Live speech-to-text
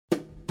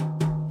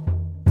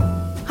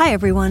Hi,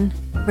 everyone.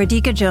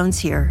 Radhika Jones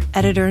here,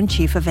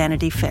 Editor-in-Chief of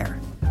Vanity Fair.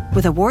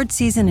 With award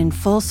season in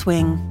full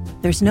swing,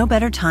 there's no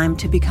better time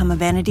to become a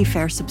Vanity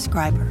Fair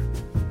subscriber.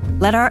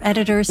 Let our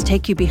editors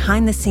take you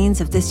behind the scenes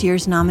of this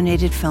year's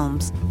nominated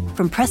films,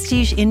 from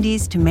prestige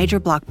indies to major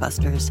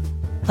blockbusters,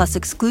 plus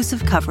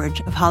exclusive coverage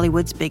of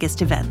Hollywood's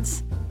biggest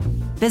events.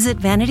 Visit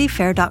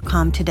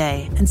VanityFair.com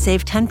today and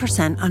save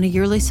 10% on a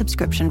yearly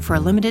subscription for a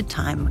limited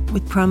time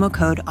with promo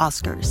code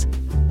OSCARS.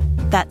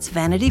 That's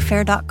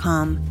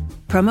VanityFair.com,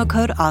 promo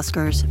code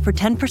OSCARS for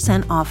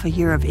 10% off a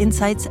year of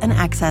insights and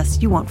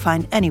access you won't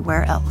find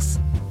anywhere else.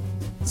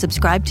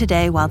 Subscribe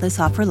today while this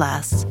offer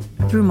lasts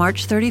through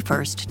March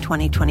 31st,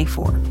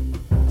 2024.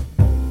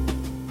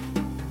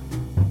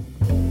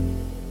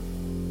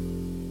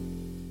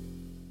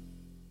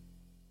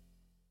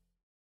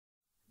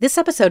 This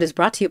episode is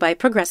brought to you by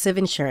Progressive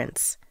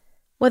Insurance.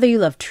 Whether you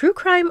love true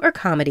crime or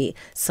comedy,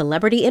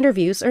 celebrity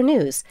interviews or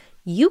news,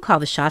 you call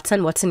the shots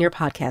on what's in your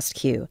podcast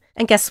queue.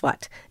 And guess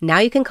what? Now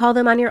you can call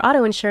them on your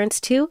auto insurance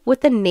too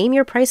with the Name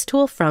Your Price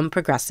tool from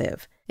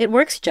Progressive. It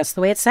works just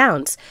the way it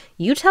sounds.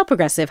 You tell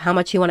Progressive how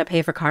much you want to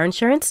pay for car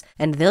insurance,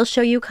 and they'll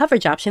show you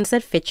coverage options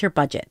that fit your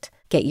budget.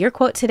 Get your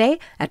quote today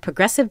at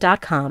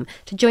Progressive.com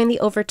to join the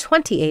over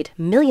 28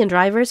 million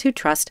drivers who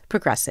trust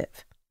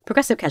Progressive.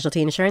 Progressive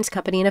Casualty Insurance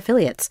Company and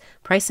Affiliates.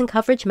 Price and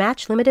coverage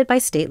match limited by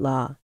state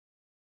law.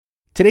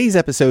 Today's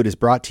episode is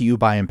brought to you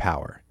by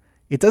Empower.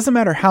 It doesn't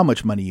matter how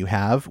much money you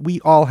have,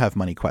 we all have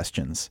money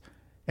questions.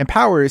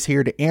 Empower is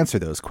here to answer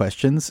those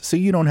questions so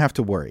you don't have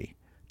to worry.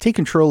 Take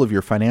control of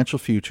your financial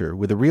future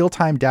with a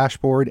real-time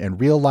dashboard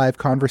and real-live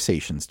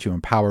conversations to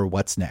empower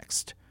what's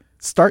next.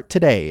 Start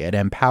today at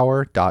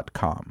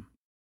empower.com.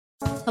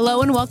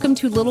 Hello and welcome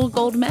to Little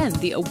Gold Men,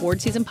 the award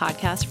season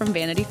podcast from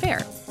Vanity Fair.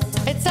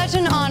 It's such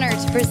an honor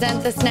to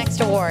present this next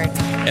award.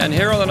 And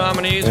here are the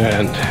nominees.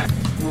 And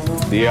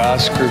the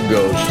Oscar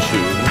goes to...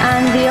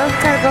 And the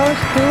Oscar goes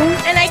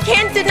to... And I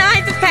can't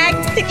deny the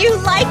fact that you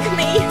like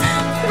me.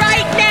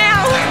 Right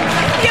now.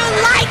 You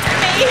like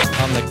me.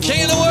 I'm the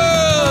king of the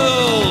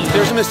world.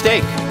 There's a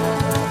mistake.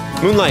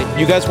 Moonlight,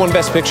 you guys won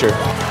Best Picture.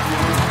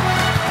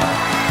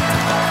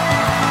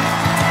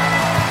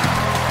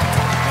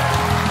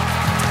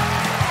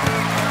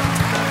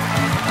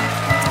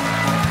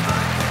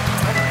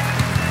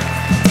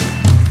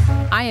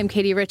 I am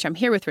Katie Rich. I'm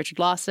here with Richard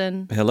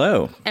Lawson.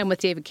 Hello. And with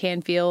David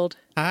Canfield.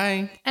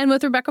 Hi. And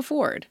with Rebecca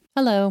Ford.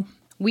 Hello.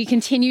 We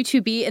continue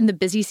to be in the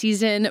busy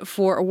season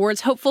for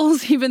awards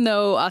hopefuls, even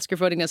though Oscar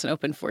voting doesn't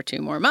open for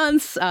 2 more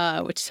months,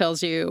 which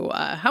tells you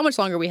how much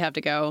longer we have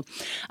to go.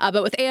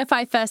 But with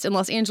AFI Fest in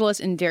Los Angeles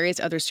and various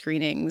other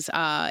screenings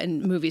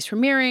and movies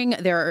premiering,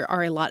 there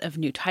are a lot of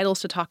new titles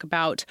to talk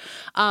about.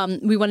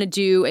 We want to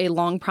do a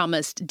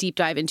long-promised deep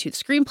dive into the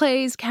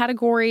screenplays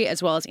category,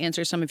 as well as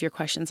answer some of your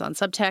questions on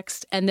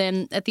subtext. And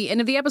then at the end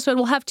of the episode,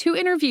 we'll have 2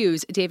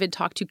 interviews. David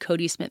talked to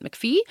Cody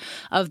Smith-McPhee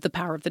of The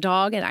Power of the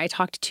Dog, and I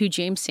talked to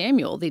James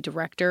Samuel, the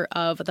director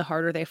of The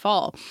Harder They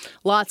Fall.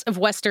 Lots of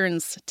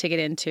Westerns to get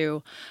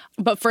into.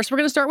 But first, we're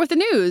going to start with the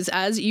news,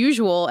 as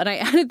usual. And I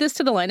added this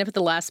to the lineup at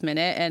the last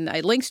minute, and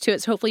I linked to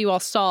it, so hopefully you all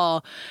saw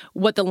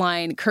what the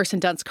line Kirsten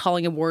Dunst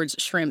calling awards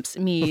shrimps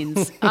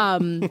means.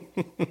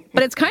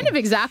 But it's kind of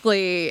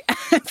exactly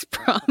as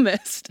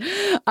promised.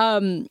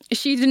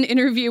 She did an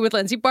interview with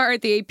Lindsay Barr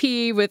at the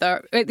AP, with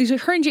her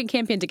and Jane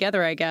Campion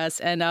together, I guess.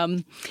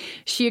 And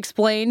she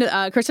explained,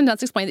 Kirsten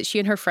Dunst explained that she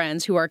and her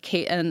friends, who are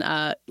Kate and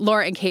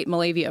Laura and Kate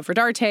Malavia of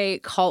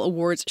Rodarte, call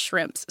awards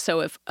shrimps. So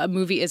if a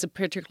movie is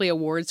particularly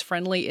awards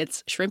friendly,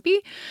 it's shrimpy.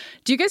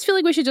 Do you guys feel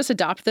like we should just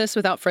adopt this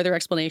without further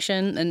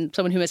explanation? And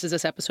someone who misses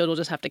this episode will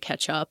just have to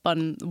catch up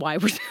on why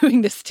we're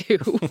doing this too.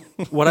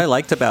 What I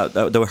liked about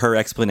her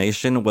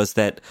explanation was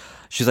that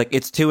she's like,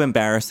 it's too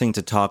embarrassing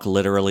to talk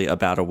literally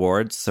about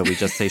awards, so we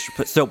just say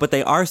but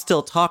they are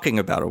still talking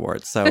about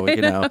awards. So,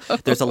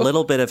 there's a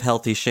little bit of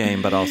healthy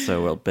shame, but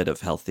also a bit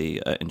of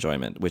healthy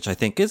enjoyment, which I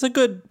think is a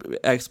good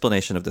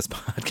explanation of this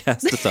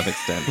podcast to some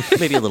extent.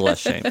 Maybe a little less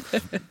shame.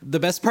 The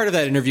best part of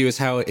that interview is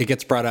how it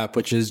gets brought up,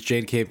 which is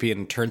Jane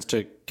Campion turns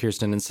to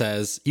Kirsten and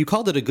says, "You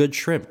called it a good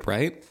shrimp,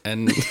 right?"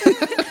 And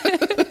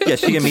yeah,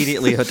 she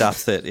immediately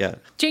adopts it. Yeah.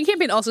 Jane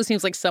Campion also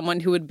seems like someone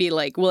who would be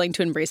like willing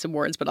to embrace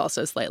awards, but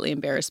also slightly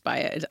embarrassed by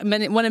it.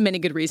 One of many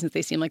good reasons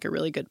they seem like a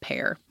really good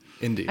pair.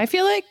 Indeed. I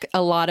feel like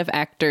a lot of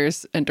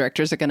actors and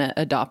directors are going to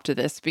adopt to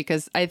this,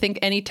 because I think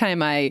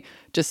anytime I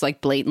just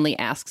like blatantly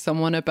ask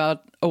someone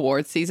about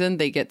award season,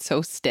 they get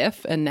so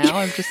stiff. And now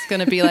I'm just going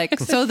to be like,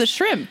 so the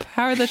shrimp,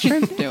 how are the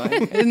shrimp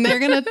doing? And they're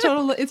going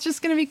to it's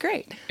just going to be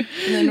great.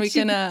 And then we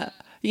can,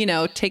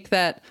 take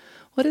that.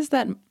 What is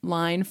that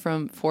line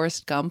from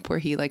Forrest Gump where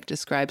he like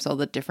describes all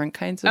the different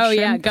kinds of shrimp? Oh,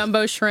 yeah.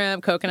 Gumbo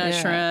shrimp, coconut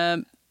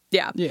shrimp.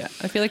 Yeah. Yeah.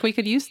 I feel like we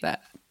could use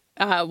that.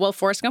 Well,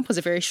 Forrest Gump was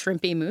a very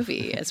shrimpy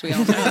movie, as we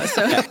all know.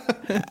 So.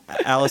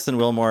 Alison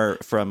Wilmore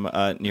from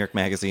New York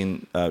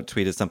Magazine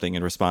tweeted something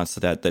in response to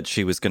that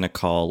she was going to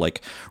call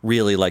like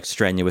really like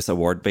strenuous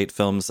award bait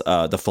films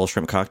the Full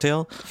Shrimp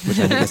Cocktail, which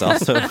I think is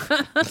also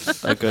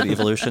a good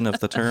evolution of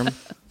the term.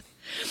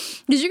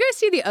 Did you guys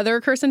see the other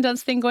Kirsten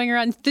Dunst thing going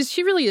around?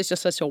 She really is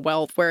just such a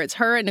wealth, where it's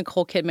her and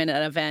Nicole Kidman at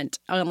an event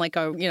on like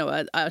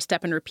a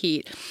step and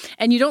repeat.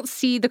 And you don't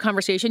see the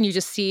conversation. You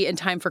just see in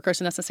time for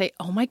Kirsten Dunst to say,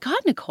 "Oh my God,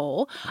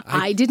 Nicole,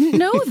 I didn't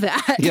know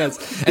that."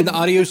 Yes. And the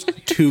audio's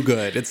too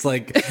good. It's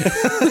like,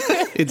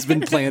 it's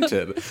been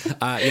planted.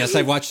 Yes,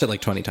 I've watched it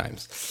like 20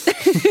 times.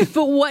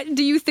 But what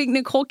do you think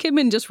Nicole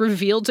Kidman just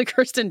revealed to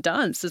Kirsten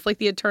Dunst? It's like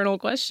the eternal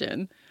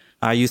question.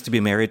 I used to be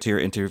married to your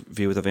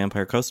Interview with a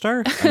Vampire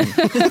co-star.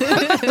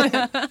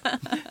 I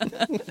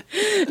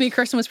mean,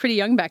 Kirsten was pretty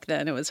young back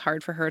then. It was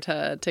hard for her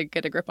to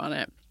get a grip on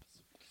it.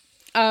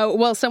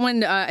 Well,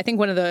 someone, I think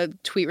one of the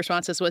tweet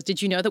responses was,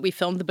 "Did you know that we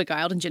filmed The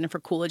Beguiled in Jennifer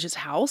Coolidge's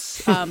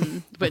house?"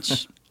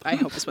 Which I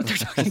hope is what they're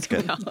talking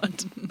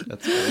about.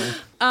 That's good.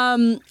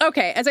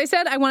 Okay, as I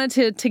said, I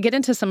wanted to get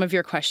into some of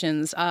your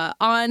questions.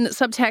 On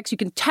Subtext, you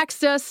can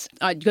text us.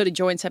 Go to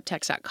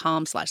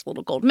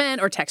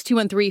joinsubtext.com/littlegoldmen or text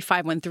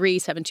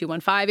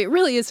 213-513-7215. It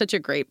really is such a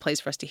great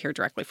place for us to hear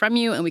directly from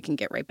you, and we can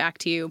get right back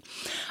to you.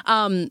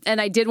 And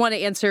I did want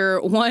to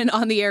answer one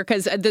on the air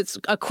because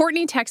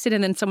Courtney texted,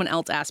 and then someone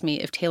else asked me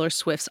if Taylor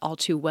Swift's All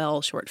Too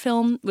Well short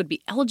film would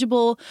be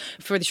eligible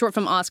for the short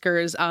film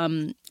Oscars.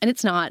 And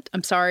it's not.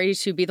 I'm sorry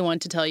to be the one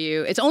to tell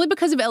you. It's only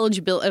because of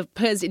eligibility,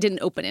 because it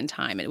didn't open in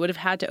time. It would have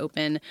had to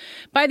open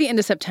by the end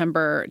of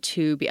September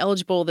to be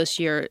eligible this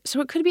year.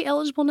 So it could be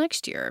eligible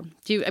next year.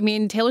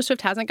 Taylor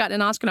Swift hasn't gotten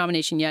an Oscar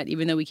nomination yet,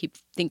 even though we keep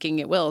thinking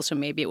it will. So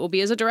maybe it will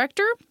be as a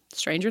director.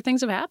 Stranger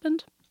things have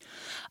happened.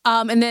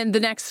 And then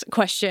the next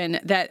question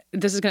that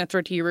this is going to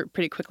throw to you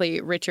pretty quickly,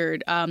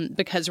 Richard,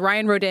 because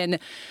Ryan wrote in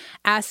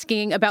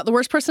asking about The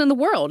Worst Person in the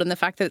World and the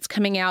fact that it's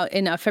coming out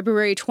in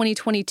February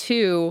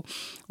 2022.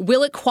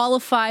 Will it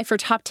qualify for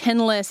top 10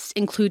 lists,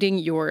 including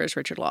yours,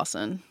 Richard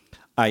Lawson?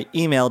 I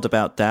emailed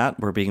about that.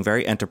 We're being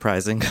very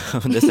enterprising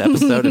on this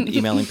episode and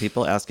emailing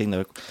people, asking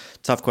the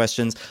tough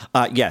questions.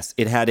 Yes,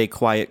 it had a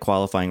quiet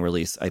qualifying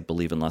release, I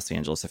believe, in Los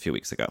Angeles a few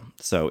weeks ago.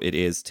 So it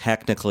is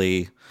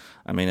technically,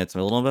 it's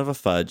a little bit of a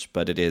fudge,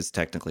 but it is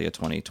technically a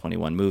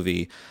 2021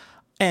 movie.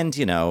 And,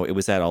 it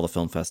was at all the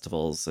film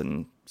festivals.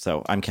 And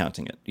so I'm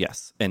counting it.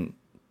 Yes. And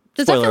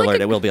spoiler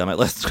alert, it will be on my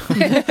list.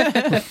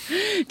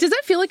 Does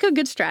that feel like a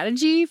good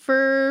strategy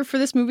for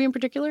this movie in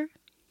particular?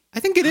 I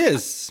think it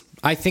is.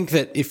 I think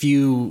that if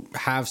you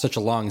have such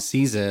a long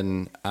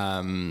season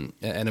and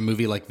a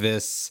movie like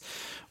this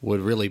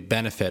would really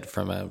benefit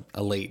from a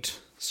late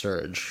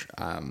surge.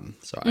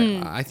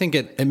 I think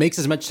it makes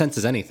as much sense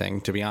as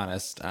anything, to be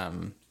honest.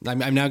 I'm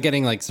now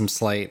getting like some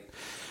slight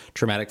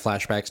traumatic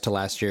flashbacks to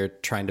last year,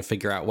 trying to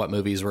figure out what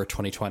movies were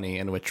 2020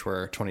 and which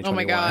were 2021. Oh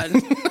my God.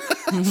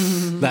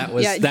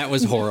 That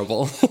was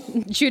horrible.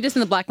 Judas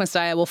and the Black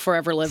Messiah will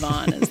forever live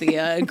on as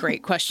the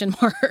great question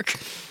mark.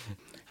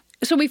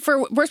 So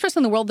for Worst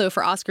Person in the World, though,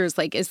 for Oscars,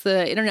 like, is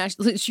the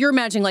international, you're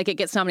imagining like it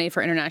gets nominated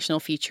for international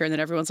feature and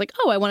then everyone's like,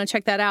 oh, I want to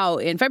check that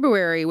out in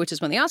February, which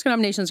is when the Oscar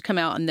nominations come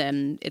out, and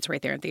then it's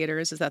right there in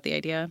theaters. Is that the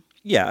idea?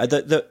 Yeah.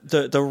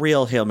 The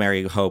real Hail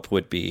Mary hope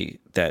would be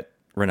that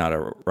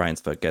Renata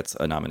Reinsve gets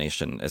a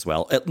nomination as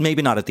well.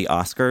 Maybe not at the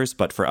Oscars,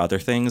 but for other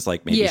things,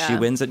 like maybe she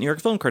wins at New York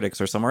Film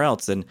Critics or somewhere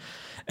else, and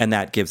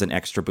that gives an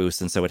extra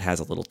boost, and so it has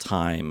a little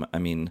time.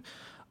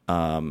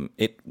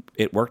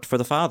 It worked for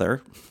The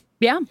Father.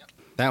 Yeah.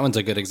 That one's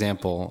a good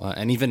example.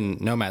 And even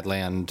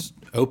Nomadland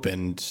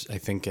opened, I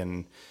think,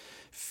 in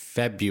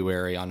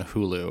February on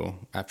Hulu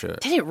after.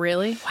 Did it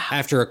really? Wow.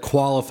 After a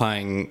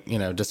qualifying,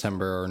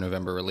 December or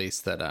November release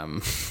that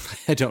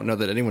I don't know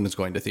that anyone was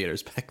going to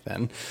theaters back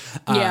then.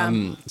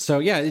 So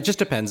yeah, it just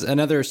depends. And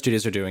other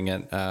studios are doing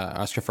it.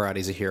 Oscar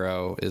Farhadi's A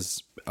Hero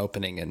is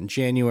opening in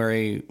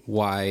January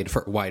wide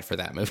for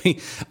that movie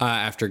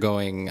after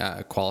going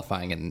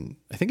qualifying, and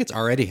I think it's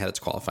already had its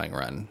qualifying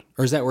run.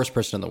 Or is that Worst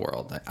Person in the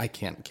World? I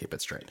can't keep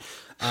it straight.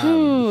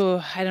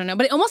 I don't know,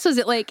 but it almost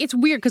is it's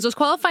weird because those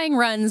qualifying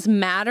runs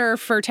matter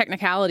for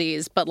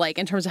technicalities, but like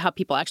in terms of how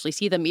people actually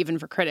see them, even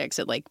for critics,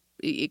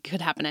 it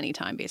could happen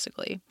anytime,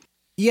 basically.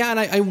 Yeah, and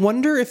I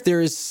wonder if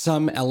there is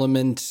some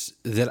element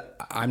that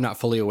I'm not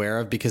fully aware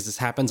of, because this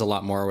happens a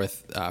lot more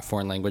with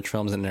foreign language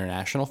films and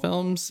international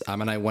films.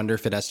 And I wonder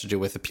if it has to do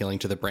with appealing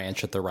to the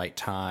branch at the right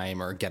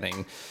time or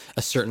getting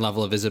a certain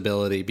level of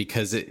visibility,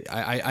 because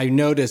I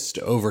noticed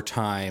over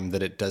time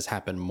that it does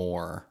happen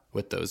more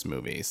with those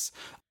movies.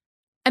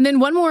 And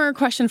then one more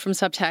question from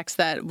Subtext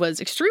that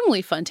was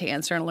extremely fun to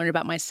answer and learn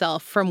about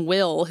myself from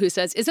Will, who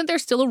says, isn't there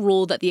still a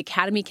rule that the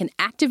Academy can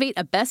activate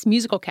a Best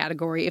Musical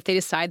category if they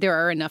decide there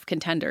are enough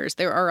contenders?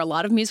 There are a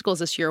lot of musicals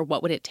this year.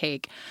 What would it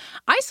take?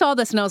 I saw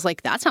this and I was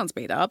like, that sounds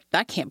made up.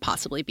 That can't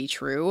possibly be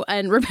true.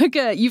 And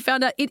Rebecca, you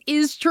found out it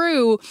is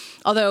true,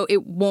 although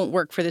it won't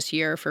work for this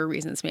year for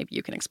reasons maybe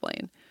you can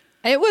explain.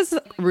 It was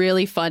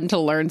really fun to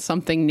learn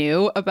something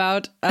new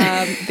about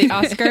the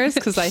Oscars,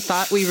 because I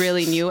thought we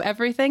really knew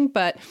everything,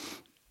 but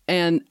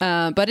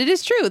it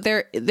is true.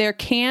 There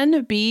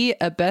can be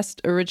a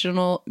Best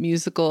Original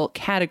Musical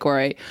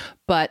category,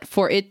 but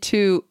for it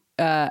to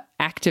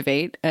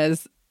activate,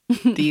 as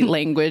the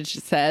language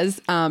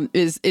says,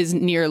 is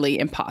nearly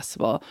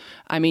impossible.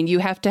 I mean, you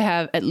have to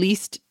have at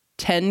least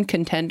 10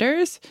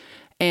 contenders,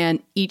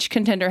 And each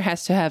contender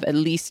has to have at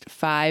least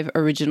 5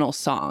 original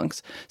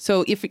songs.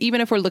 So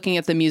even if we're looking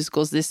at the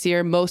musicals this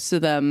year, most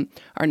of them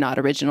are not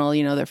original.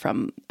 You know, they're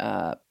from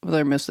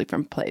they're mostly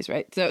from plays,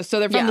 right? So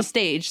they're from the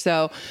stage.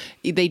 So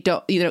they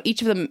don't, you know,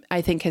 each of them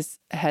I think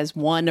has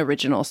one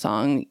original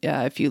song.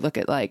 If you look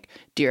at like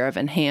Dear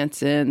Evan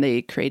Hansen,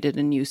 they created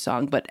a new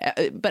song, but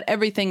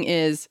everything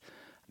is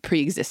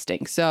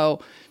pre-existing.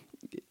 So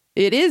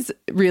it is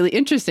really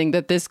interesting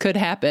that this could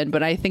happen,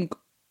 but I think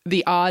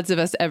the odds of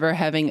us ever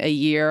having a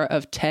year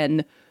of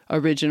 10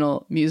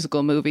 original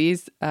musical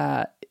movies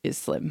is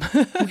slim.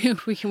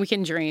 we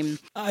can dream.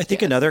 I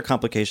think another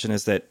complication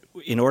is that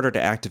in order to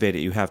activate it,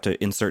 you have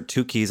to insert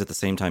 2 keys at the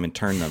same time and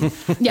turn them.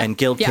 And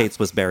Guild Cates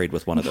was buried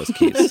with one of those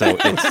keys. So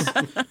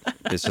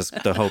it's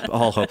just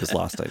all hope is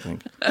lost, I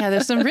think. Yeah,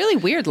 there's some really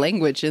weird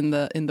language in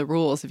the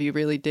rules if you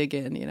really dig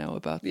in, you know,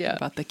 about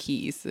the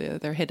keys.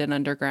 They're hidden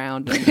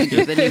underground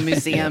under the new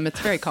museum. It's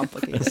very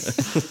complicated.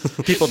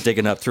 People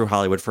digging up through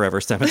Hollywood Forever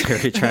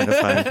Cemetery trying to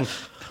find...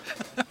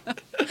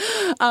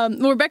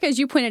 Rebecca, as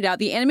you pointed out,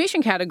 the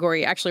animation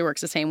category actually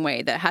works the same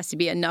way. That has to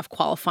be enough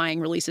qualifying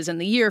releases in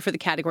the year for the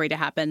category to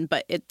happen,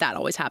 but that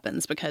always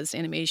happens because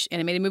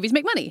animated movies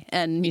make money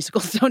and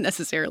musicals don't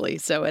necessarily.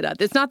 So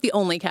it's not the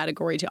only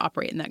category to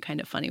operate in that kind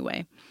of funny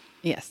way.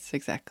 Yes,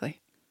 exactly.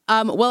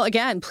 Well,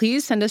 again,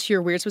 please send us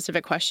your weird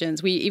specific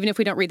questions. Even if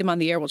we don't read them on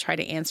the air, we'll try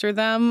to answer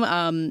them.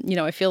 You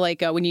know, I feel like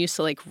when you used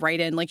to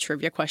write in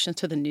trivia questions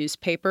to the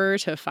newspaper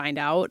to find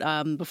out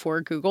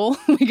before Google,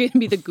 we're going to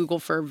be the Google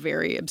for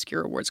very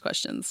obscure awards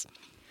questions.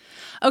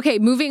 Okay,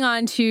 moving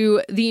on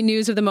to the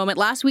news of the moment.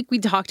 Last week, we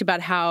talked about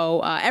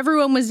how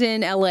everyone was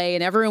in LA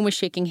and everyone was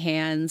shaking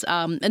hands.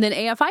 And then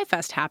AFI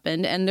Fest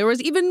happened, and there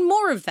was even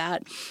more of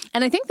that.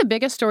 And I think the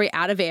biggest story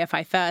out of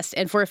AFI Fest,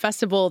 and for a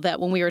festival that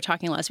when we were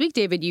talking last week,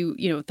 David,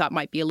 you thought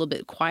might be a little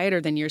bit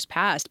quieter than years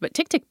past, but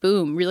Tick, Tick,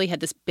 Boom really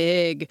had this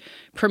big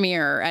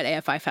premiere at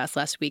AFI Fest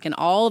last week. And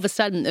all of a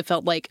sudden, it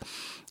felt like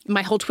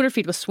my whole Twitter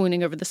feed was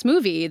swooning over this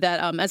movie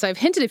that, as I've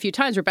hinted a few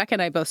times, Rebecca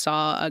and I both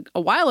saw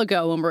a while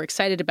ago and were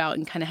excited about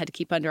and kind of had to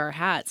keep under our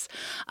hats.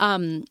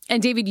 And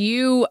David, I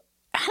don't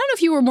know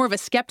if you were more of a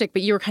skeptic,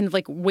 but you were kind of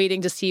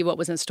waiting to see what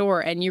was in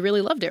store, and you really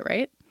loved it,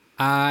 right?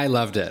 I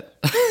loved it.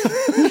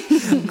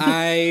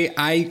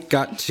 I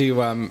got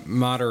to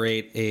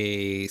moderate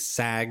a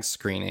SAG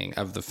screening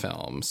of the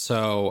film.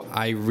 So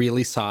I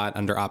really saw it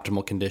under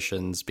optimal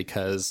conditions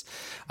because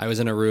I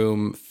was in a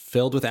room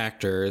filled with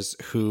actors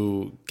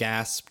who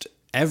gasped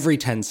every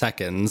 10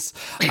 seconds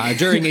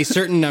during a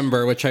certain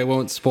number, which I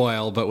won't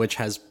spoil, but which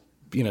has,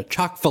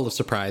 chock full of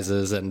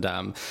surprises and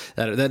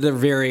that are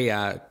very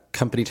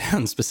company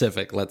town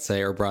specific, let's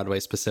say, or Broadway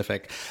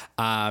specific.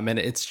 And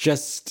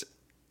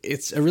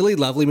it's a really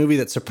lovely movie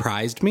that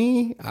surprised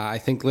me. I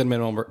think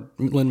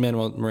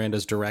Lin-Manuel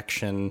Miranda's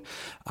direction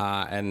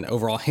and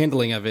overall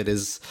handling of it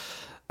is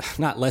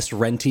not less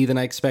renty than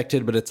I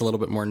expected, but it's a little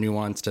bit more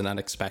nuanced and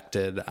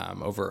unexpected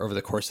over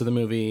the course of the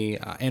movie.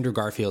 Andrew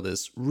Garfield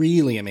is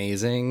really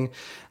amazing.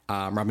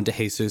 Robin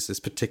DeJesus is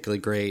particularly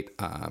great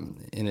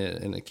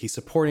in a key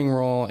supporting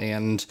role,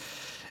 and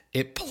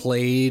it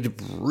played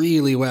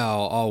really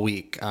well all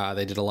week.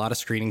 They did a lot of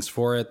screenings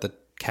for it. The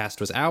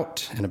cast was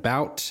out and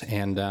about,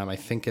 and I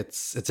think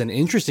it's an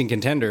interesting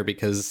contender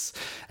because,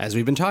 as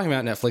we've been talking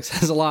about, Netflix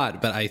has a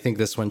lot, but I think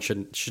this one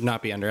should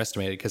not be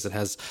underestimated because it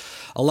has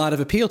a lot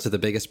of appeal to the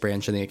biggest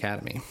branch in the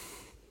Academy.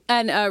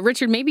 And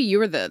Richard, maybe you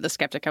were the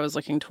skeptic I was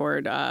looking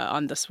toward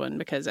on this one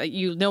because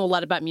you know a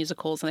lot about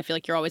musicals, and I feel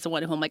like you're always the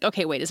one who I'm like,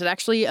 okay, wait, is it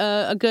actually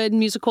a good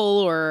musical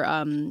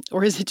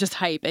or is it just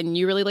hype? And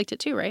you really liked it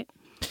too, right?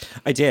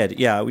 I did,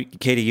 yeah.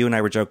 Katie, you and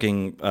I were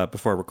joking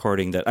before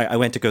recording that I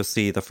went to go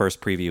see the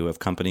first preview of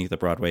Company, the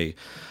Broadway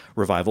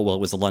revival. Well,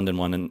 it was a London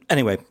one. And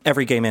anyway,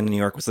 every gay man in New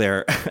York was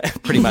there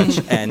pretty much.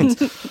 And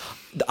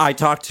I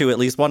talked to at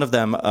least one of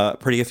them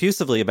pretty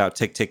effusively about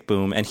Tick, Tick,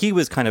 Boom. And he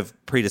was kind of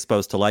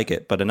predisposed to like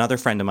it. But another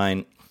friend of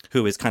mine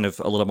who is kind of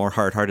a little more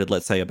hard-hearted,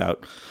 let's say,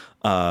 about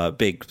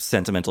big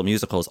sentimental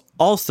musicals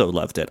also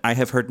loved it. I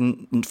have heard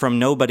from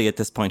nobody at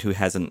this point who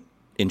hasn't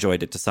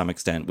enjoyed it to some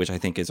extent, which I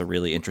think is a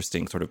really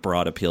interesting sort of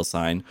broad appeal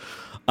sign.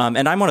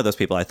 And I'm one of those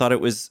people. I thought it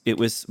was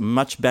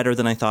much better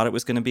than I thought it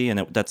was going to be.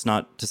 And that's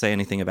not to say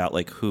anything about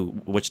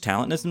which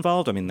talent is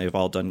involved. I mean, they've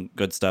all done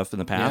good stuff in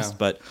the past,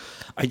 but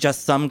I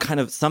just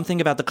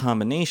something about the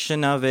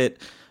combination of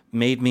it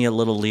made me a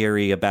little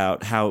leery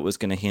about how it was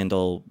going to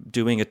handle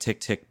doing a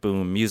Tick, Tick,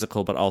 Boom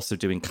musical, but also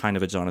doing kind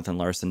of a Jonathan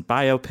Larson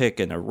biopic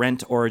and a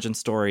Rent origin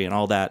story and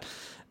all that.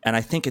 And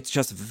I think it's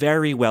just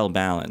very well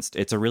balanced.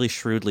 It's a really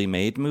shrewdly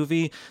made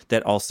movie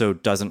that also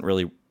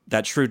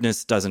that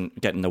shrewdness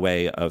doesn't get in the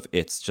way of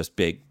its just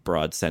big,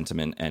 broad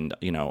sentiment. And,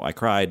 I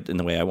cried in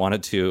the way I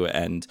wanted to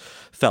and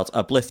felt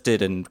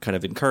uplifted and kind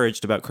of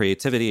encouraged about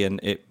creativity. And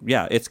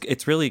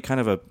it's really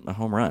kind of a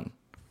home run.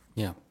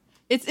 Yeah.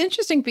 It's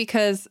interesting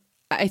because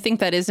I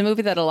think that is a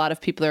movie that a lot of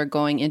people are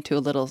going into a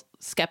little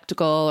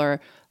skeptical or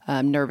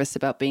nervous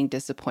about being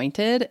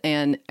disappointed.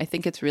 And I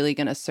think it's really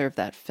going to serve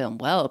that film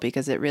well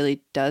because it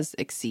really does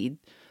exceed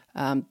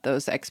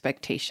those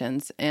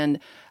expectations. And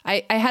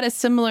I had a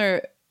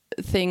similar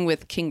thing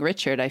with King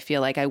Richard. I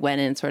feel like I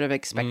went in sort of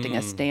expecting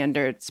a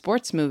standard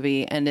sports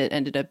movie, and it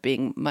ended up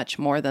being much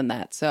more than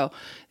that. So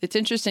it's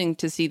interesting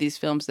to see these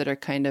films that are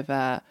kind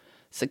of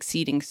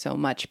succeeding so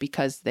much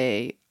because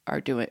they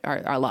are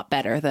a lot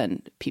better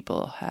than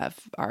people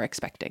are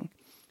expecting.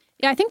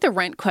 Yeah, I think the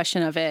Rent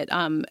question of it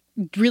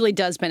really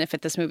does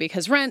benefit this movie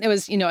because Rent, it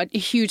was, a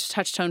huge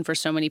touchstone for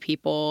so many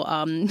people,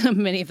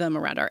 many of them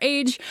around our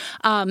age.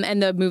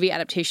 And the movie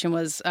adaptation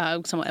was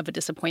somewhat of a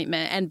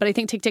disappointment. But I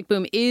think Tick, Tick,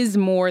 Boom is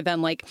more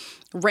than like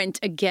Rent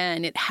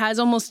again. It has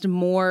almost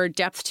more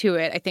depth to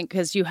it, I think,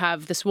 because you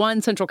have this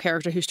one central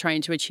character who's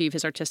trying to achieve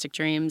his artistic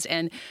dreams.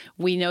 And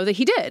we know that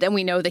he did. And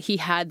we know that he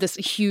had this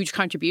huge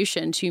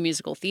contribution to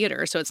musical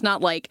theater. So it's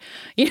not like,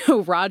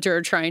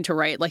 Roger trying to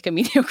write like a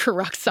mediocre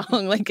rock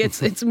song. Like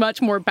it's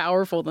much more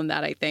powerful than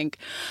that, I think.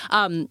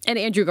 And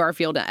Andrew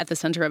Garfield at the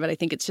center of it, I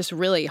think it's just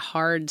really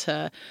hard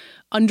to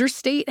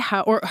understate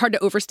hard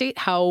to overstate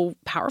how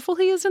powerful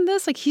he is in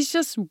this. Like, he's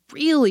just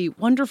really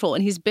wonderful,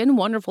 and he's been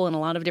wonderful in a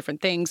lot of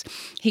different things.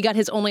 He got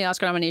his only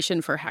Oscar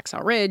nomination for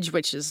Hacksaw Ridge,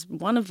 which is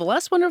one of the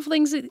less wonderful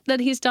things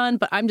that he's done,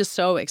 but I'm just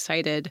so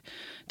excited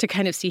to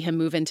kind of see him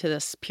move into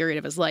this period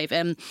of his life.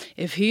 And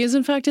if he is,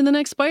 in fact, in the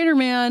next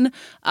Spider-Man,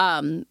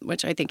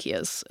 which I think he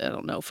is, I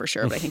don't know for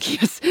sure, but I think he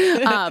is,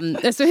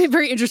 it's a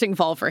very interesting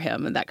fall for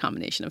him and that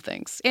combination of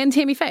things. And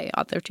Tammy Faye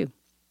out there, too.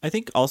 I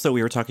think also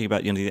we were talking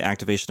about, the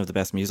activation of the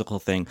Best Musical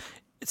thing.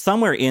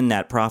 Somewhere in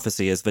that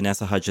prophecy is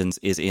Vanessa Hudgens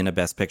is in a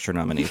Best Picture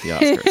nominee at the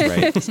Oscars,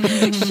 right?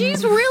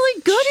 She's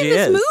really good in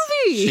this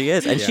movie. She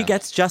is. And she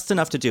gets just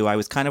enough to do. I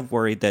was kind of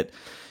worried that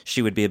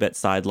she would be a bit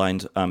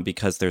sidelined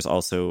because there's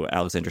also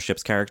Alexandra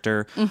Shipp's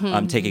character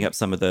taking up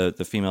some of the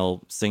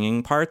female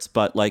singing parts.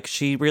 But like,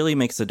 she really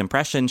makes an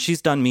impression.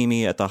 She's done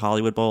Mimi at the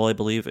Hollywood Bowl, I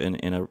believe,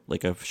 in a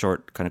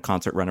short kind of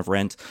concert run of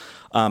Rent.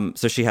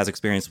 So she has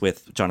experience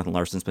with Jonathan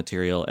Larson's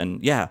material. And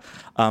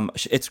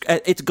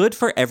it's good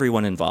for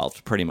everyone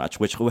involved, pretty much,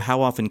 which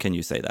how often can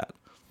you say that?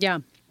 Yeah.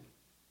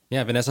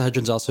 Yeah, Vanessa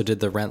Hudgens also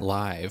did the Rent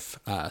Live.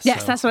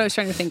 Yes, that's what I was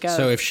trying to think of.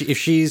 So if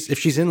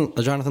she's in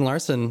a Jonathan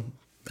Larson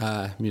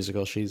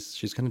musical,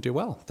 she's going to do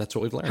well. That's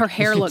what we've learned. Her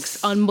hair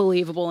looks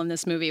unbelievable in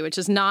this movie, which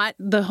is not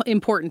the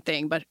important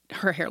thing, but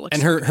her hair looks.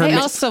 And I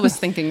also was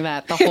thinking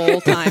that the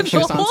whole time she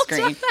was on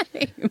screen.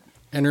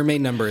 And her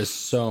main number is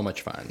so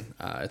much fun.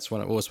 It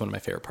was one of my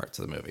favorite parts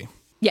of the movie.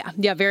 Yeah,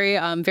 very,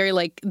 very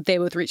like They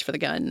Both Reach for the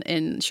Gun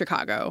in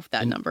Chicago.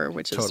 That number,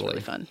 which is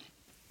really fun.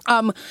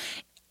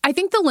 I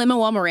think the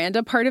Lin-Manuel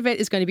Miranda part of it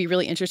is going to be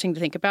really interesting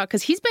to think about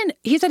because he's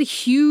had a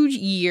huge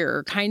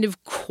year kind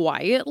of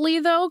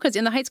quietly, though, because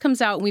In the Heights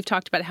comes out and we've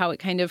talked about how it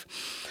kind of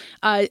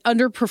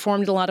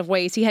underperformed in a lot of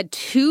ways. He had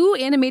 2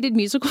 animated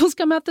musicals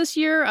come out this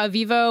year,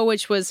 Vivo,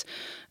 which was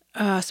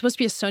supposed to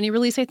be a Sony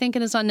release, I think,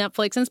 and is on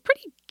Netflix. And it's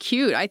pretty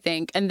cute, I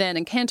think. And then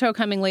Encanto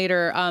coming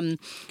later.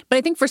 But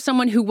I think for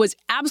someone who was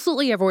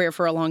absolutely everywhere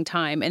for a long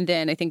time and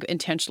then I think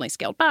intentionally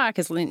scaled back,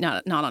 is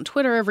not on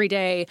Twitter every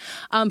day,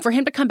 for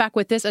him to come back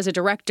with this as a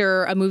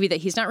director, a movie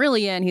that he's not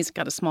really in, he's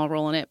got a small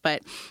role in it,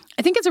 but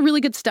I think it's a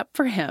really good step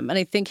for him. And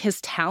I think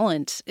his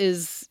talent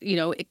is,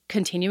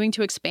 continuing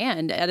to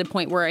expand at a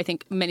point where I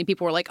think many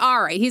people were like,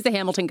 all right, he's the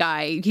Hamilton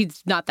guy.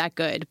 He's not that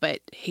good,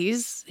 but he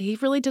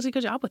really does a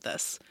good job with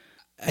this.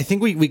 I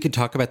think we could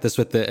talk about this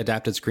with the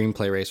adapted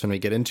screenplay race when we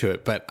get into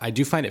it, but I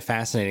do find it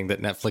fascinating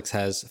that Netflix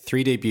has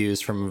 3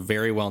 debuts from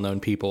very well-known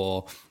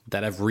people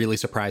that have really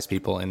surprised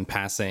people in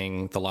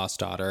passing The Lost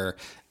Daughter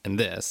and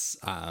this.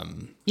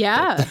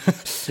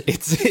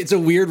 It's a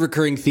weird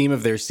recurring theme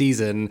of their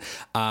season,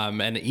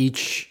 and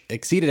each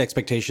exceeded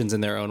expectations in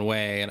their own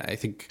way. And I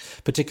think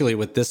particularly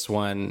with this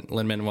one,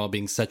 Lin-Manuel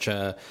being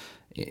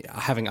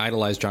having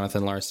idolized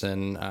Jonathan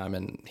Larson,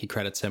 and he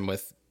credits him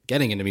with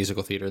getting into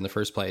musical theater in the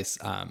first place,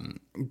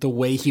 the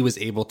way he was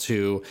able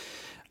to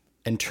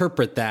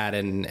interpret that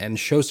and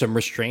show some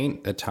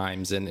restraint at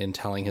times in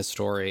telling his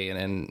story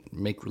and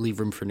leave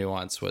room for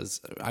nuance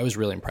I was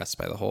really impressed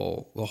by the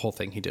whole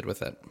thing he did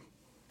with it.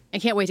 I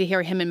can't wait to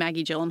hear him and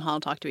Maggie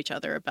Gyllenhaal talk to each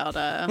other about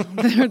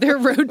their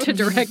road to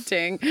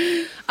directing.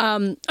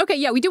 Okay,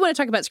 yeah, we do want to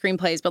talk about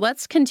screenplays, but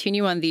let's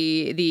continue on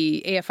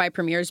the AFI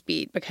premieres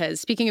beat, because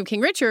speaking of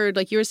King Richard,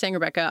 like you were saying,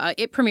 Rebecca,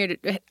 it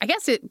premiered at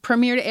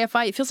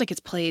AFI. It feels like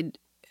it's played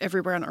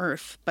everywhere on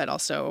Earth, but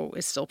also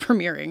is still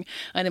premiering,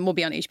 and it will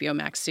be on HBO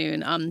Max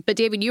soon. But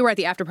David, you were at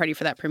the after party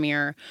for that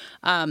premiere.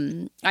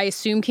 I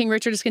assume King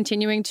Richard is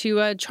continuing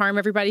to charm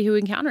everybody who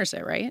encounters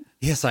it, right?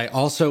 Yes, I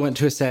also went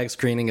to a SAG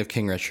screening of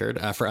King Richard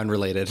for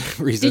unrelated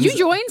reasons. Did you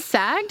join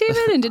SAG,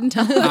 David, and didn't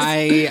tell us?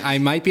 I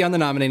might be on the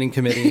nominating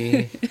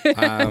committee.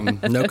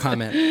 No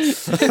comment.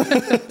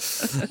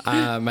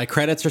 My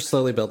credits are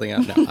slowly building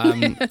up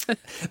now.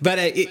 But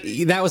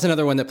that was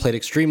another one that played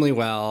extremely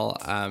well.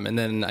 And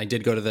then I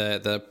did go to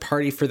the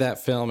party for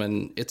that film,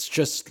 and it's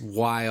just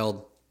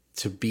wild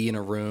to be in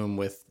a room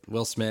with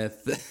Will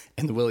Smith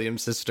and the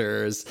Williams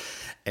sisters,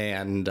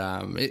 and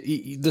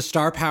the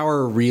star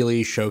power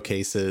really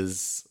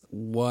showcases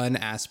one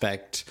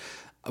advantage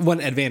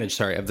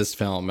of this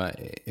film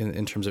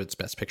in terms of its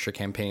Best Picture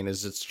campaign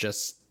is it's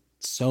just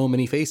so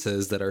many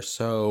faces that are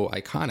so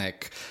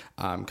iconic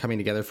coming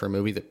together for a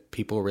movie that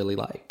people really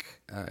like.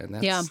 And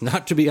that's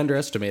not to be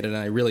underestimated. And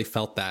I really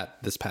felt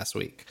that this past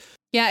week.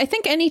 Yeah, I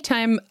think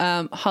anytime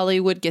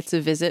Hollywood gets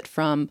a visit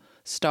from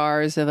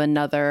stars of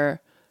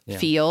another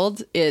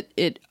field,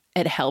 it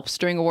helps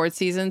during award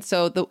season.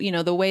 So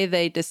the way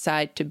they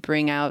decide to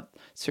bring out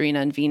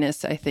Serena and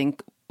Venus, I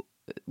think,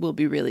 will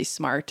be really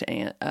smart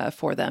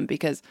for them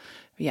because,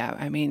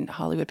 I mean,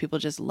 Hollywood people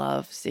just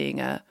love seeing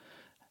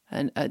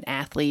an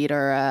athlete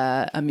or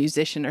a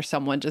musician or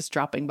someone just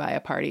dropping by a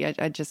party.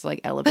 I just like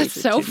elevates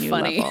it to a new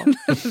level.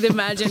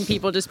 Imagine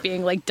people just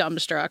being like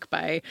dumbstruck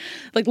by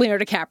like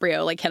Leonardo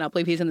DiCaprio, like cannot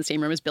believe he's in the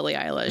same room as Billie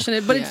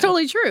Eilish. But it's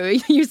totally true.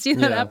 You see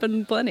that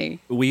happen plenty.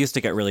 We used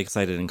to get really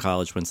excited in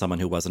college when someone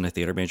who wasn't a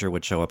theater major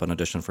would show up on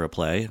audition for a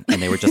play,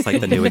 and they were just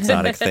like the new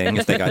exotic thing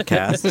if they got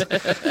cast.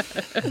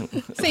 Same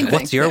thing.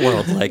 What's your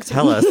world like?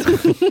 Tell us.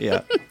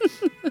 Yeah.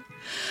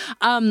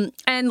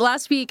 And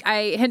last week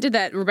I hinted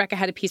that Rebecca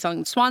had a piece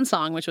on Swan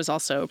Song, which was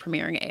also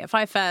premiering at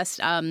AFI Fest.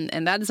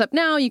 And that is up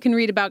now. You can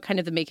read about kind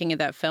of the making of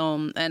that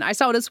film. And I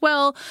saw it as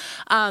well.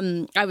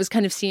 I was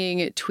kind of seeing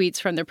tweets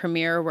from the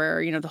premiere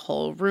where, the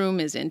whole room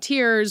is in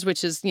tears,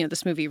 which is,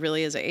 this movie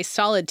really is a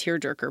solid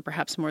tearjerker,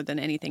 perhaps more than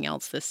anything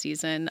else this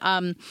season.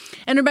 And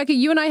Rebecca,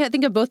 you and I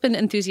think have both been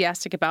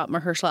enthusiastic about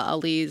Mahershala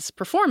Ali's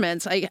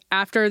performance.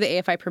 After the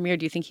AFI premiere,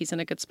 do you think he's in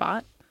a good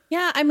spot?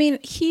 Yeah, I mean,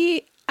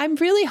 I'm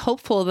really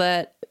hopeful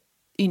that,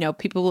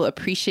 people will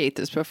appreciate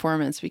this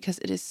performance because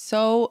it is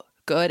so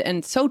good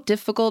and so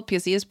difficult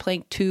because he is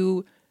playing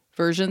two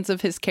versions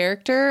of his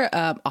character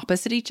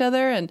opposite each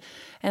other. And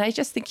I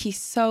just think he's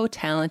so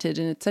talented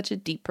and it's such a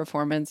deep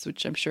performance,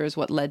 which I'm sure is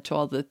what led to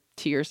all the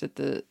tears at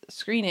the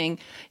screening.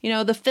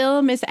 The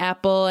film is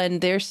Apple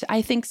and they're,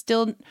 I think,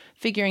 still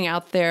figuring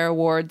out their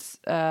awards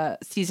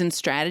season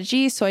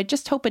strategy. So I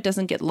just hope it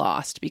doesn't get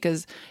lost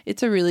because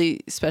it's a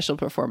really special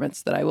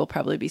performance that I will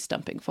probably be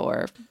stumping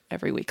for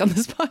every week on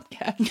this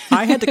podcast.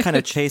 I had to kind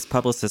of chase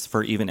publicists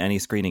for even any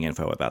screening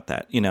info about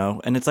that,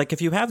 and it's like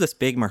if you have this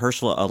big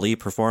Mahershala Ali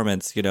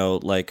performance,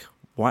 like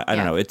why I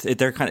don't know.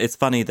 It's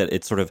funny that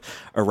it's sort of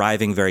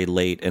arriving very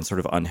late and sort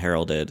of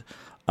unheralded.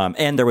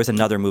 And there was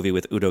another movie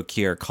with Udo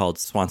Kier called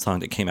Swan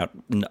Song that came out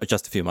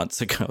just a few months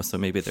ago. So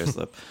maybe there's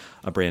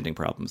a branding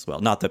problem as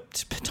well. Not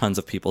that tons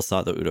of people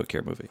saw the Udo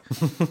Kier movie.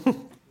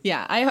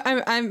 Yeah,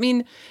 I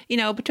mean,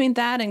 between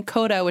that and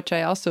Coda, which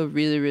I also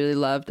really, really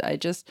loved, I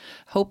just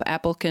hope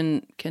Apple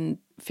can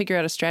figure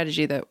out a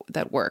strategy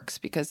that works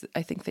because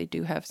I think they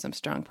do have some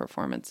strong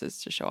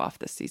performances to show off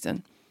this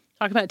season.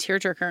 Talk about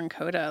tearjerker and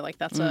Coda. Like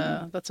that's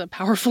a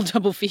powerful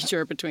double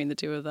feature between the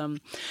two of them.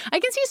 I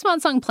can see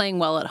Swan Song playing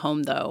well at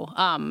home though.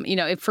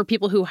 If for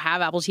people who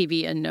have Apple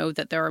TV and know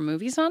that there are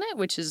movies on it,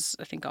 which is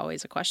I think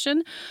always a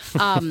question.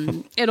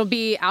 It'll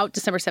be out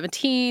December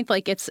 17th.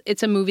 Like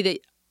it's a movie that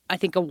I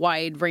think a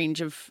wide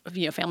range of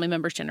family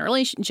members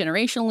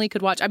generationally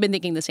could watch. I've been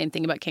thinking the same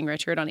thing about King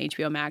Richard on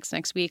HBO Max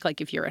next week. Like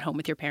if you're at home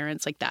with your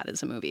parents, like that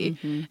is a movie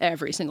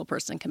every single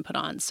person can put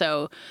on.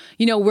 So,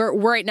 we're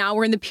right now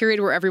we're in the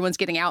period where everyone's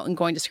getting out and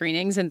going to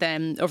screenings, and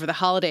then over the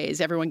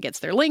holidays, everyone gets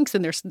their links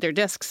and their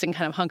discs and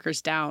kind of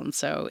hunkers down.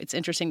 So it's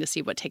interesting to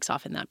see what takes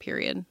off in that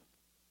period.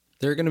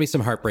 There are going to be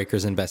some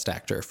heartbreakers in Best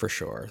Actor for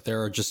sure.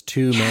 There are just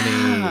too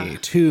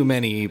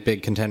many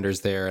big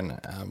contenders there,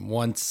 and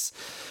once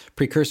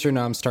precursor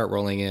noms start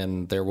rolling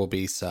in, there will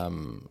be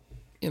some,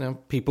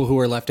 people who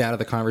are left out of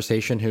the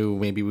conversation who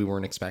maybe we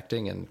weren't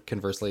expecting, and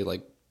conversely,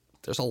 like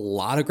there's a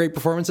lot of great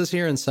performances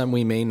here, and some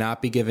we may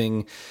not be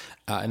giving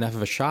enough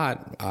of a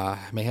shot.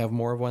 May have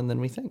more of one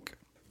than we think.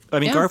 I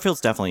mean,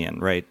 Garfield's definitely in,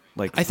 right?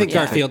 Like I think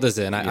Garfield is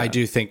in. I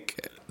do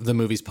think the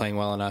movie's playing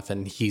well enough,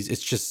 and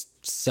it's just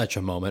such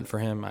a moment for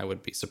him. I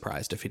would be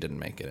surprised if he didn't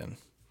make it in.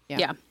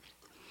 Yeah.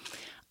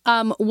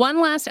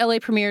 One last LA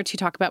premiere to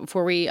talk about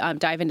before we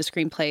dive into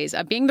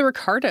screenplays. Being the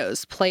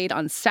Ricardos played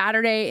on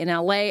Saturday in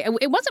LA.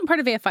 It wasn't part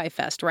of AFI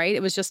Fest, right?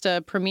 It was just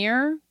a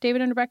premiere.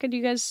 David and Rebecca, do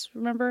you guys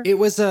remember? It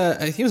was I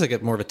think it was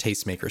like more of a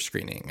tastemaker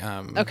screening.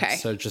 Okay.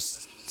 So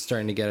just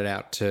starting to get it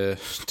out to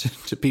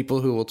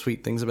people who will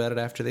tweet things about it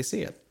after they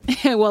see it.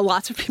 Well,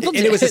 lots of people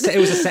did. And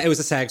it was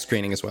a SAG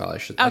screening as well. I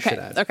should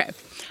add. Okay.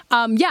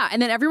 And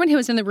then everyone who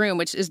was in the room,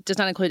 which does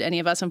not include any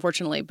of us,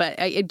 unfortunately, but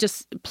it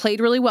just played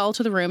really well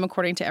to the room,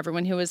 according to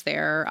everyone who was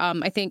there.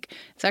 I think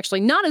it's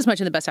actually not as much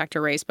in the Best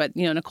Actor race, but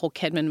Nicole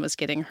Kidman was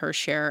getting her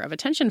share of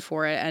attention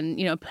for it,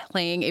 and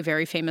playing a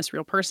very famous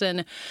real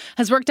person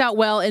has worked out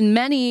well in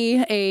many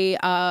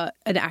an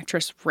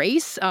actress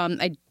race.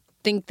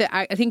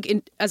 I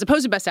think as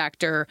opposed to Best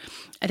Actor,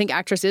 I think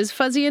actress is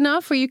fuzzy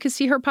enough where you could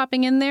see her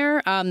popping in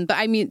there. But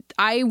I mean,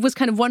 I was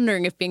kind of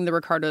wondering if Being the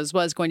Ricardos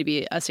was going to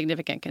be a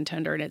significant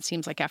contender, and it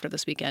seems like after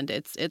this weekend,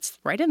 it's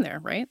right in there,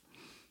 right?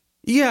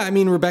 Yeah, I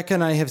mean, Rebecca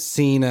and I have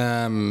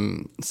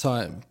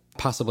saw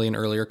possibly an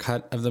earlier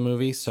cut of the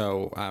movie,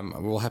 so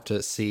we'll have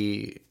to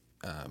see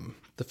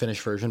the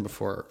finished version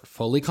before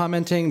fully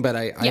commenting. But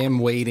I am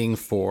waiting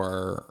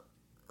for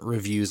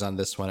reviews on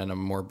this one and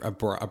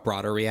a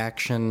broader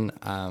reaction.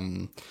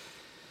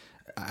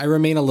 I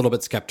remain a little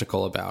bit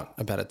skeptical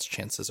about its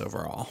chances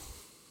overall.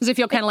 Does it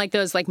feel kind of like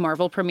those like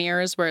Marvel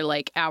premieres where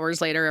like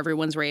hours later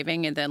everyone's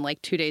raving and then like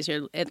 2 days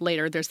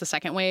later there's the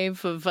second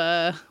wave of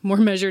more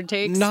measured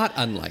takes? Not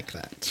unlike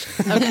that.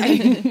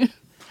 Okay.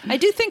 I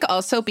do think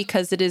also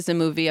because it is a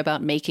movie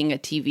about making a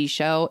TV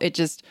show, it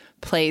just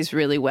plays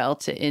really well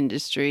to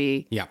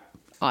industry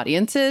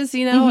audiences,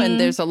 you know,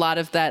 and there's a lot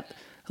of that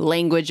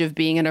language of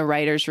being in a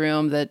writer's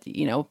room that,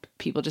 you know,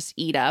 people just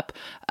eat up.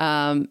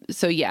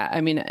 So, yeah,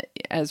 I mean,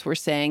 as we're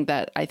saying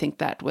that, I think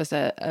that was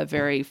a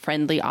very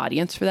friendly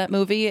audience for that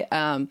movie.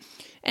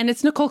 And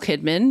it's Nicole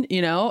Kidman,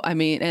 you know, I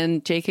mean,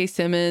 and J.K.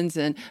 Simmons.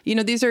 And, you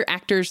know, these are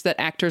actors that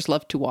actors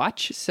love to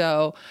watch.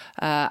 So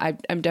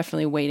I'm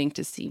definitely waiting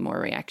to see more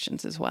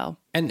reactions as well.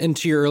 And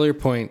to your earlier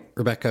point,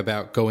 Rebecca,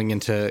 about going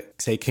into,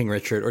 say, King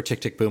Richard or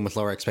Tick, Tick, Boom with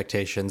lower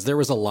expectations, there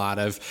was a lot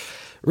of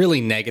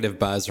really negative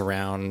buzz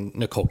around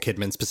Nicole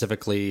Kidman,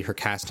 specifically her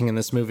casting in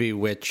this movie,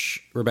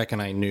 which Rebecca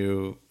and I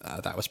knew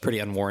that was pretty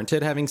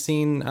unwarranted, having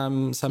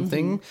seen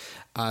something.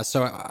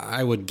 So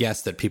I would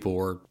guess that people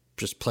were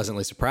just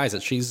pleasantly surprised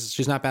that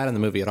she's not bad in the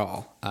movie at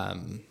all.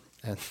 And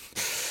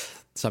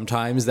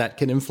sometimes that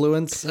can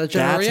influence a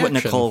general reaction.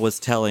 That's what Nicole was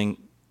telling.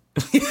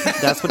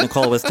 That's what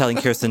Nicole was telling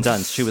Kirsten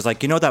Dunst. She was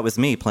like, you know, that was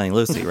me playing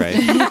Lucy, right?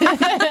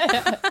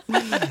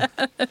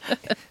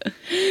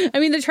 I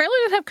mean, the trailers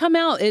that have come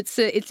out, it's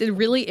a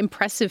really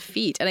impressive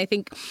feat. And I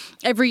think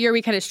every year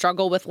we kind of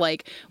struggle with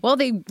like, well,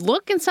 they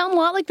look and sound a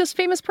lot like this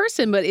famous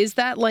person, but is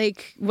that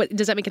like, what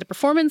does that make it a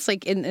performance?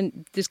 Like,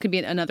 and this could be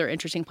another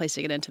interesting place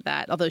to get into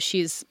that. Although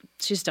she's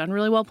done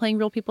really well playing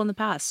real people in the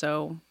past,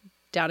 so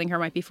doubting her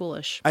might be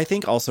foolish. I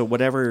think also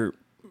whatever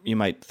you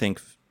might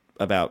think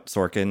about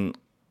Sorkin,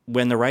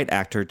 when the right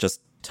actor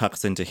just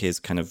tucks into his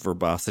kind of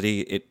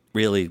verbosity, it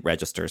really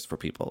registers for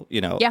people,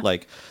 you know,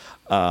 like,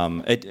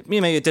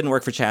 it didn't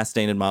work for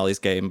Chastain and Molly's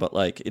Game, but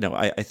like, you know,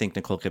 I think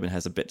Nicole Kidman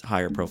has a bit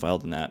higher profile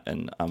than that.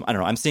 And I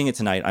don't know, I'm seeing it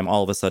tonight. I'm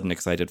all of a sudden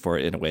excited for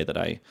it in a way that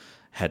I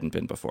hadn't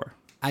been before.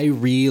 I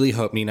really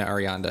hope Nina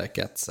Arianda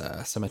gets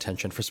some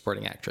attention for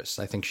supporting actress.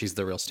 I think she's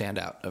the real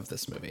standout of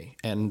this movie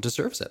and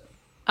deserves it.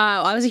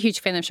 I was a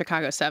huge fan of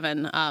Chicago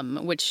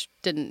 7, which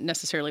didn't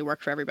necessarily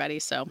work for everybody,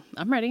 so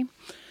I'm ready.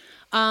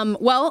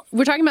 Well,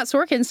 we're talking about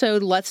Sorkin, so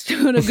let's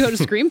go to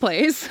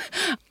screenplays.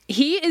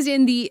 He is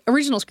in the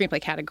original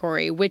screenplay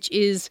category, which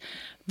is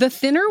the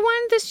thinner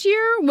one this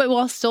year,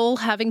 while still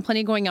having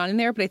plenty going on in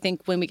there. But I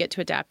think when we get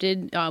to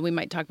adapted, we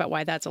might talk about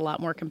why that's a lot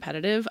more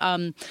competitive.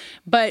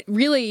 But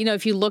really, you know,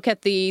 if you look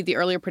at the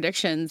earlier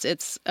predictions,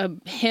 it's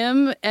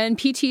him and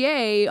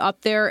PTA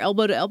up there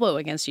elbow to elbow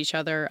against each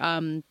other.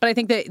 But I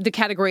think that the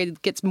category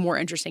gets more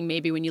interesting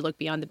maybe when you look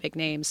beyond the big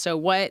names. So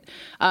what,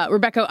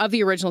 Rebecca, of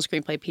the original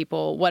screenplay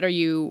people, what are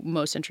you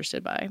most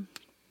interested by?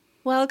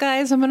 Well,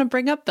 guys, I'm going to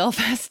bring up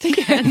Belfast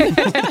again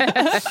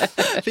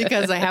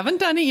because I haven't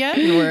done it yet.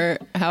 And we're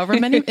however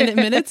many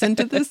minutes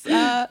into this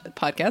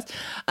podcast.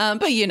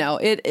 But, you know,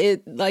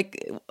 it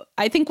like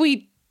I think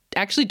we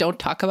actually don't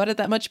talk about it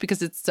that much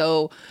because it's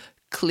so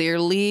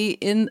clearly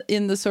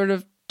in the sort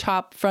of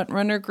top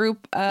frontrunner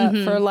group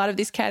for a lot of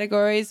these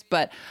categories.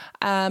 But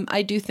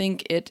I do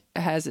think it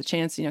has a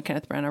chance. You know,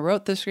 Kenneth Branagh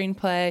wrote the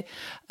screenplay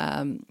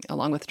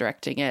along with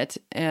directing it.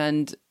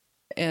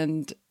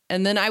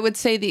 And then I would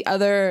say the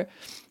other,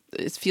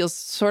 it feels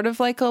sort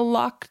of like a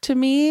lock to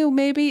me,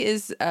 maybe,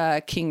 is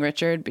King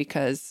Richard,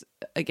 because,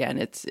 again,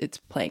 it's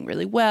playing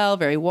really well,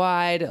 very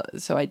wide.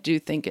 So I do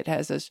think it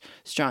has a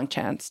strong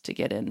chance to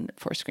get in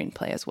for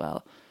screenplay as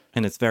well.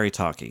 And it's very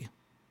talky,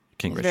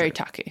 King Richard. Very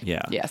talky.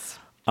 Yeah. Yes.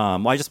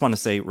 Well, I just want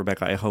to say,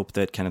 Rebecca, I hope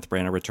that Kenneth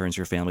Branagh returns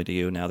your family to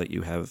you now that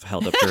you have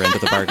held up your end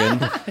of the bargain.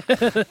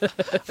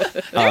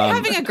 They're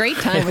having a great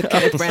time with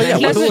Kenneth Branagh.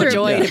 He's a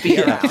joy to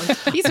be around.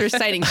 He's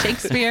reciting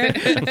Shakespeare.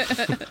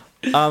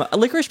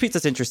 Licorice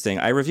Pizza's interesting.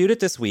 I reviewed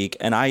it this week,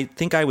 and I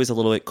think I was a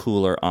little bit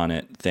cooler on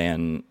it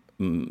than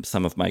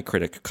some of my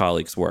critic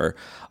colleagues were.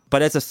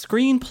 But as a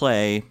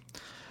screenplay,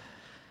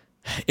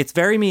 it's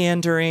very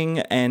meandering,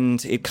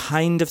 and it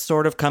kind of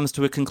sort of comes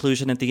to a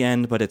conclusion at the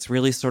end, but it's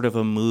really sort of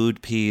a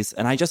mood piece.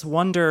 And I just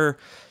wonder,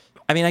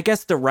 I mean, I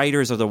guess the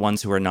writers are the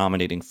ones who are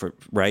nominating for,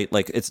 right?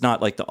 Like, it's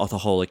not like the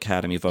whole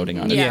Academy voting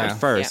on it at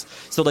first. Yeah.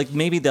 So, like,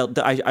 maybe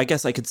I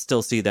guess I could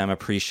still see them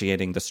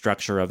appreciating the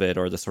structure of it,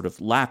 or the sort of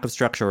lack of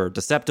structure, or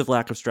deceptive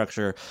lack of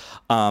structure.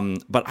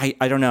 But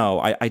I don't know.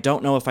 I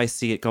don't know if I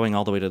see it going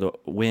all the way to the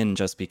win,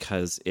 just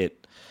because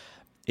it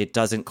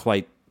doesn't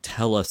quite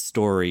tell a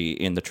story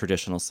in the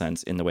traditional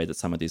sense in the way that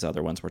some of these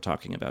other ones we're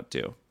talking about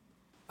do.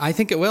 I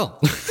think it will.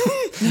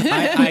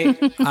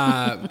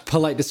 I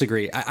polite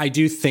disagree. I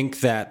do think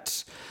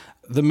that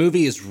the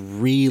movie is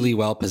really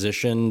well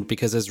positioned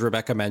because, as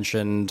Rebecca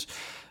mentioned,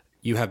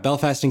 you have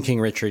Belfast and King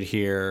Richard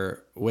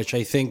here, which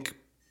I think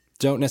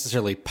don't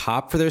necessarily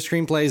pop for their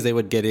screenplays. They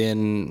would get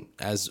in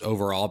as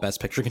overall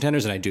Best Picture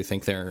contenders, and I do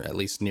think they're at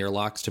least near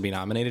locks to be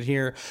nominated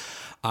here.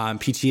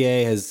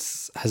 PTA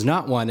has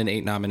not won in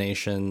 8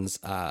 nominations.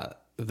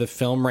 The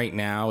film right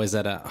now is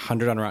at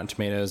 100 on Rotten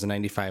Tomatoes and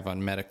 95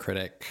 on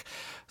Metacritic.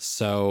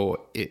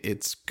 So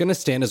it's going to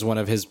stand as one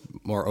of his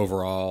more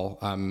overall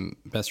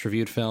best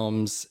reviewed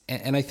films.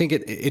 And I think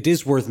it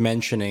is worth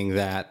mentioning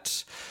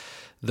that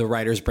the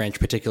writer's branch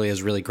particularly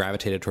has really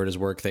gravitated toward his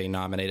work. They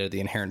nominated the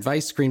Inherent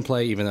Vice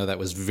screenplay, even though that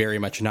was very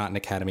much not an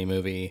Academy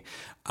movie.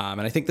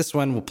 And I think this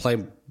one will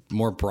play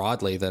more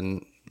broadly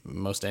than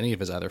most any of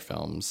his other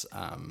films.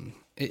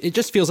 It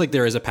just feels like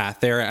there is a path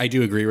there. I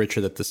do agree,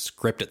 Richard, that the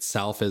script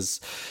itself is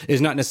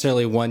not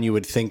necessarily one you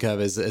would think of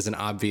as an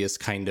obvious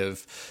kind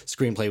of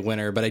screenplay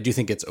winner, but I do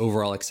think its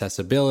overall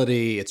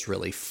accessibility, it's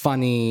really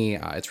funny,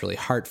 it's really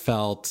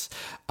heartfelt,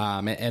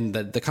 and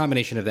the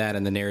combination of that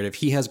and the narrative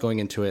he has going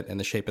into it and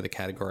the shape of the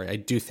category, I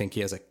do think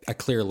he has a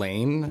clear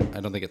lane.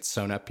 I don't think it's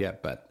sewn up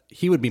yet, but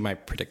he would be my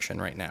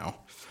prediction right now.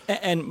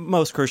 And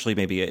most crucially,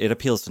 maybe it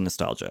appeals to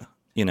nostalgia.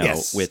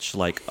 Yes. Which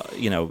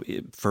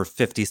for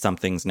 50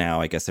 somethings now,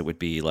 I guess it would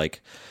be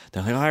like,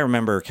 they're like, oh, I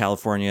remember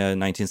California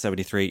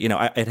 1973.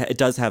 It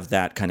does have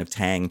that kind of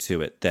tang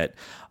to it that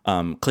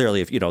clearly,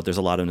 if there's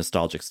a lot of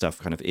nostalgic stuff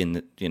kind of in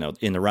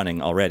the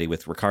running already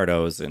with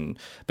Ricardo's and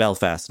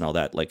Belfast and all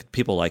that. Like,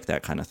 people like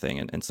that kind of thing,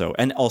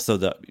 and also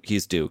the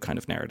he's due kind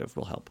of narrative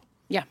will help.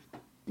 Yeah.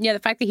 Yeah, the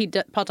fact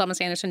that Paul Thomas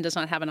Anderson does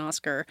not have an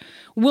Oscar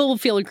will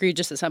feel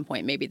egregious at some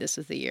point. Maybe this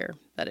is the year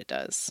that it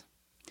does.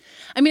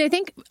 I mean, I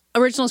think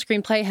original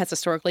screenplay has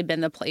historically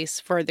been the place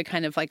for the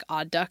kind of like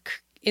odd duck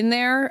in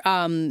there.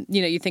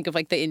 You think of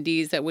like the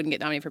indies that wouldn't get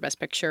nominated for Best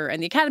Picture,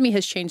 and the Academy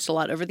has changed a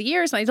lot over the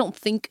years. And I don't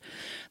think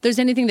there's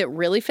anything that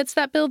really fits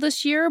that bill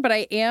this year, but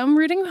I am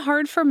rooting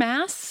hard for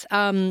Mass,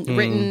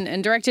 written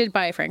and directed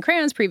by Frank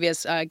Kranz,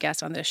 previous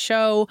guest on this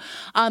show.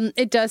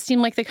 It does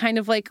seem like the kind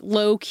of like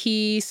low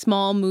key,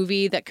 small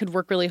movie that could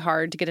work really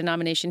hard to get a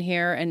nomination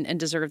here and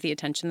deserve the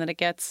attention that it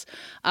gets.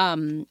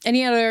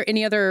 Any other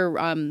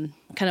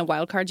kind of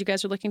wild cards you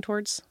guys are looking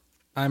towards?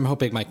 I'm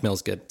hoping Mike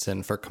Mills gets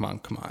in for Come On,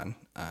 Come On.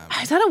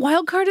 Is that a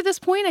wild card at this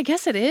point? I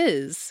guess it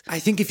is. I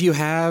think if you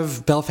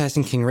have Belfast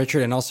and King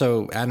Richard, and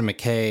also Adam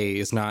McKay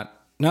is not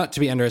to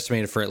be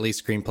underestimated for at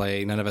least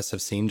screenplay. None of us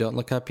have seen Don't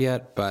Look Up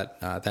yet, but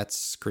that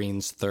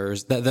screens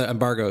Thursday.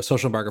 The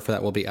social embargo for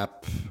that will be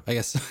up, I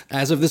guess,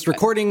 as of this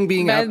recording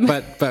being up,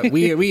 but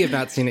we have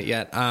not seen it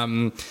yet.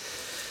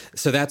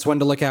 So that's one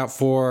to look out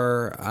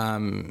for.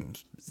 And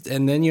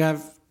then you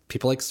have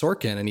people like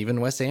Sorkin and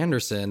even Wes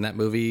Anderson. That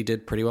movie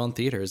did pretty well in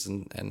theaters,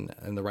 and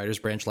the writer's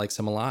branch likes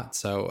him a lot.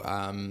 So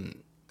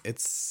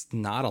it's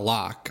not a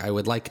lock. I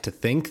would like to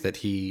think that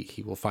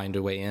he will find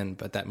a way in,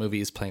 but that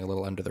movie is playing a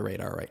little under the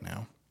radar right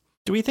now.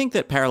 Do we think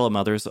that Parallel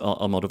Mothers,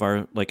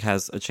 Almodovar,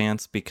 has a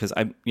chance? Because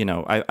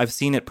I've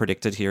seen it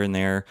predicted here and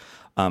there.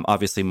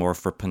 Obviously more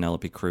for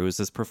Penelope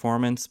Cruz's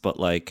performance, but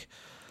I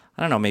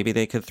don't know, maybe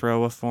they could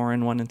throw a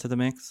foreign one into the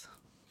mix.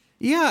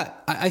 Yeah,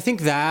 I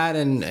think that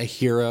and A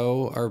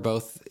Hero are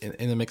both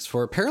in the mix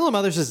for it. Parallel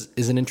Mothers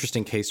is an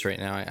interesting case right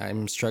now.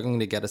 I'm struggling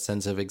to get a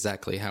sense of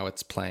exactly how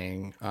it's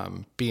playing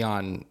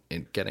beyond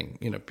it getting,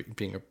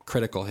 being a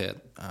critical hit.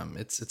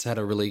 It's had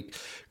a really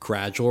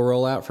gradual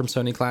rollout from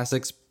Sony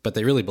Classics, but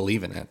they really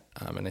believe in it.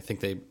 And I think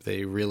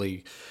they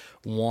really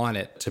want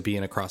it to be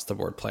an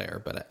across-the-board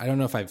player. But I don't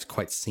know if I've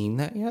quite seen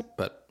that yet,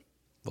 but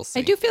we'll see.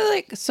 I do feel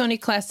like Sony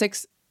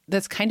Classics,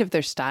 that's kind of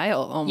their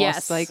style almost.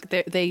 Yes. Like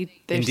they're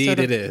Indeed sort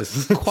of it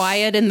is.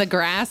 quiet in the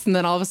grass, and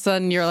then all of a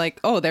sudden you're like,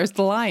 oh, there's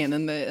the lion,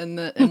 and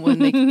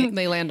when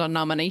they land on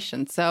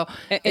nomination. So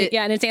and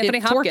it's Anthony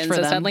Hopkins,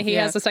 so suddenly he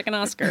has a second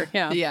Oscar.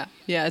 Yeah.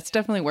 yeah, it's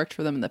definitely worked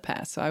for them in the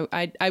past. So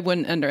I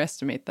wouldn't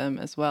underestimate them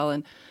as well.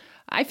 And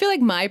I feel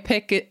like my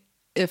pick,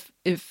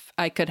 if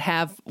I could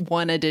have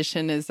one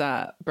addition, is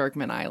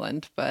Bergman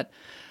Island, but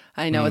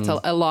I know it's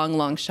a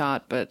long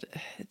shot, but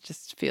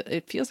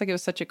it feels like it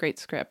was such a great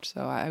script.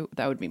 So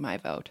that would be my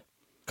vote.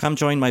 Come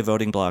join my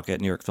voting block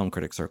at New York Film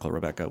Critics Circle,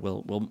 Rebecca.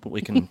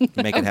 We can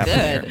make it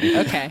happen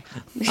here. Okay,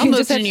 I'll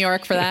move to New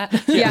York for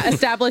that. Yeah,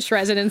 establish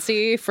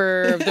residency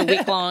for the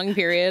week-long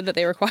period that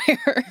they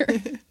require.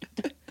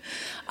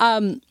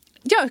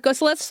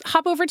 So let's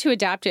hop over to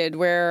Adapted,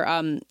 where,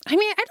 I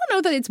don't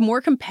know that it's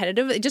more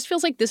competitive. It just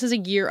feels like this is a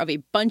year of a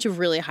bunch of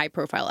really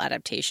high-profile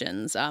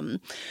adaptations,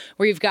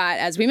 where you've got,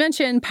 as we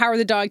mentioned, Power of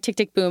the Dog, Tick,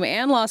 Tick, Boom,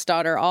 and Lost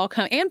Daughter,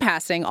 and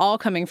Passing, all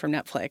coming from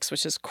Netflix,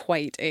 which is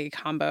quite a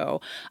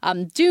combo.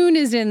 Dune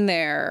is in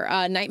there.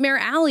 Nightmare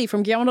Alley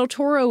from Guillermo del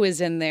Toro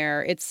is in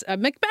there. It's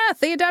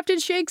Macbeth. They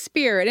adapted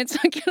Shakespeare, and it's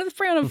Kenneth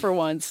Branagh for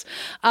once.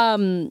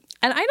 And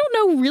I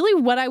don't know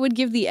really what I would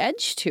give the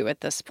edge to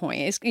at this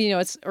point.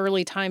 It's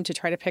early time to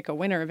try to pick a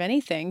winner of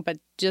anything, but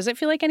does it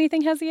feel like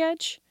anything has the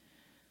edge?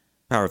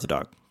 Power of the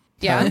Dog.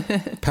 Yeah.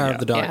 Power of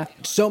the Dog. Yeah.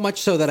 So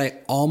much so that I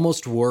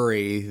almost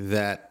worry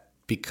that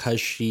because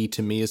she,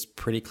 to me, is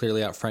pretty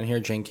clearly out front here,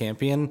 Jane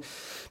Campion,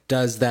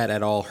 does that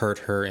at all hurt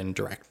her in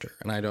director?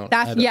 And I don't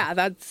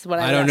that's what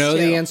I don't know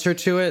the answer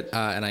to it,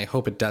 and I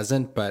hope it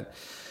doesn't, but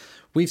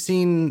we've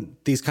seen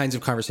these kinds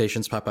of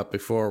conversations pop up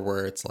before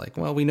where it's like,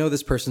 well, we know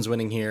this person's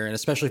winning here, and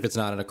especially if it's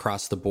not an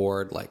across the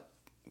board like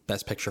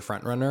Best Picture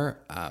frontrunner,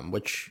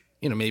 which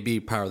maybe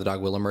Power of the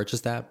Dog will emerge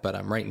as that,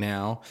 but right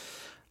now,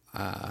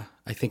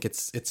 I think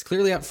it's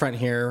clearly out front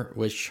here,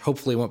 which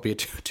hopefully won't be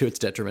to its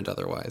detriment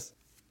otherwise.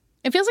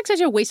 It feels like such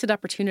a wasted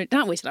opportunity,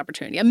 not wasted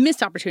opportunity, a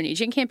missed opportunity.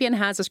 Jane Campion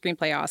has a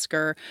screenplay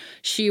Oscar.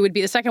 She would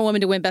be the second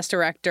woman to win Best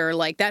Director.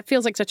 Like, that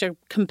feels like such a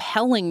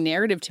compelling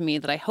narrative to me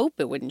that I hope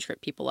it wouldn't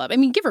trip people up. I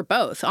mean, give her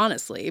both,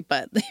 honestly.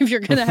 But if you're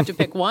going to have to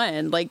pick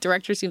one, like,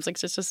 director seems like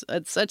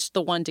such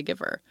the one to give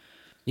her.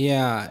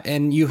 Yeah,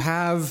 and you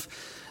have...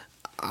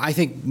 I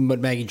think what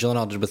Maggie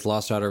Gyllenhaal did with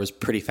Lost Daughter was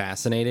pretty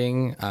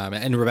fascinating.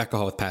 And Rebecca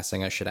Hall with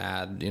Passing, I should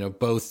add,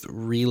 both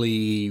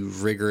really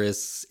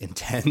rigorous,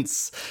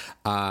 intense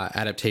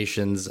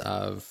adaptations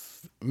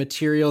of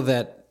material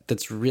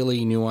that's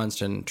really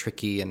nuanced and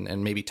tricky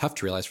and maybe tough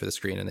to realize for the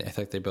screen. And I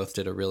think they both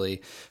did a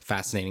really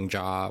fascinating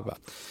job.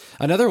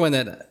 Another one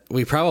that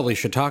we probably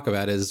should talk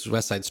about is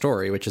West Side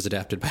Story, which is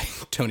adapted by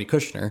Tony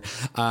Kushner.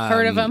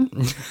 Heard of him?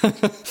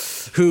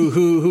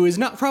 who is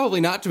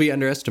probably not to be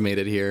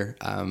underestimated here.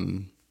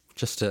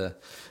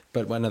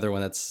 But one other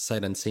one that's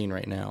sight unseen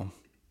right now.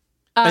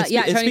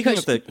 Speaking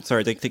of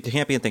the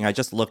Campion thing, I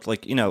just looked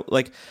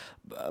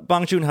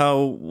Bong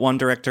Joon-ho, one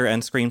director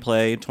and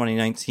screenplay,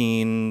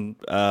 2019.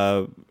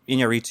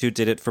 Iñárritu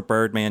did it for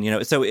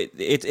Birdman. So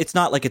it's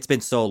not like it's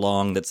been so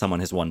long that someone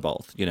has won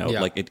both.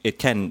 It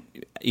can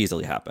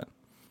easily happen.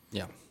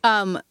 Yeah.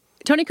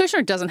 Tony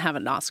Kushner doesn't have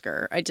an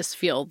Oscar. I just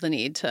feel the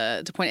need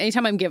to point.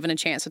 Anytime I'm given a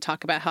chance to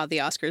talk about how the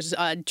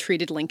Oscars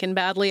treated Lincoln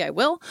badly, I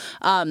will,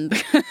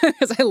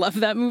 because I love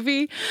that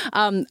movie.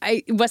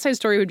 West Side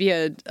Story would be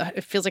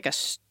it feels like a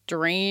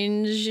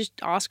strange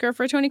Oscar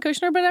for Tony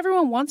Kushner, but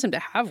everyone wants him to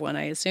have one,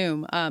 I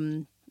assume.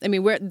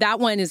 That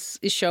one is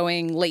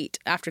showing late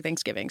after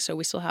Thanksgiving, so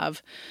we still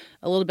have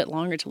a little bit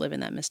longer to live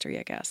in that mystery,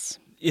 I guess.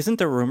 Isn't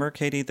the rumor,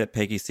 Katie, that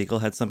Peggy Siegel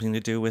had something to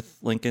do with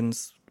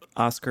Lincoln's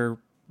Oscar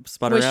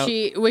sputter out?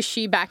 Was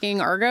she backing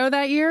Argo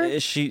that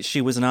year?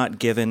 She was not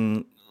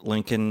given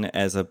Lincoln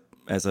as a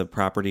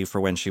property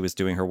for when she was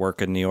doing her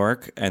work in New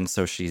York, and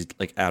so she's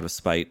out of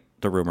spite,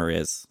 the rumor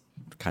is,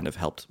 kind of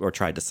helped or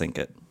tried to sink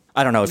it.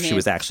 I don't know if she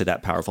was actually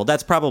that powerful.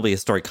 That's probably a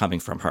story coming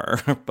from her,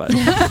 but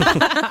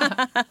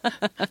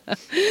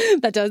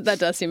that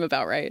does seem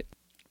about right.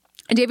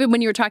 David,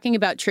 when you were talking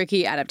about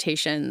tricky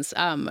adaptations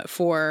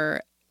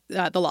for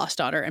The Lost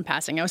Daughter and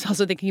Passing, I was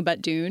also thinking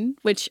about Dune,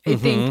 which I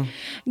think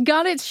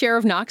got its share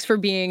of knocks for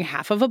being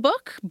half of a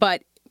book,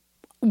 but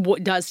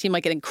what does seem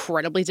like an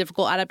incredibly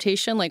difficult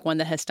adaptation, like one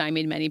that has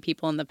stymied many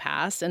people in the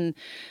past. And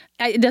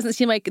it doesn't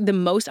seem like the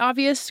most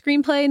obvious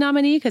screenplay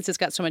nominee because it's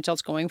got so much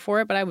else going for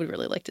it, but I would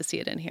really like to see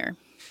it in here.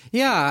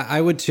 Yeah,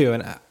 I would too.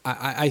 And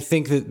I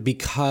think that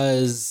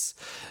because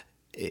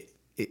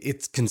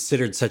it's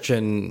considered such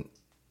an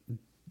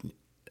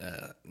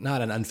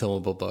not an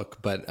unfilmable book,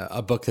 but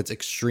a book that's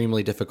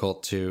extremely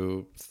difficult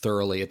to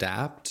thoroughly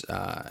adapt.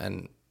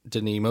 And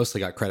Denis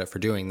mostly got credit for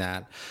doing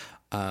that.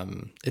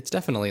 It's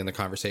definitely in the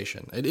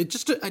conversation.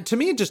 To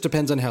me, it just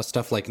depends on how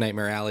stuff like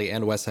Nightmare Alley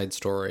and West Side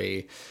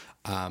Story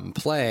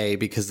play,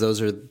 because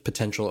those are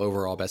potential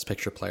overall Best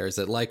Picture players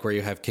that, like where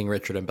you have King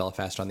Richard and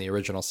Belfast on the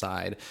original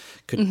side,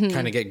 could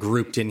kind of get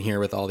grouped in here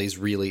with all these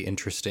really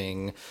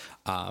interesting,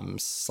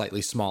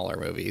 slightly smaller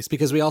movies.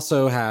 Because we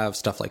also have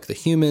stuff like The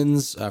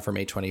Humans from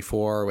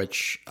A24,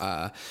 which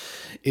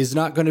is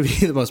not going to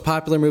be the most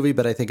popular movie,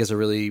 but I think is a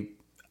really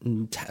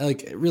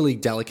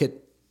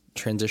delicate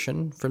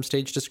transition from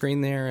stage to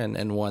screen there,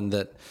 and one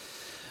that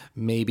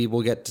maybe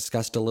will get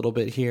discussed a little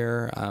bit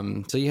here.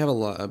 So you have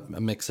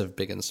a mix of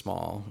big and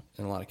small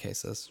in a lot of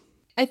cases.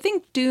 I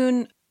think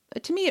Dune,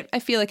 to me, I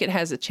feel like it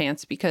has a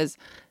chance because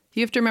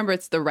you have to remember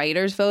it's the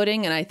writers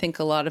voting, and I think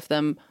a lot of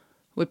them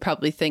would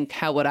probably think,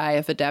 how would I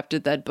have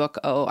adapted that book?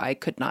 Oh, I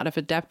could not have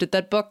adapted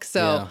that book.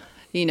 So,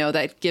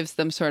 that gives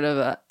them sort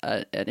of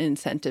an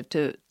incentive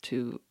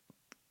to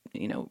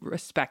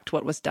respect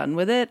what was done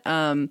with it.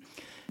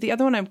 The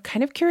other one I'm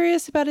kind of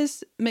curious about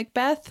is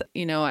Macbeth.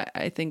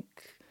 I think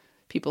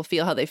people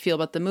feel how they feel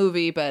about the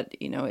movie, but,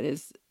 it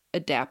is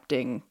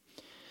adapting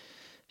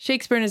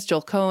Shakespeare and it's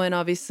Joel Cohen,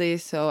 obviously.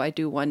 So I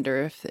do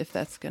wonder if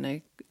that's going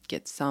to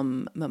get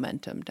some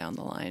momentum down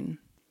the line.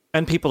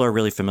 And people are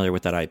really familiar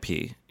with that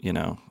IP,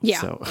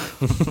 Yeah. So.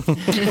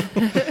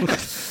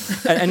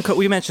 and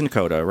we mentioned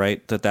Coda,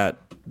 right?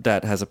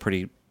 That has a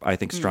pretty, I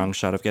think, strong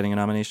shot of getting a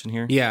nomination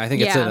here. Yeah, I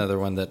think it's another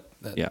one that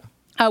yeah.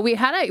 We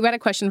had a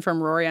question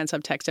from Rory on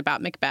Subtext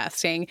about Macbeth,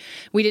 saying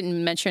we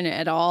didn't mention it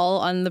at all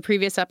on the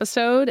previous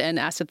episode, and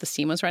asked if the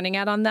steam was running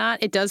out on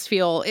that. It does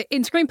feel,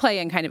 in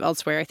screenplay and kind of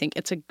elsewhere, I think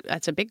it's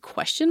a big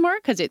question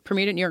mark because it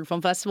premiered at New York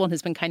Film Festival and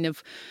has been kind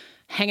of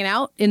hanging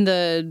out in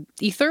the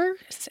ether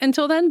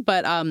until then,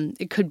 but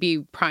it could be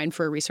primed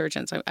for a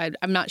resurgence.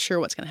 I'm not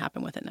sure what's going to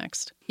happen with it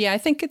next. Yeah, I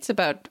think it's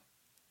about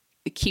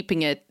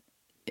keeping it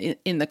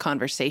in the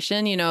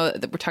conversation.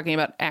 We're talking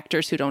about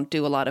actors who don't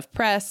do a lot of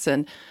press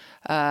and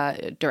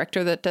a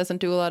director that doesn't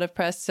do a lot of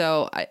press.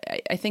 So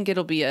I think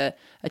it'll be a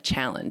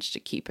challenge to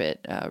keep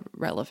it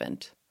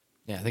relevant.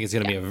 Yeah, I think it's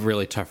going to be a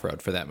really tough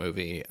road for that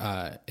movie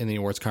in the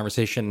awards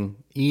conversation.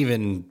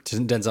 Even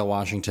Denzel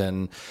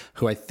Washington,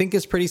 who I think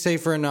is pretty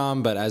safe for a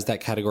nom, but as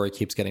that category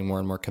keeps getting more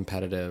and more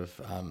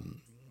competitive,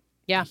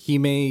 he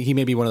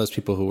may be one of those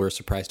people who we're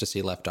surprised to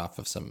see left off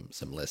of some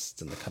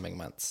lists in the coming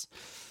months.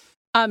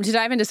 To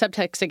dive into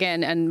subtext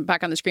again and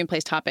back on the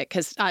screenplays topic,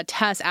 because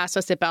Tess asked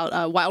us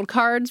about wild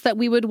cards that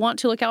we would want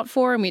to look out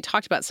for, and we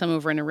talked about some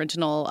over an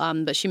original,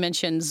 but she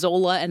mentioned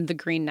Zola and The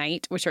Green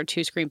Knight, which are 2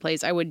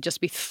 screenplays I would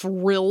just be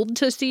thrilled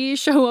to see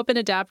show up and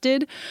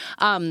adapted.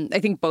 I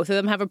think both of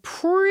them have a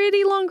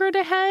pretty long road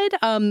ahead.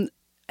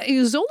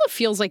 Zola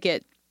feels like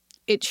it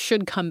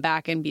should come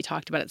back and be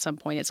talked about at some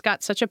point. It's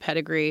got such a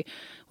pedigree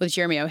with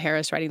Jeremy O.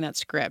 Harris writing that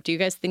script. Do you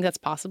guys think that's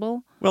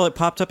possible? Well, it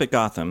popped up at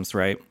Gotham's,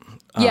 right?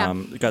 Yeah.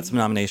 Got some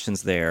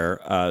nominations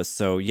there.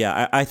 So,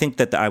 yeah, I think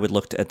that I would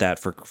look at that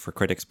for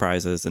critics'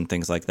 prizes and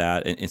things like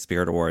that, in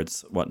Spirit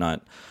Awards,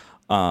 whatnot.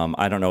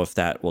 I don't know if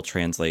that will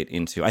translate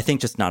into... I think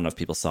just not enough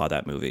people saw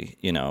that movie,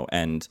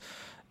 and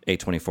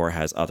A24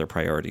 has other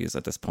priorities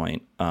at this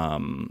point.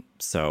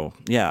 So,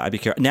 yeah, I'd be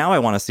curious. Now I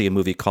want to see a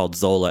movie called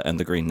Zola and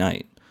the Green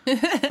Knight.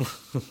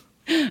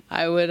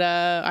 I would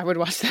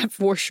watch that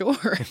for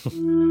sure.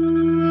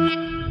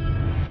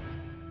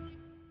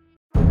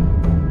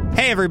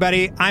 Hey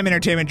everybody, I'm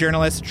entertainment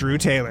journalist Drew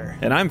Taylor.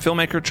 And I'm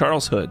filmmaker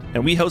Charles Hood,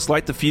 and we host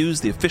Light the Fuse,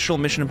 the official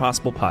Mission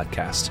Impossible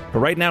podcast. But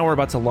right now we're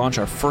about to launch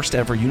our first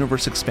ever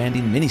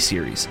universe-expanding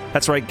miniseries.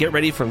 That's right, get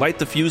ready for Light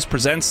the Fuse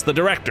presents The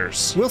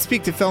Directors. We'll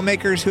speak to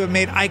filmmakers who have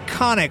made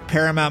iconic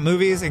Paramount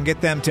movies and get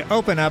them to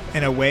open up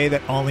in a way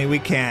that only we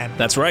can.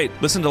 That's right,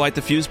 listen to Light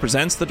the Fuse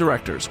presents The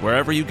Directors,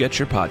 wherever you get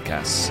your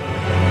podcasts.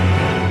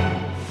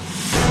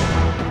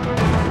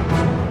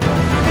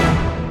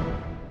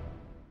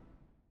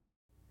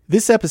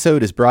 This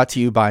episode is brought to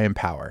you by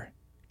Empower.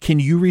 Can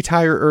you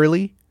retire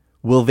early?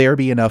 Will there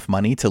be enough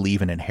money to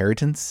leave an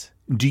inheritance?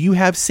 Do you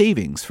have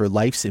savings for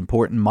life's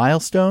important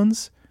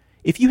milestones?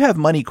 If you have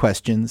money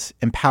questions,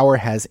 Empower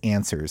has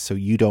answers so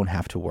you don't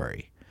have to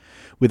worry.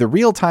 With a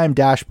real-time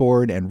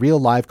dashboard and real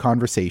live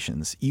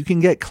conversations, you can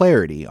get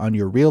clarity on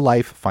your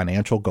real-life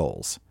financial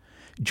goals.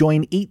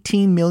 Join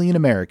 18 million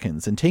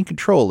Americans and take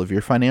control of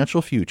your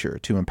financial future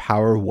to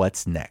empower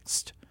what's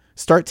next.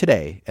 Start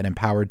today at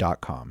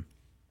empower.com.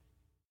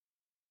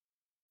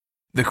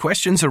 The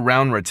questions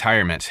around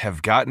retirement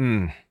have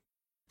gotten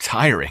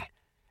tiring.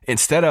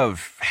 Instead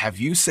of, have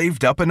you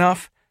saved up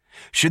enough?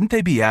 Shouldn't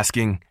they be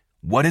asking,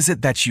 what is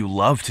it that you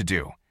love to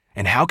do?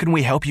 And how can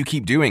we help you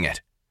keep doing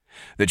it?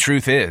 The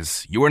truth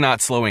is, you're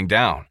not slowing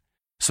down.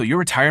 So your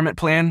retirement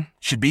plan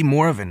should be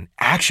more of an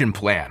action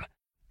plan,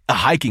 a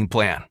hiking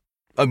plan,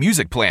 a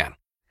music plan,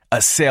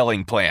 a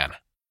sailing plan.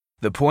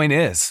 The point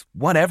is,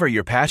 whatever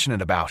you're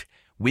passionate about,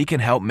 we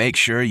can help make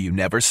sure you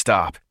never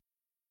stop.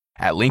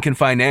 At Lincoln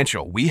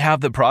Financial, we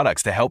have the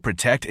products to help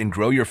protect and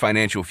grow your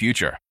financial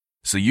future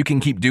so you can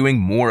keep doing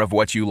more of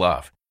what you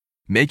love.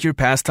 Make your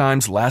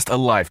pastimes last a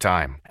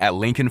lifetime at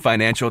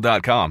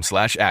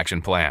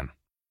lincolnfinancial.com/action-plan.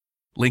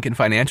 Lincoln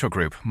Financial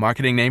Group,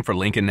 marketing name for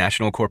Lincoln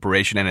National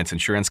Corporation and its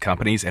insurance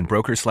companies and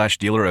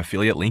broker/dealer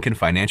affiliate Lincoln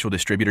Financial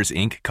Distributors,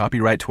 Inc.,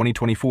 copyright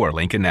 2024,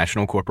 Lincoln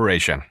National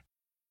Corporation.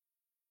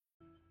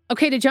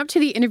 Okay, to jump to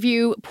the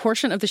interview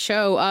portion of the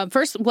show,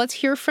 first, let's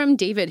hear from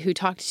David, who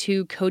talked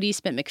to Cody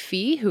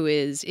Smith-McPhee, who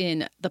is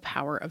in The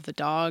Power of the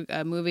Dog,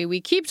 a movie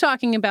we keep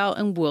talking about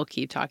and will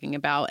keep talking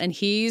about, and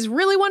he's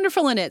really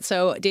wonderful in it.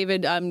 So,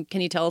 David,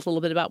 can you tell us a little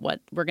bit about what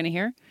we're going to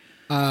hear?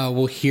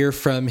 We'll hear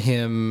from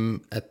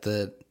him at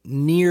the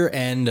near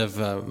end of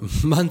a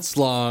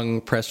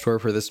months-long press tour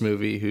for this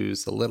movie,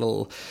 who's a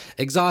little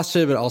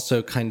exhausted, but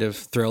also kind of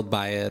thrilled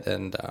by it,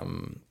 and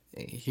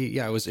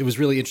it was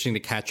really interesting to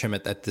catch him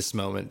at this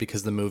moment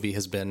because the movie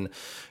has been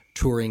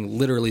touring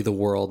literally the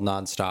world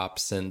nonstop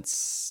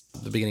since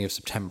the beginning of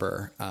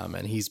September,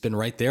 and he's been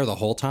right there the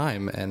whole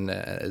time. And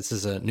this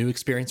is a new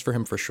experience for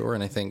him for sure,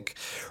 and I think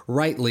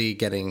rightly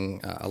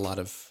getting a lot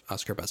of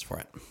Oscar buzz for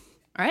it.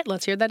 All right,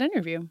 let's hear that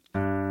interview.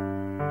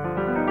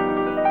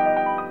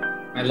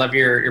 I love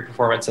your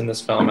performance in this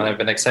film, and I've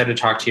been excited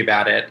to talk to you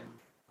about it.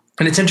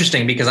 And it's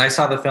interesting because I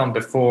saw the film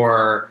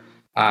before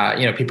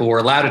people were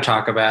allowed to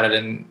talk about it.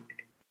 And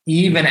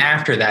even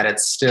after that,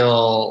 it's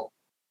still,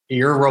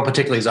 your role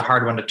particularly is a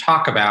hard one to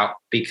talk about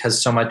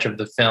because so much of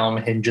the film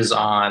hinges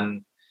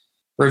on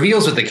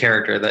reveals with the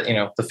character that,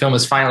 the film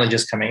is finally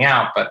just coming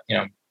out, but,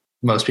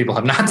 most people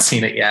have not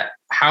seen it yet.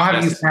 How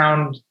have you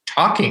found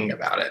talking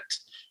about it?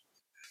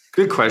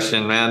 Good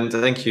question, man.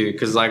 Thank you.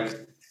 Because a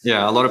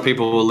lot of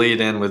people will lead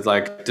in with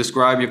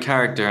describe your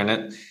character,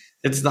 and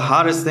it's the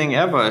hardest thing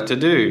ever to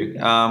do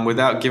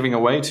without giving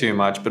away too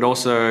much. But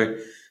also,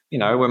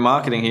 we're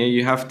marketing here.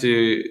 You have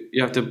to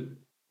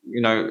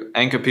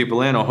anchor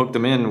people in or hook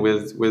them in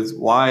with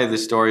why the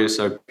story is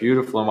so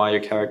beautiful and why your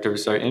character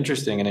is so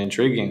interesting and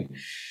intriguing.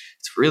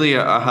 It's really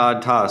a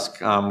hard task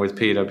with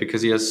Peter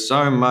because he has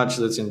so much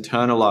that's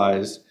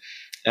internalized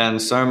and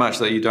so much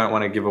that you don't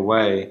want to give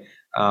away.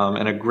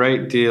 And a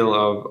great deal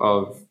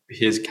of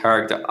his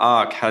character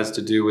arc has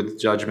to do with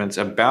judgments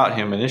about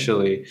him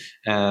initially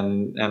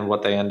and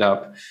what they end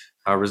up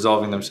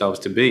resolving themselves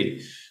to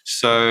be.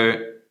 So,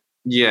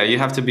 yeah, you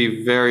have to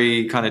be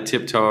very kind of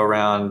tiptoe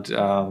around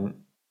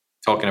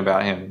talking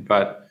about him.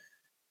 But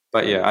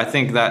yeah, I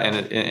think that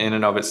in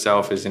and of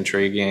itself is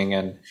intriguing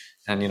and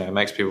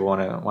makes people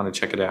want to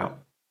check it out.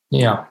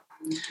 Yeah.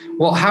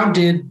 Well, how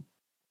did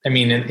I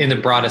mean, in the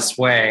broadest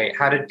way,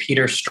 how did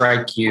Peter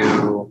strike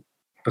you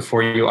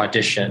before you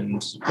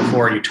auditioned,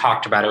 before you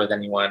talked about it with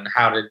anyone?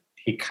 How did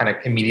he kind of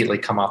immediately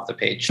come off the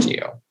page to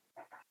you?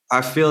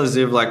 I feel as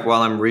if like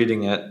while I'm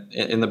reading it,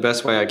 in the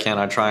best way I can,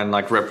 I try and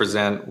like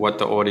represent what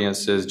the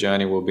audience's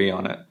journey will be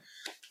on it.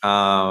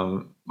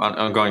 I'm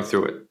going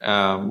through it,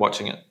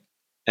 watching it.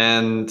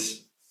 And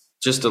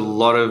just a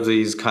lot of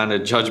these kind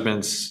of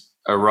judgments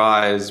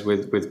arise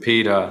with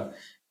Peter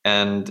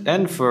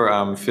and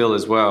for Phil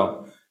as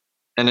well.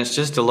 And it's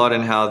just a lot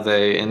in how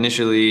they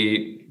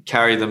initially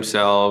carry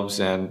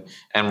themselves and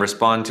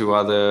respond to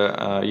other,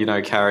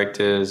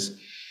 characters.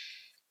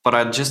 But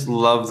I just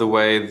love the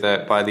way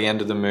that by the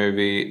end of the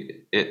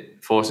movie,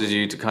 it forces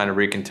you to kind of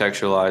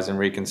recontextualize and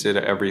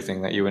reconsider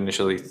everything that you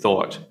initially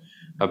thought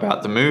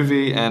about the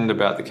movie and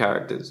about the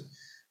characters.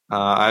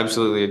 I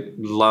absolutely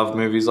love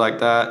movies like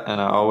that, and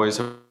I always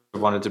have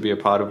wanted to be a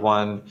part of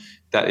one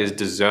that is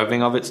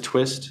deserving of its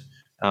twist.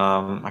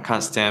 I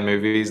can't stand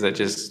movies that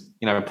just,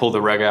 pull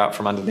the rug out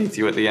from underneath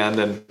you at the end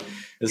and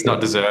it's not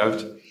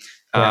deserved.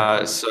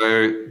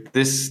 So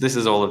this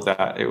is all of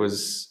that. It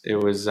was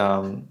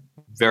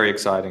very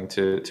exciting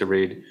to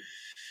read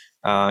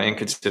in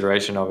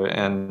consideration of it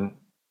and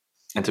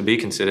to be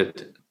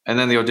considered. And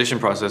then the audition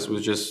process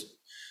was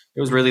it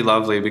was really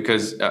lovely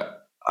because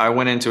I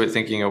went into it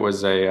thinking it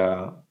was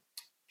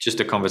just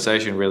a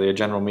conversation, really, a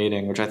general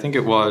meeting, which I think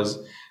it was.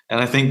 And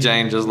I think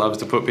Jane just loves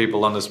to put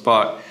people on the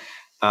spot.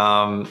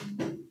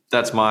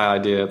 That's my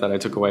idea that I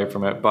took away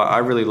from it. But I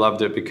really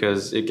loved it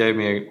because it gave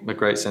me a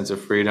great sense of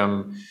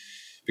freedom,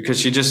 because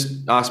she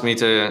just asked me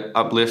to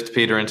uplift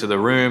Peter into the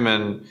room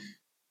and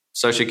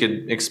so she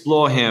could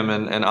explore him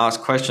and ask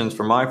questions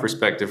from my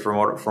perspective, from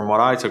what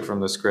I took from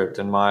the script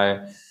and my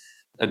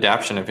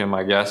adaptation of him,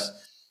 I guess.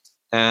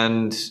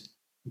 And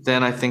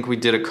then I think we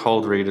did a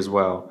cold read as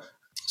well.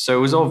 So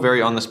it was all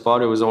very on the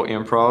spot. It was all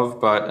improv,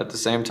 but at the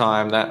same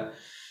time, that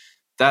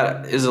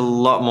is a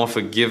lot more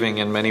forgiving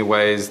in many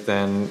ways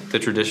than the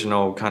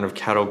traditional kind of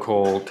cattle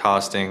call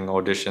casting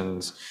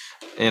auditions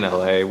in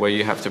LA, where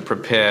you have to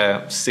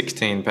prepare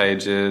 16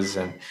 pages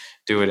and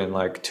do it in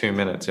like 2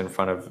 minutes in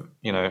front of,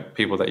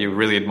 people that you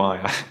really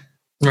admire.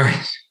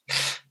 Right.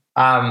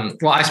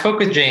 Well, I spoke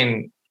with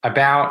Jane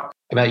about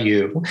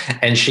you,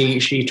 and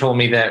she told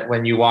me that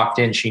when you walked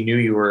in, she knew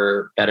you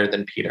were better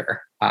than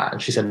Peter.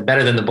 She said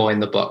better than the boy in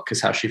the book is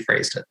how she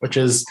phrased it, which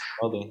is,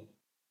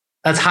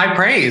 that's high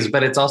praise,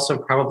 but it's also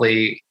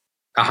probably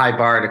a high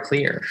bar to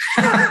clear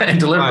and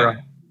deliver.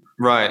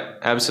 Right.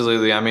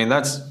 Absolutely. I mean,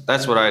 that's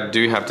what I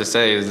do have to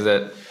say, is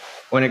that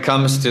when it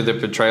comes to the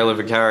portrayal of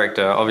a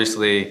character,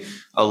 obviously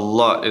a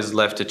lot is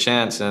left to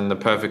chance and the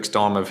perfect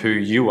storm of who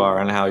you are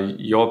and how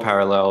your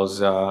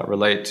parallels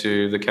relate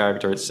to the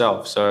character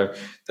itself. So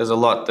there's a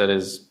lot that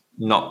is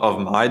not of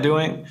my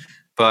doing,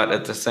 but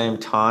at the same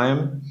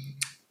time,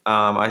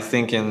 I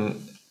think in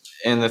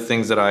the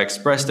things that I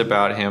expressed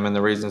about him and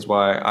the reasons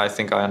why I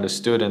think I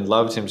understood and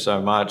loved him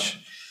so much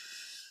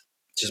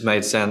just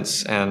made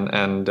sense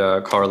and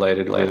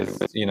correlated with,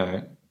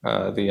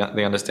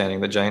 the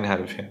understanding that Jane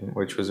had of him,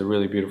 which was a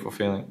really beautiful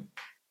feeling.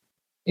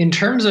 In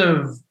terms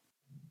of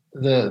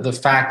the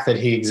fact that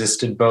he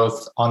existed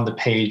both on the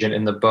page and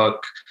in the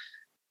book,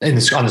 on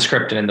the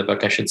script and in the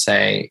book, I should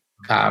say,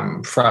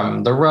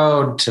 from The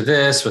Road to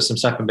this, with some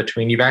stuff in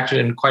between, you've acted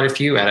in quite a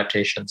few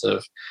adaptations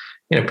of,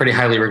 pretty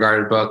highly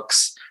regarded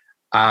books.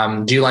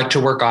 Do you like to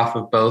work off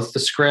of both the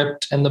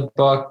script and the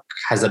book?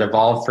 Has it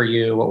evolved for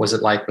you? What was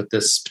it like with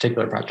this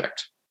particular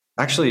project?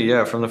 Actually,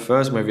 yeah, from the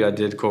first movie I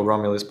did called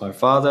Romulus My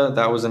Father,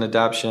 that was an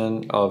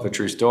adaptation of a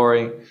true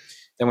story.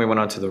 Then we went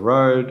on to The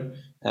Road,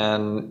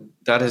 and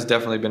that has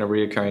definitely been a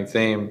reoccurring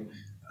theme.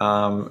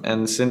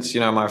 And since,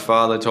 my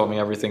father taught me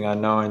everything I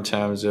know in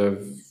terms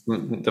of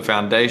the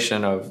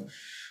foundation of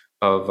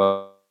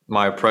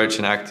my approach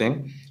in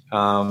acting,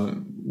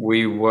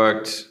 we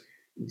worked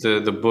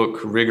the book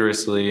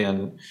rigorously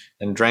and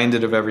drained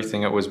it of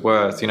everything it was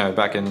worth,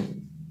 back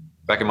in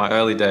my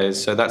early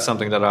days. So that's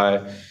something that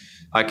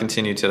I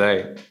continue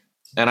today.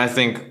 And I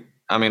think,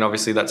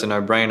 obviously that's a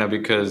no-brainer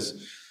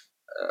because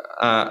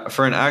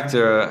for an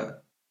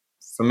actor,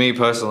 for me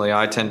personally,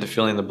 I tend to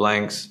fill in the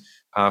blanks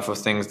for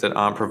things that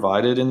aren't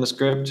provided in the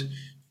script.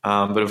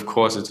 But of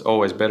course, it's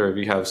always better if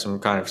you have some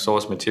kind of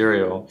source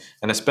material.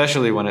 And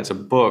especially when it's a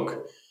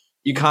book,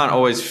 you can't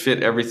always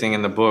fit everything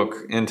in the book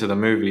into the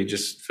movie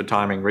just for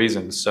timing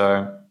reasons.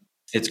 So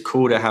it's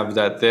cool to have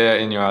that there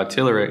in your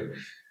artillery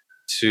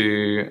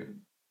to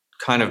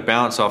kind of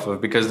bounce off of,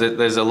 because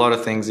there's a lot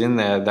of things in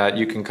there that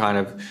you can kind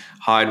of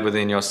hide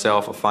within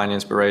yourself or find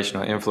inspiration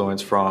or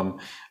influence from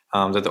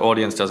that the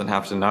audience doesn't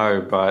have to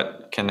know,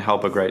 but can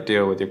help a great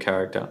deal with your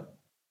character.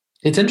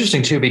 It's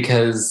interesting too,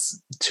 because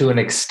to an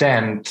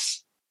extent,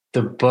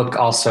 the book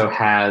also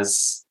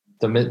has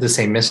the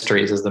same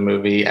mysteries as the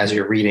movie as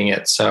you're reading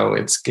it. So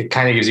it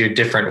kind of gives you a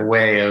different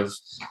way of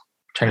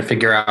trying to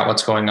figure out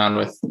what's going on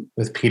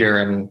with Peter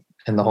and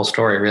the whole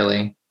story,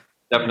 really.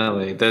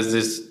 Definitely. There's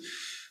this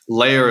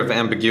layer of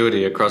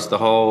ambiguity across the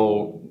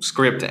whole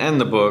script and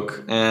the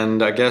book.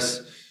 And I guess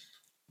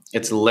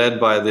it's led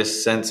by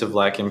this sense of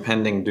like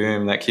impending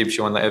doom that keeps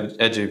you on the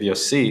edge of your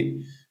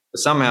seat. But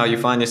somehow you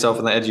find yourself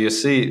on the edge of your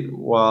seat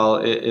while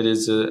it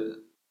is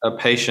a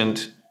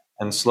patient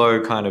and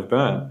slow kind of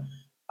burn,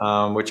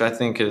 which I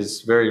think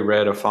is very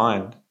rare to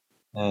find.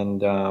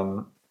 And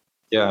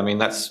yeah, I mean,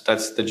 that's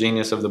the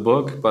genius of the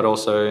book, but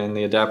also in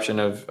the adaptation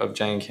of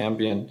Jane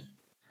Campion.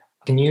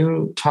 Can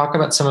you talk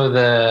about some of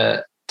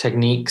the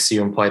techniques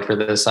you employed for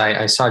this?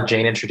 I saw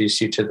Jane introduce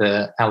you to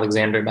the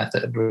Alexander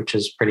method, which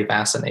is pretty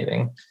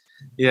fascinating.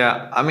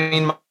 Yeah, I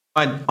mean,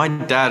 my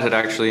dad had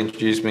actually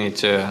introduced me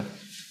to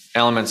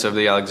elements of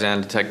the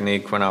Alexander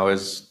technique when I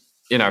was,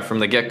 from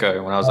the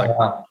get-go, when I was like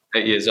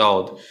 8 years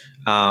old.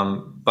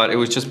 But it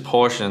was just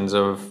portions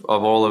of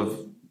all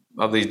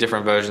of these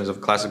different versions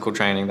of classical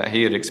training that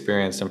he had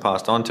experienced and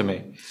passed on to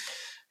me.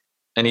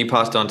 And he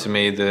passed on to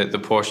me the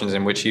portions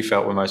in which he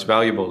felt were most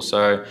valuable.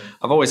 So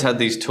I've always had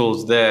these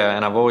tools there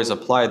and I've always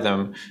applied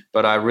them,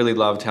 but I really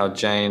loved how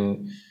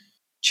Jane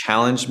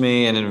challenged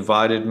me and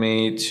invited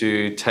me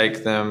to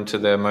take them to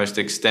their most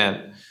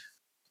extent,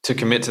 to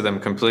commit to them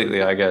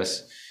completely, I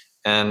guess.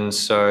 And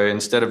so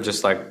instead of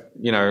just like,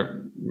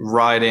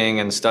 writing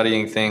and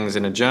studying things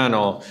in a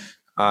journal,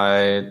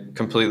 I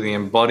completely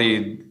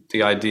embodied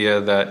the idea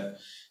that,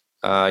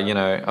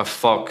 a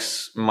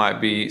fox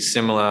might be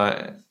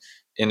similar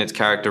in its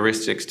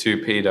characteristics to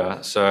Peter.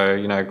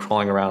 So,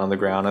 crawling around on the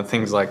ground and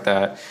things like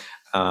that,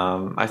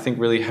 I think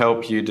really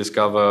help you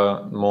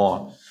discover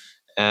more.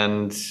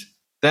 And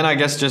then I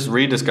guess just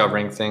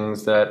rediscovering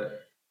things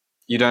that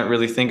you don't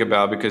really think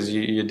about because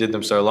you did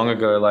them so long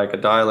ago, like a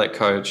dialect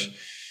coach.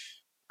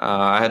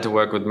 I had to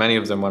work with many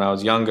of them when I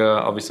was younger,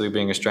 obviously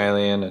being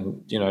Australian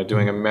and,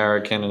 doing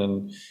American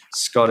and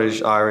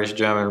Scottish, Irish,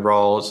 German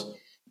roles.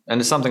 And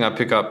it's something I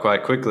pick up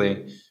quite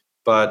quickly.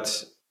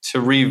 But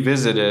to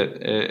revisit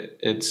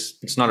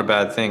it's not a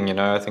bad thing,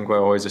 I think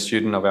we're always a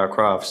student of our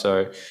craft.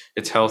 So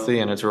it's healthy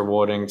and it's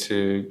rewarding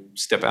to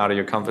step out of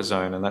your comfort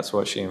zone. And that's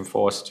what she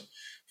forced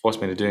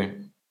me to do.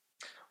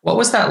 What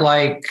was that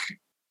like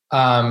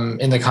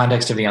in the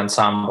context of the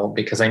ensemble?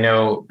 Because I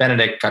know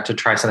Benedict got to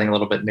try something a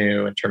little bit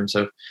new in terms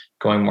of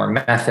going more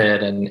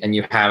method, and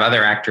you have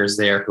other actors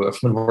there who have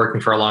been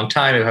working for a long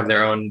time, who have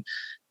their own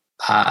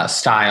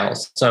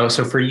styles. So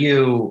for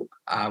you,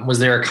 was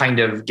there a kind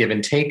of give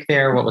and take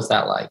there? What was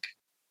that like?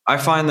 I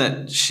find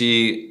that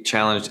she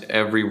challenged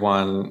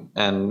everyone,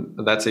 and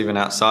that's even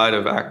outside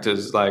of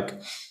actors, like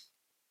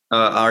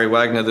Ari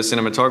Wagner, the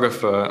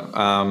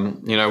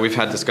cinematographer. We've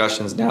had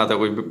discussions now that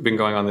we've been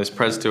going on this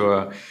press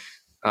tour,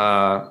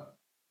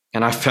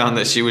 and I found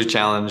that she was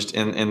challenged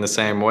in the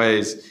same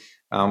ways,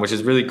 which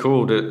is really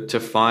cool to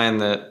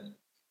find that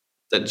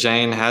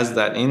Jane has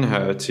that in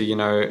her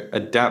to,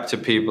 adapt to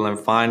people and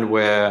find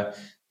where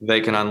they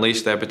can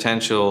unleash their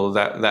potential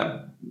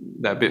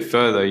that bit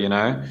further,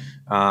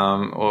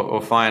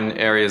 or find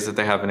areas that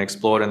they haven't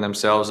explored in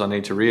themselves or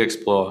need to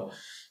re-explore.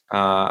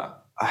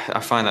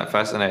 I find that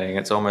fascinating.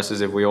 It's almost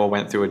as if we all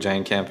went through a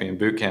Jane Campion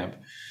boot camp.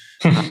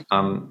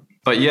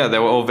 But yeah, they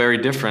were all very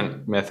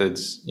different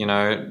methods.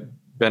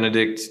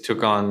 Benedict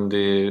took on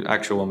the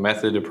actual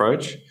method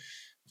approach.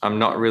 I'm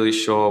not really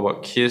sure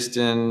what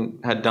Kirsten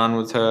had done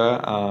with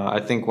her. I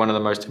think one of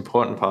the most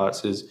important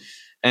parts is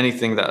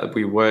anything that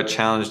we were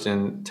challenged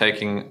in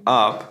taking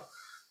up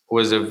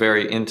was a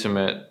very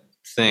intimate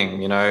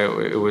thing.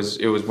 It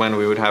was when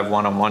we would have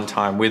one-on-one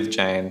time with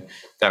Jane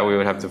that we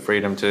would have the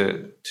freedom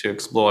to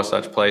explore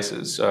such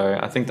places. So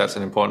I think that's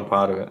an important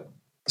part of it.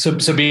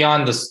 So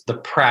beyond the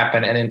prep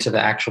and into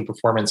the actual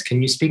performance,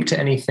 can you speak to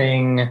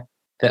anything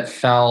that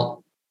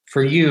felt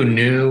for you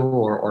new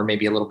or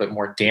maybe a little bit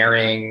more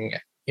daring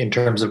in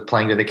terms of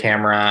playing to the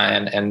camera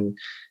and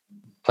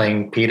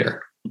playing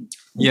Peter?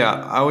 Yeah,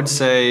 I would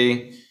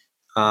say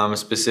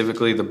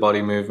specifically the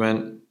body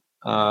movement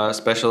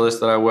specialist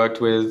that I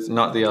worked with,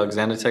 not the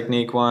Alexander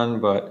technique one,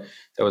 but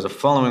there was a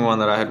following one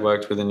that I had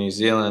worked with in New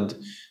Zealand.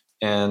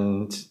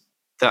 And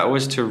that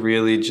was to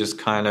really just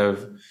kind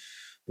of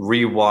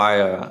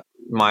rewire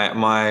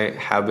my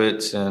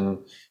habits and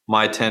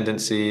my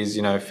tendencies,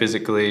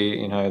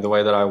 physically, the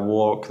way that I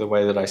walk, the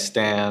way that I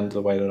stand,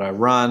 the way that I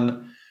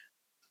run,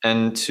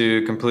 and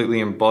to completely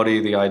embody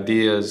the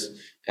ideas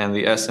and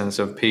the essence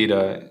of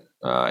Peter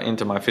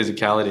into my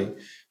physicality,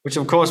 which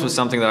of course was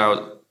something that I was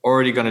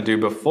already going to do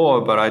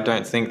before, but I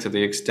don't think to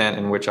the extent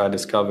in which I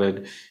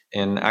discovered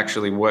in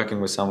actually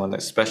working with someone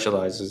that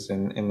specializes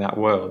in that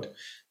world.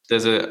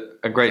 There's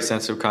a great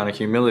sense of kind of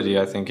humility,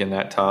 I think, in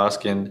that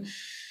task, in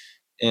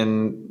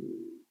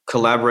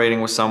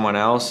collaborating with someone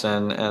else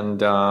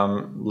and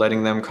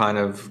letting them kind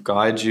of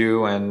guide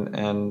you.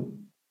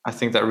 And I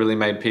think that really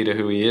made Peter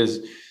who he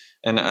is.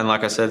 And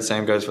like I said,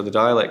 same goes for the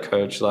dialect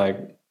coach. Like,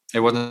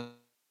 it wasn't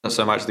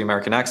so much the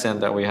American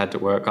accent that we had to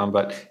work on,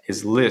 but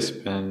his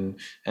lisp and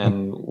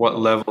what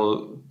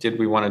level did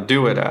we want to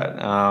do it at.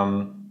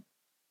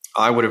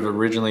 I would have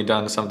originally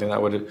done something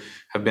that would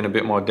have been a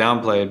bit more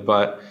downplayed,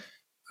 but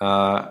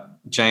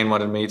Jane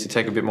wanted me to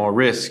take a bit more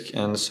risk.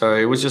 And so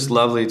it was just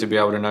lovely to be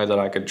able to know that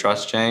I could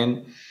trust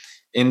Jane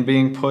in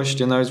being pushed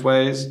in those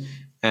ways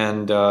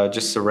and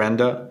just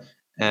surrender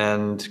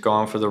and go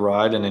on for the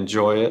ride and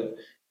enjoy it.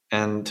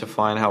 And to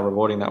find how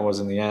rewarding that was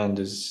in the end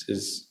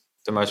is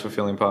the most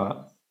fulfilling part.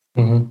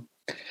 Mm-hmm.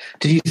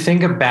 Did you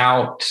think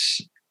about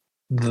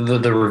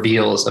the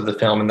reveals of the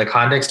film in the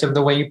context of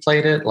the way you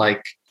played it,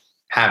 like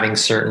having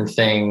certain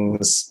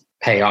things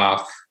pay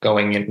off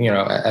going in,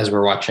 as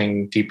we're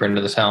watching deeper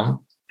into the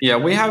film? Yeah,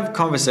 we have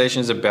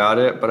conversations about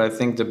it, but I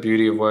think the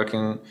beauty of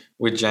working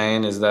with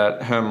Jane is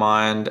that her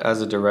mind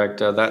as a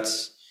director,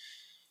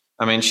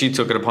 she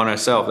took it upon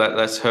herself.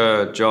 That's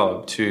her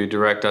job to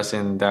direct us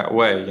in that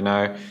way,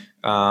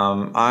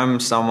 I'm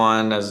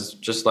someone as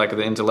just like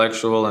the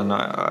intellectual, and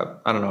I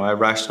don't know, I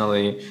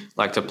rationally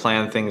like to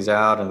plan things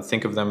out and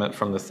think of them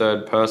from the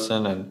third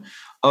person, and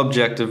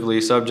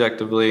objectively,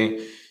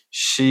 subjectively,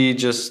 she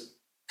just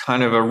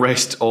kind of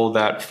erased all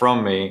that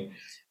from me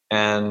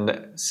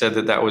and said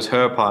that was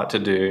her part to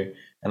do,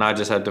 and I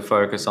just had to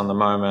focus on the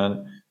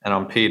moment and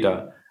on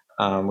Peter,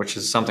 which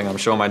is something I'm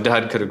sure my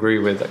dad could agree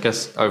with. I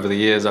guess over the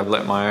years I've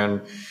let my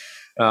own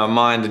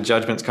mind and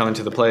judgments come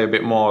into the play a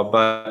bit more,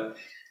 but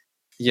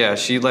yeah,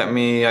 she let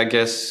me, I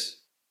guess,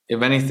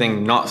 if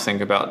anything, not think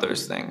about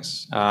those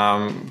things,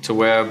 to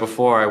where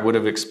before I would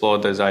have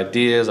explored those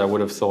ideas. I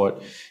would have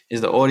thought,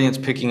 is the audience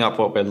picking up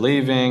what we're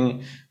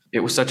leaving? It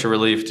was such a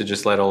relief to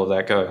just let all of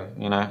that go,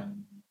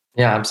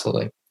 Yeah,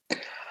 absolutely.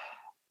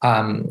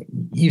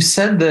 You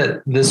said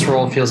that this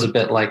role feels a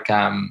bit like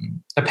a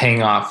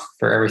paying off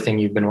for everything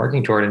you've been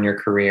working toward in your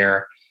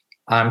career.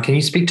 Can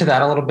you speak to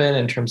that a little bit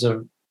in terms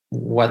of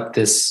what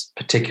this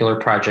particular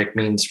project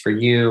means for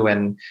you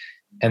and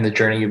the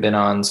journey you've been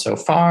on so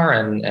far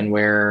and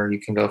where you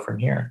can go from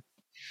here?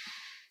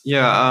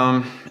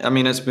 Yeah,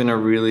 it's been a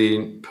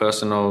really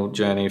personal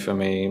journey for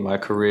me. My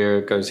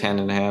career goes hand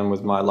in hand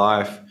with my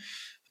life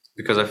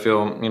because I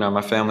feel,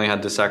 my family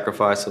had to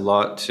sacrifice a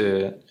lot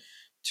to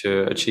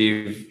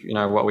achieve,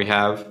 what we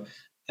have.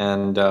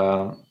 And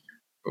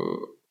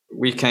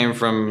we came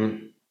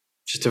from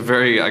just a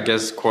very, I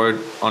guess, quote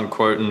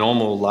unquote,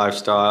 normal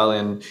lifestyle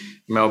in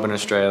Melbourne,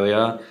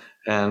 Australia.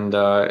 And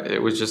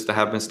it was just the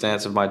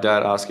happenstance of my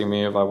dad asking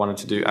me if I wanted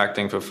to do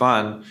acting for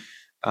fun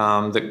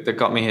that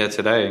got me here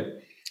today.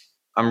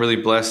 I'm really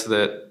blessed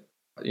that,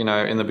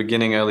 in the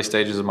beginning, early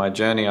stages of my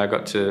journey, I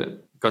got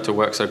to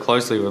work so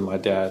closely with my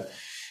dad.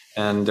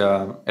 And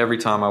every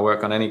time I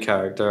work on any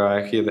character,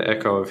 I hear the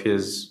echo of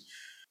his,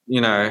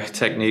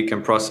 technique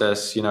and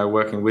process,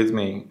 working with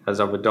me as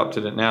I've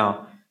adopted it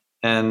now.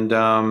 And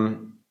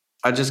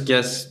I just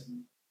guess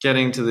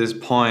getting to this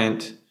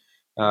point,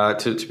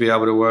 to be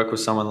able to work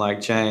with someone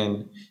like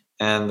Jane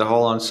and the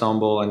whole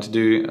ensemble and to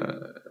do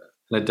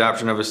an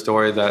adaptation of a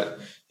story that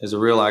is a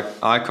real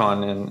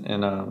icon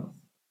in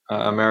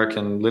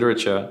American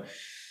literature.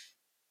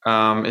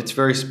 It's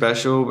very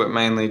special, but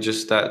mainly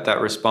just that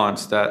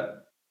response, that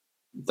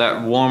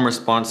warm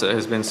response that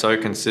has been so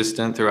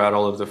consistent throughout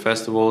all of the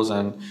festivals.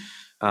 And,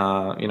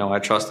 I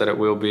trust that it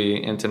will be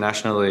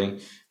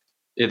internationally.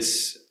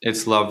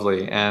 It's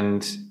lovely.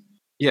 And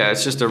yeah,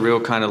 it's just a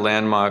real kind of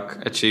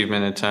landmark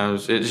achievement in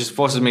terms, it just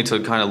forces me to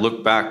kind of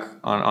look back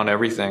on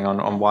everything,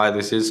 on why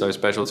this is so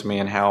special to me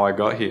and how I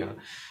got here.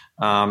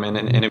 And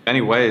in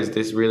many ways,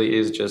 this really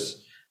is just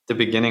the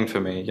beginning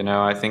for me.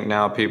 I think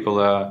now people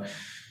are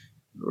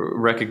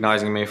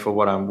recognizing me for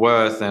what I'm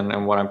worth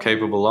and what I'm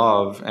capable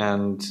of.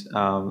 And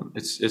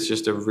it's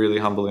just a really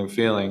humbling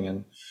feeling.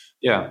 And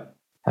yeah.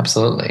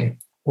 Absolutely.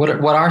 What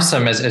are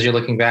some, as you're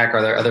looking back,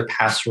 are there other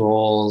past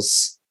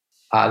roles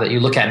that you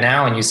look at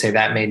now and you say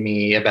that made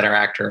me a better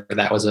actor, or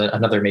that was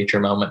another major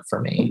moment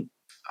for me?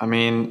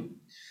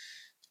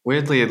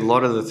 Weirdly, a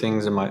lot of the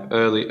things in my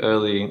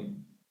early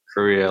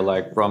career,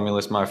 like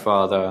Romulus, my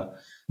father,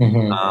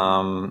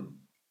 mm-hmm.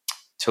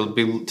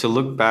 To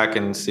look back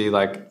and see,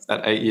 like,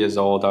 at 8 years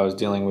old, I was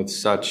dealing with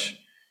such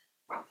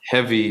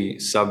heavy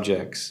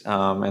subjects,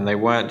 and they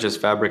weren't just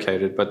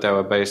fabricated, but they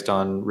were based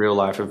on real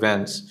life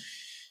events.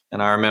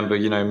 And I remember,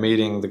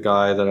 meeting the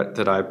guy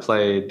that I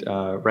played,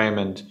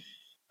 Raymond,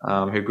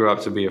 who grew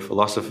up to be a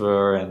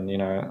philosopher, and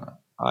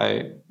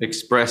I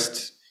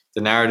expressed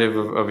the narrative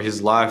of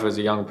his life as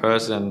a young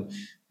person.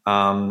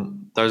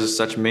 Those are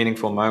such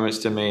meaningful moments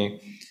to me.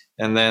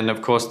 And then,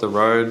 of course, The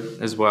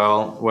Road as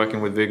well, working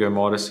with Viggo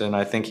Mortensen.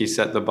 I think he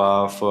set the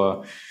bar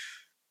for...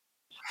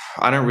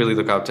 I don't really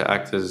look up to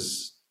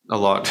actors a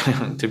lot,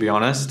 to be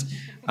honest.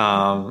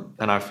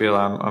 And I feel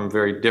I'm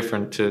very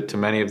different to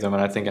many of them.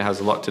 And I think it has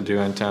a lot to do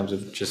in terms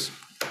of just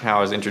how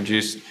I was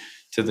introduced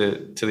to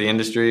the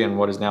industry and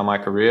what is now my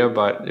career.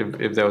 But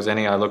if there was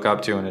any I look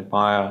up to and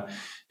admire,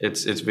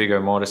 it's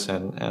Viggo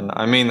Mortensen. And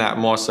I mean that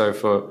more so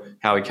for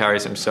how he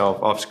carries himself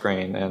off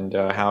screen and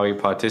how he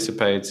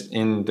participates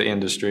in the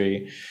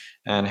industry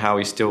and how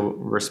he's still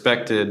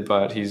respected,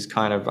 but he's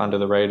kind of under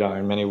the radar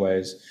in many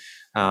ways.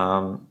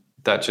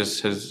 That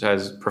just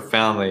has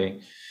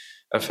profoundly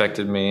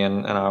affected me,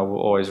 and I will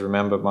always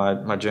remember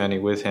my journey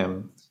with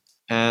him.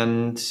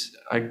 And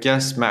I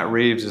guess Matt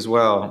Reeves as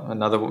well.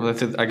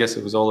 I guess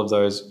it was all of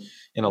those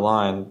in a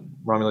line.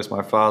 Romulus,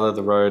 my father,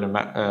 The Road, and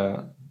Matt,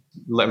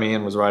 Let Me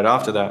In was right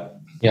after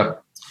that.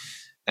 Yep.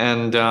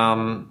 And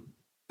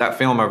that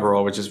film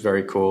overall was just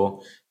very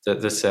cool.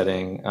 The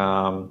setting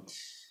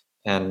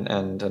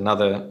and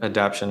another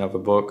adaptation of a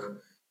book.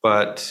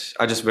 But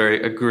I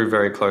grew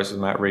very close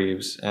with Matt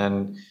Reeves,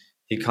 and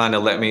he kind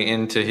of let me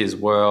into his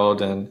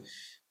world, and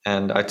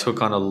I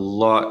took on a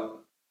lot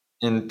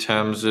in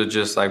terms of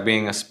just like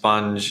being a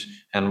sponge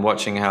and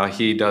watching how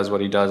he does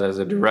what he does as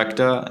a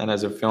director and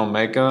as a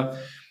filmmaker.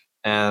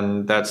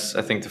 And that's,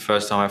 I think, the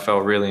first time I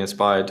felt really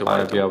inspired to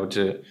want to be able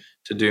to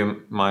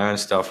do my own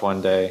stuff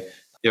one day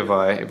if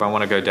I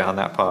want to go down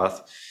that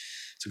path.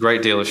 It's a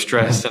great deal of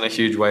stress and a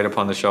huge weight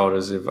upon the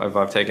shoulders if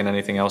I've taken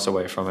anything else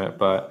away from it.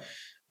 But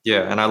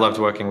yeah, and I loved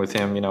working with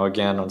him,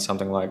 again, on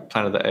something like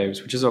Planet of the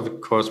Apes, which is,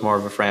 of course, more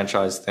of a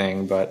franchise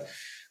thing, but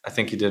I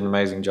think he did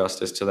amazing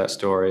justice to that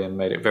story and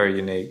made it very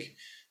unique.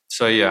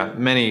 So yeah,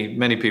 many,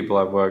 many people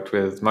I've worked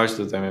with, most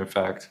of them, in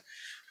fact,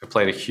 have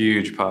played a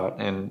huge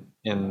part in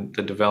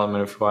the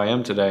development of who I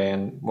am today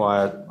and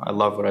why I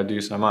love what I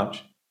do so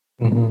much.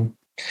 Mm-hmm.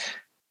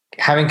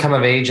 Having come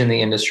of age in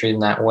the industry in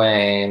that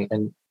way,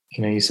 and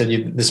you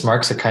said this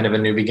marks a kind of a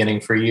new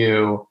beginning for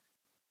you.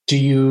 Do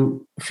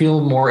you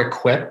feel more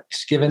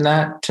equipped, given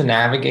that, to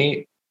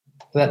navigate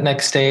that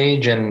next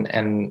stage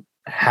and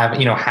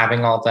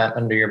having all that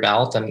under your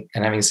belt and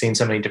having seen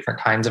so many different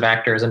kinds of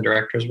actors and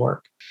directors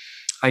work?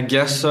 I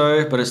guess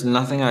so, but it's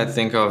nothing I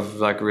think of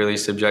like really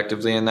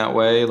subjectively in that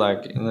way.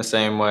 Like in the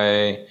same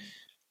way,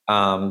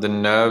 the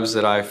nerves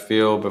that I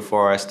feel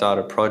before I start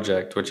a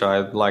project, which I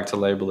like to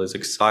label as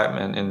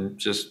excitement and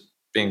just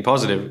being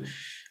positive,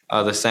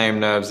 are the same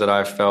nerves that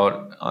I felt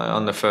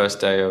on the first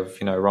day of,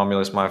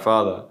 Romulus, My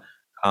Father.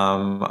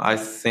 I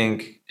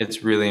think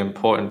it's really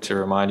important to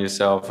remind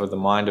yourself of the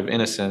mind of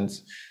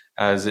innocence,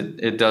 as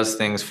it does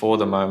things for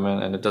the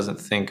moment and it doesn't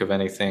think of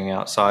anything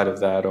outside of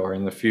that or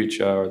in the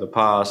future or the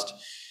past.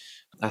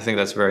 I think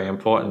that's very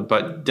important.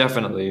 But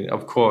definitely,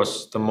 of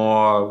course, the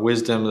more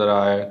wisdom that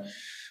I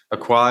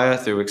acquire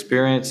through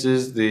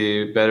experiences,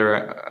 the better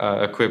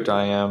equipped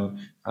I am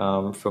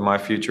for my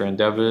future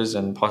endeavors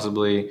and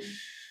possibly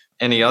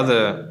any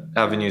other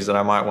avenues that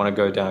I might want to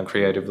go down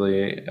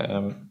creatively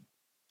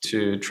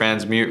to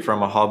transmute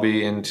from a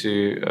hobby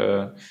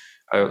into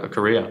a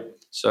career.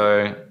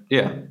 So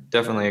yeah,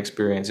 definitely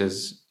experience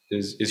is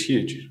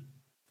huge.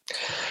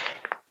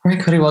 All right,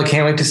 Cody. Well, I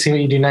can't wait to see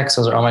what you do next.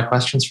 Those are all my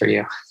questions for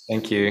you.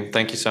 Thank you.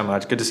 Thank you so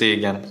much. Good to see you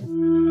again.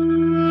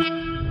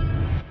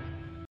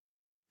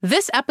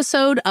 This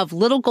episode of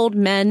Little Gold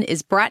Men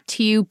is brought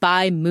to you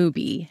by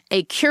Mubi,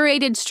 a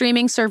curated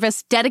streaming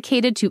service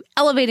dedicated to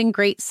elevating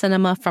great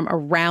cinema from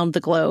around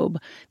the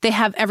globe. They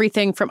have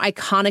everything from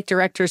iconic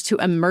directors to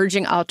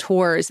emerging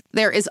auteurs.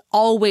 There is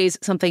always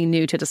something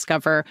new to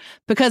discover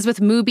because with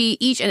Mubi,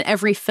 each and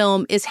every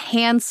film is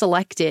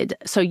hand-selected,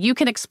 so you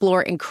can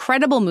explore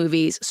incredible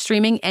movies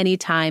streaming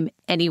anytime,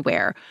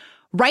 anywhere.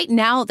 Right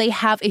now, they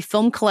have a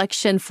film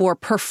collection for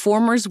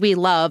performers we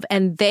love,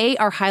 and they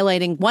are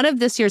highlighting one of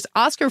this year's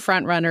Oscar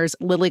frontrunners,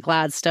 Lily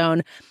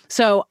Gladstone.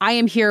 So I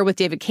am here with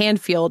David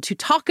Canfield to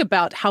talk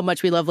about how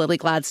much we love Lily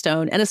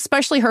Gladstone, and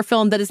especially her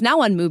film that is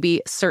now on Mubi,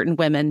 Certain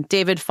Women.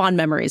 David, fond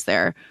memories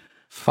there.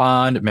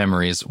 Fond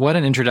memories. What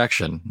an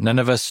introduction. None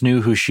of us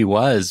knew who she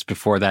was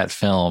before that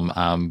film,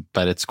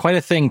 but it's quite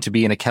a thing to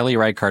be in a Kelly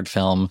Reichardt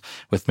film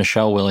with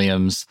Michelle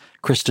Williams,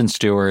 Kristen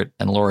Stewart,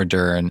 and Laura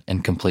Dern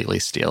and completely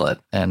steal it.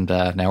 And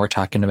now we're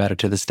talking about it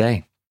to this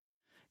day.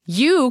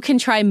 You can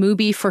try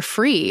Mubi for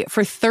free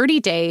for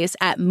 30 days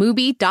at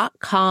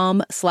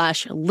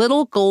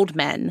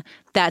Mubi.com/littlegoldmen.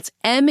 That's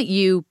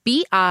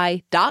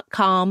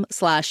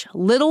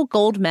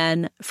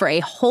MUBI.com/littlegoldmen for a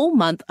whole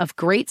month of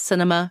great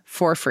cinema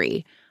for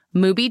free.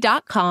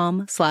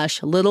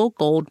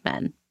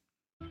 Mubi.com/littlegoldmen.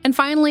 And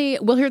finally,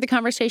 we'll hear the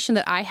conversation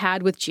that I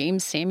had with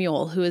James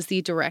Samuel, who is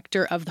the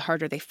director of The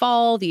Harder They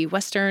Fall, the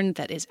Western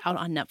that is out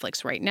on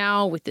Netflix right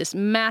now with this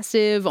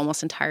massive,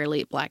 almost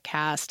entirely Black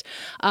cast.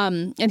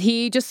 And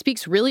he just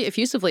speaks really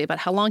effusively about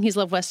how long he's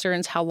loved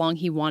Westerns, how long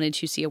he wanted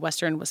to see a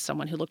Western with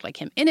someone who looked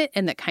like him in it,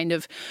 and that kind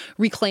of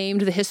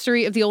reclaimed the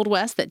history of the Old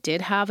West that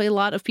did have a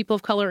lot of people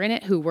of color in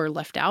it who were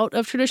left out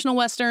of traditional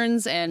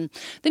Westerns, and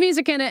the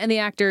music in it and the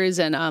actors.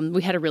 And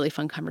we had a really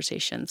fun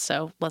conversation.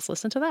 So let's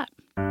listen to that.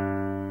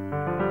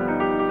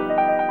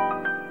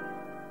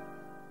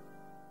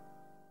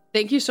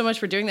 Thank you so much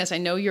for doing this. I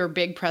know your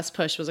big press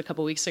push was a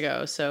couple weeks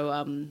ago, so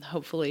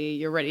hopefully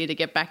you're ready to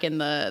get back in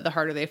the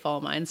Harder They Fall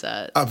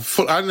mindset.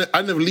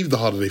 I never leave the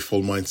Harder They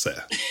Fall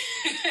mindset,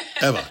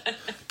 ever.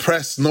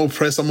 Press, no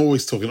press, I'm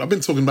always talking. I've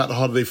been talking about the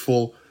Harder They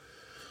Fall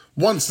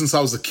once since I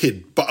was a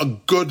kid, but a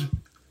good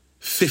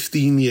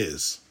 15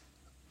 years.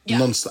 Yeah.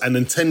 Non-stop. And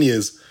then 10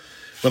 years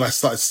when I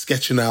started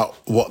sketching out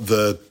what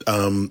the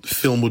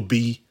film would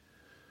be.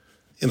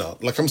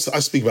 Like I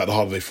speak about the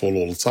Harder They Fall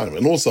all the time.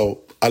 And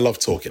also, I love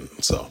talking,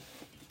 so.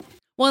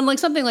 Well, and like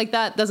something like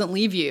that doesn't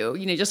leave you.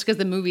 Just because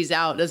the movie's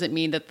out doesn't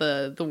mean that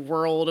the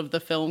world of the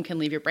film can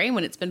leave your brain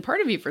when it's been part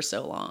of you for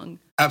so long.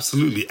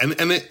 Absolutely. And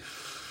it,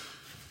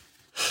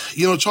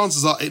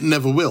 chances are it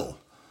never will.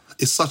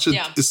 It's such a,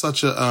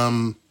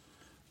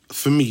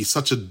 for me,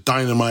 such a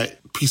dynamite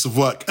piece of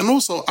work. And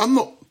also, I'm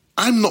not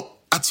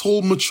at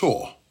all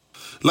mature.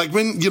 Like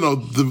when,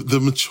 the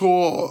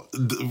mature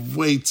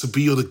way to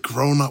be or the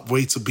grown-up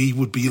way to be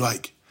would be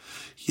like,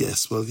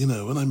 yes, well,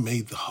 when I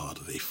made The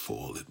Harder They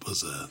Fall, it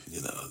was an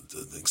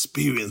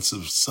experience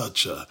of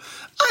such a...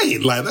 I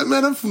ain't like that,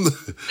 man. I'm from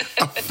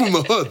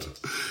the hood.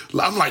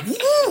 I'm like,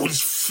 woo,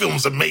 this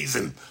film's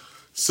amazing.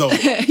 So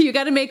you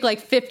got to make like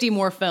 50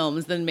 more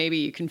films, then maybe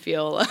you can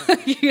feel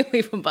you can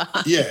leave them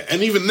behind. Yeah,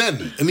 and even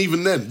then,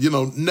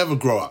 never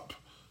grow up.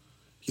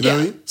 You know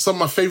what I mean? Some of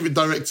my favorite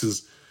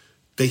directors,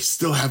 they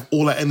still have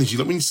all that energy.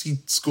 Like when you see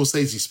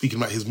Scorsese speaking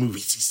about his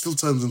movies, he still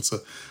turns into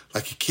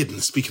like a kid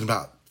and speaking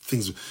about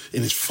things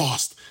in his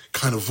fast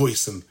kind of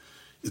voice, and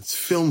it's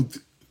film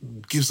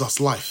gives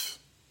us life.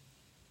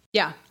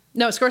 Yeah.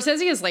 No,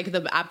 Scorsese is like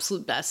the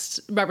absolute best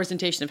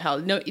representation of how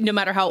no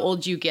matter how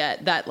old you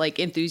get, that like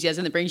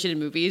enthusiasm that brings you to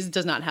movies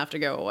does not have to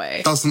go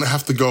away. Doesn't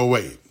have to go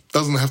away.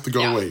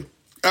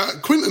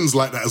 Quentin's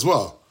like that as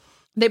well.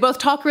 They both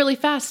talk really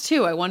fast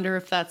too. I wonder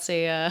if that's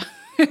a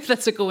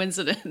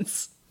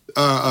coincidence.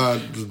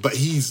 But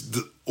he's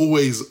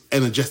always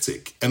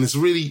energetic, and it's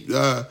really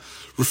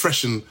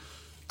refreshing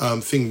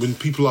thing when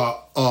people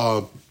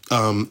are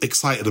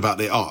excited about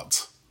their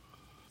art,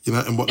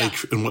 and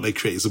what they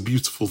create. It's a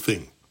beautiful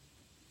thing.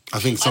 I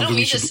think something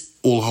we should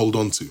all hold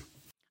on to.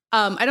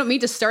 I don't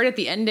mean to start at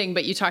the ending,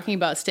 but you talking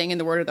about staying in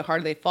the word of The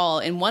Harder They Fall.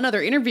 In one other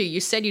interview,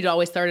 you said you'd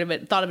always thought of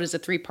it as a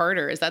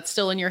 3-parter. Is that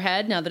still in your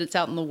head now that it's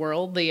out in the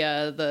world?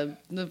 The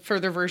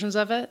further versions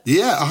of it?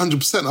 Yeah,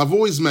 100%. I've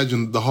always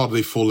imagined The Harder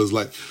They Fall as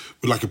like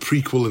a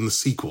prequel and a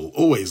sequel.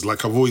 Always,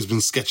 like I've always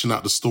been sketching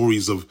out the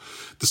stories of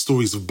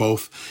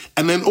both,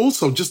 and then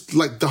also just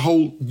like the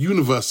whole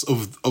universe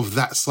of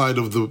that side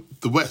of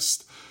the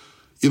West.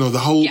 The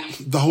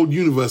whole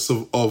universe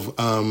of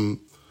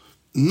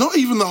not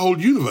even the whole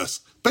universe.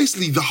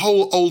 Basically, the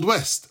whole Old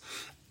West.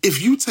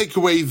 If you take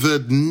away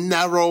the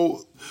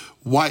narrow,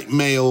 white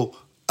male,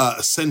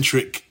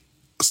 centric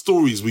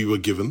stories we were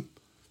given,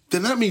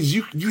 then that means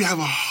you have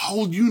a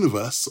whole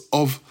universe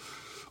of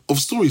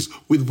stories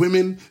with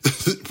women,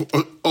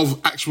 of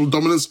actual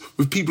dominance,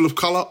 with people of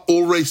color,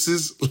 all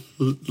races.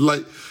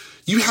 Like,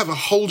 you have a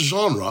whole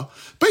genre.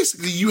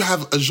 Basically, you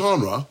have a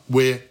genre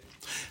where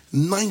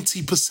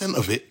 90%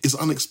 of it is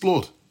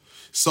unexplored.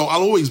 So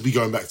I'll always be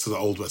going back to the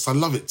Old West. I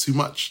love it too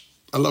much.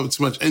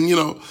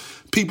 And,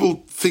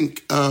 people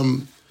think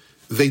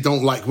they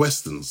don't like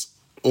Westerns.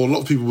 Or a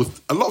lot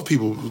of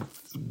people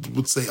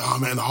would say, oh,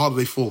 man, The Harder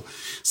They Fall,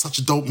 such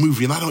a dope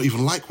movie, and I don't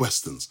even like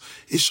Westerns.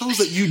 It shows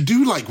that you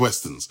do like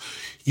Westerns.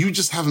 You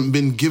just haven't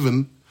been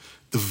given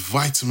the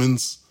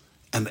vitamins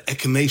and the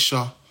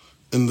echinacea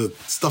and the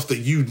stuff that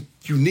you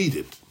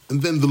needed.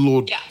 And then the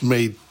Lord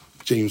made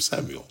James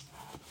Samuel.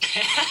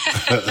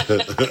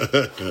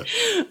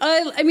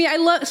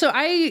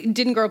 I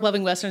didn't grow up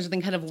loving Westerns and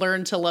then kind of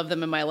learned to love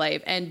them in my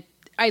life. And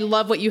I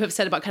love what you have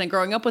said about kind of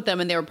growing up with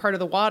them and they were part of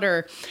the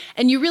water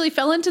and you really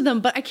fell into them.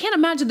 But I can't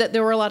imagine that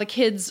there were a lot of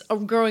kids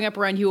growing up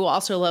around you who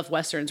also love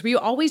Westerns. Were you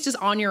always just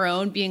on your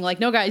own being like,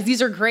 no, guys,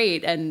 these are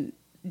great, and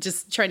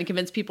just trying to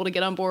convince people to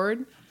get on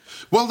board?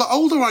 Well, the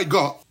older I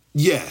got,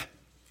 yeah.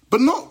 But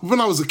not when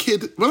I was a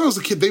kid. When I was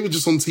a kid, they were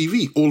just on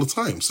TV all the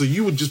time. So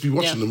you would just be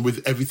watching them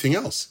with everything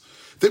else.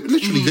 They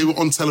were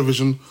on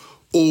television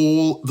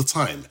all the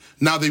time.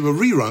 Now they were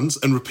reruns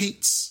and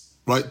repeats,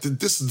 right?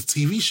 This is the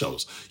TV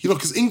shows,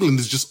 because England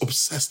is just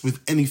obsessed with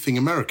anything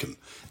American,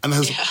 and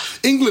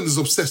England is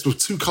obsessed with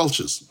two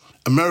cultures: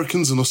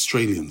 Americans and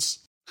Australians.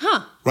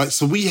 Huh? Right.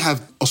 So we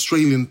have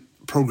Australian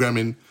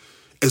programming,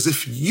 as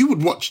if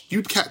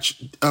you'd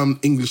catch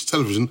English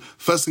television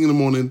first thing in the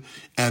morning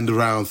and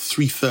around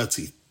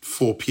 3:30,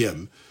 4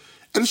 p.m.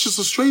 and it's just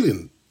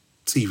Australian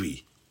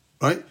TV,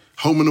 right?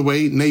 Home and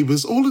Away,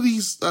 Neighbours, all of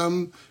these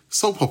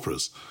soap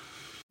operas.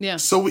 Yeah.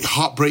 So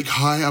Heartbreak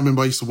High, I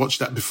remember I used to watch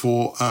that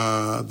before,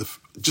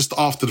 just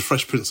after The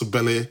Fresh Prince of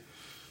Bel-Air.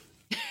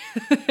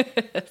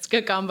 That's a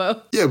good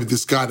combo. Yeah, with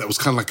this guy that was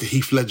kind of like a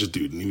Heath Ledger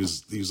dude, and he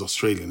was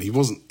Australian. He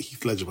wasn't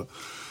Heath Ledger, but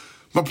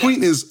my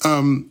point is,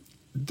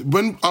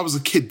 when I was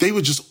a kid, they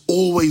were just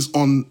always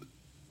on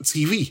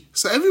TV.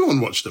 So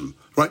everyone watched them,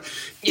 right?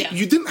 Yeah.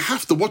 You didn't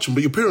have to watch them,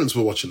 but your parents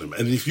were watching them.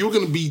 And if you're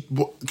going to be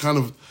kind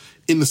of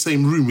in the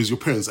same room as your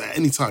parents at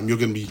any time, you're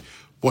going to be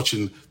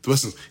watching the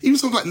Westerns. Even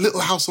something like Little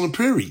House on the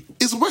Prairie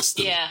is a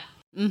Western. Yeah.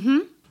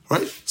 Mm-hmm.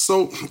 Right?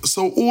 So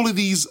all of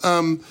these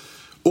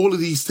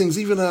things,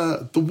 even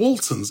the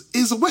Waltons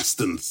is a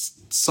Western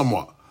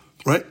somewhat,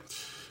 right?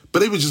 But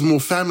they were just more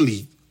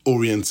family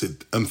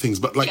oriented and things.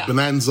 But like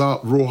Bonanza,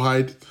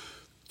 Rawhide,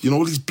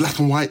 all these black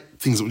and white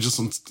things that were just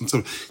on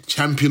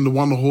Champion, the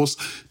Wonder Horse.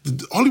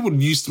 Hollywood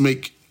used to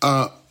make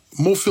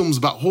more films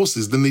about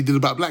horses than they did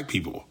about black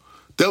people.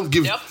 They'll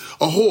give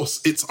a horse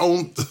its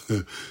own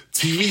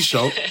TV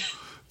show.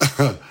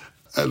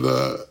 And,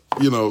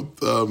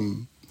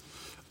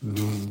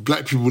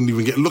 black people wouldn't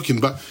even get looking.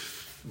 But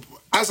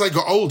as I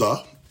got older,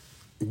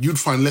 you'd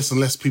find less and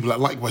less people that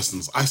like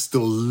Westerns. I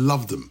still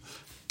love them.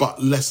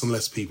 But less and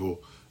less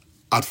people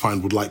I'd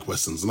find would like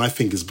Westerns. And I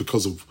think it's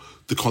because of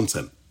the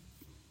content.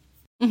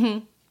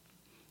 Mm-hmm.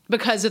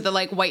 Because of the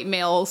white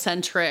male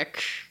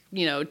centric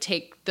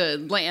take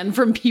the land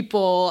from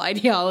people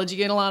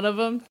ideology in a lot of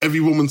them. Every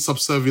woman's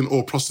subservient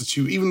or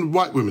prostitute, even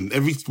white women.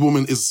 Every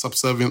woman is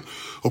subservient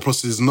or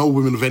prostitute. There's no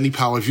women of any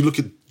power. If you look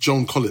at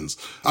Joan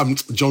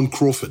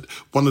Crawford,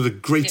 one of the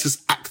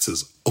greatest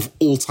actors of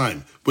all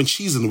time. When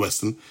she's in the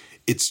Western,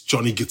 it's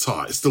Johnny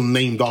Guitar. It's still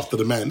named after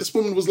the man. This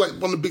woman was like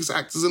one of the biggest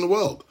actors in the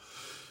world.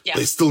 Yeah.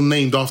 It's still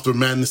named after a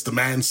man. It's the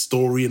man's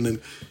story. And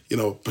then,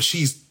 but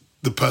she's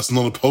the person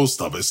on the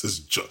poster, but it says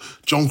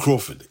Joan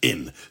Crawford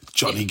in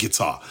Johnny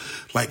Guitar.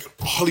 Like,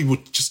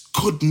 Hollywood just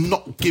could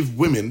not give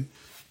women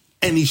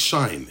any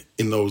shine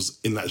in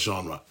that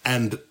genre.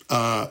 And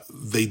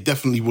they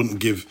definitely wouldn't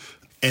give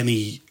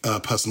any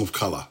person of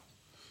color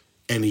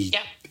any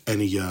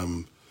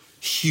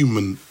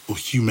human or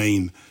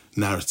humane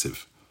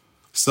narrative.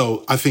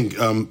 So I think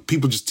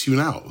people just tune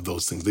out of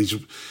those things.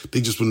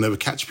 They just will never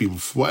catch people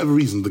for whatever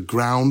reason. The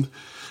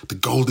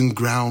golden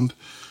ground,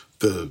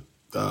 the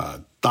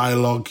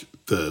dialogue,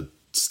 the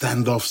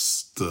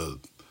standoffs,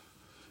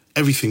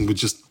 everything would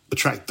just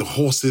attract the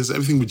horses.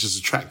 Everything would just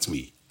attract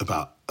me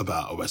about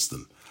a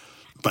Western.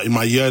 But in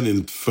my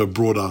yearning for a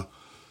broader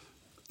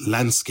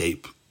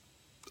landscape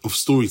of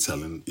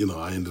storytelling,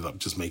 I ended up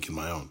just making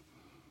my own.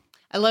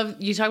 I love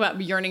you talk about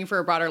yearning for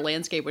a broader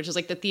landscape, which is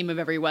like the theme of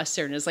every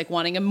Western, is like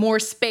wanting a more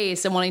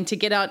space and wanting to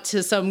get out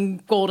to some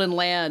golden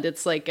land.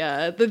 It's like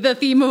the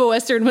theme of a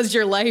Western was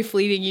your life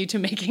leading you to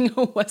making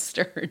a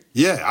Western.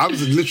 Yeah, I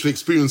was literally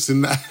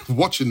experiencing that,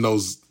 watching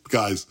those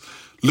guys,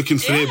 looking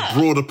for their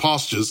broader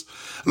pastures.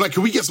 I'm like,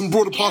 can we get some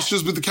broader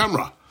pastures with the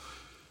camera?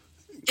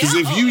 Because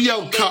if you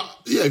yell cut,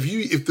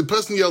 if the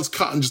person yells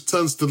cut and just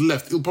turns to the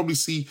left, he'll probably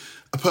see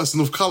a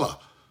person of color.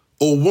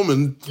 Or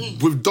woman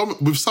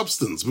with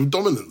substance, with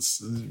dominance.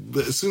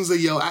 But as soon as they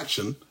yell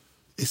action,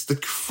 it's the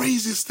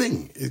craziest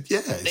thing. They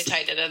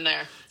tied it in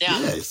there. Yeah,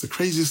 it's the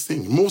craziest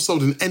thing. More so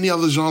than any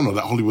other genre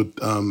that Hollywood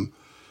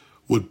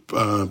would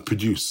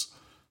produce.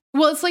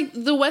 Well, it's like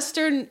the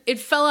Western, it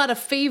fell out of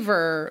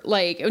favor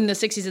like in the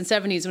 60s and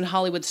 70s when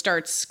Hollywood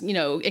starts,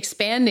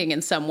 expanding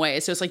in some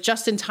way. So it's like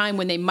just in time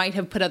when they might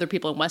have put other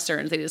people in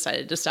Westerns, they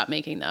decided to stop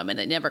making them, and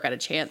it never got a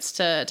chance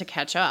to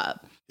catch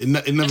up. It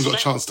never got a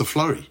chance to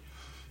flurry.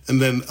 And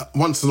then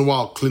once in a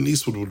while, Clint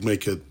Eastwood would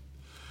make a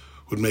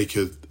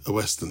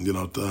Western,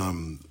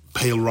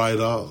 Pale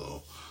Rider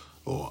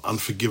or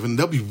Unforgiven.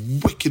 They'll be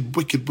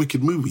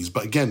wicked movies.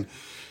 But again,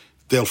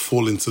 they'll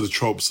fall into the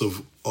tropes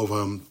of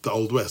the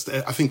Old West.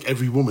 I think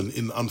every woman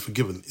in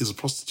Unforgiven is a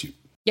prostitute.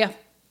 Yeah.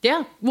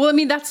 Yeah. Well, I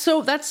mean, that's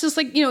just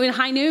like, in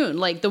High Noon,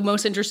 like the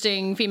most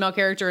interesting female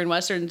character in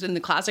Westerns in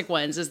the classic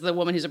ones is the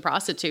woman who's a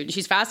prostitute. And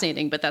she's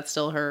fascinating, but that's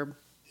still her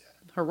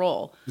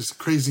role. It's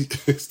crazy.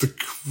 It's the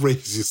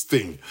craziest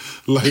thing.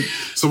 Like,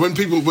 so when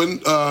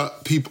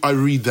I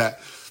read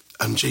that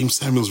James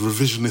Samuel's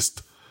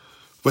revisionist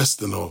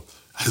Western or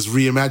has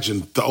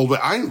reimagined the Old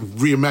West, I ain't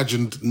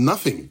reimagined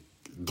nothing.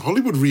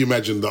 Hollywood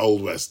reimagined the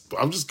Old West. But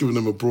I'm just giving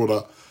them a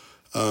broader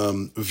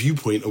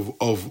viewpoint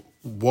of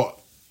what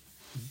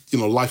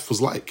life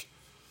was like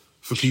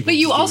for people. But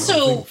you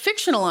also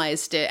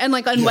fictionalized it, and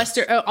like on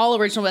Western, all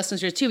original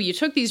Westerns too. You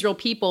took these real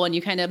people and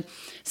you kind of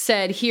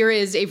said, "Here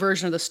is a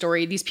version of the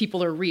story. These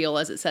people are real,"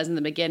 as it says in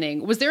the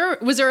beginning. Was there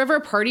ever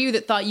a part of you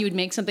that thought you would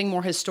make something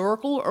more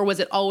historical, or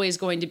was it always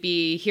going to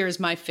be, "Here's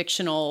my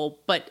fictional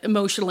but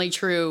emotionally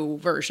true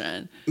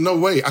version"? No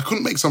way. I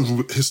couldn't make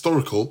something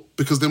historical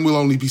because then we'll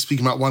only be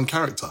speaking about one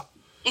character.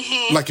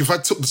 Mm-hmm. Like if I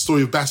took the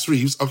story of Bass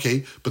Reeves,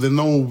 okay, but then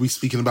no one will be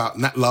speaking about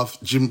Nat Love,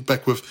 Jim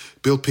Beckwith,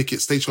 Bill Pickett,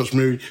 Stagecoach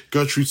Mary,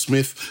 Gertrude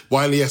Smith,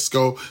 Wiley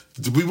Esco.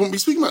 We wouldn't be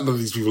speaking about none of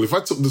these people. If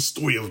I took the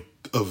story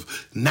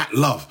of Nat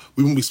Love,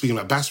 we wouldn't be speaking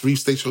about Bass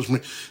Reeves, Stagecoach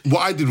Mary. What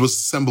I did was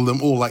assemble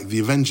them all like the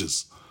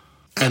Avengers.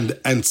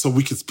 And so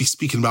we could be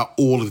speaking about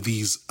all of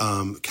these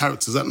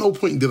characters. At no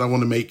point did I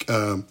want to make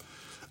a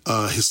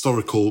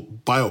historical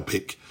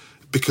biopic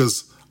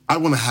because I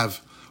want to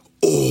have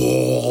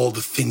all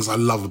the things I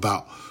love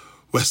about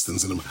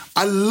Westerns in them.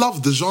 I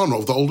love the genre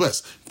of the Old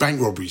West. Bank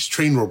robberies,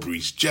 train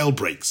robberies,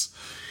 jailbreaks.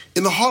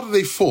 In The Harder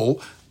They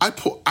Fall, I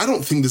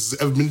don't think this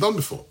has ever been done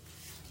before.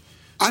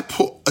 I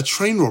put a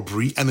train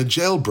robbery and a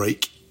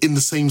jailbreak in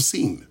the same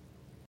scene.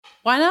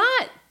 Why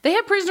not? They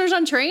have prisoners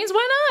on trains.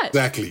 Why not?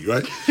 Exactly,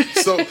 right?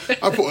 So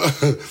I put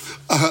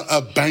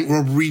a bank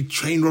robbery,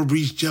 train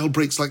robberies,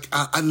 jailbreaks. Like,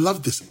 I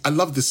love this. I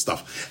love this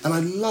stuff. And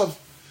I love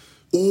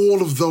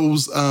all of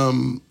those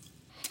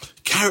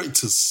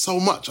characters so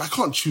much. I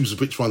can't choose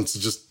which one to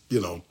just,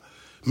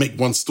 make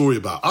one story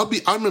about.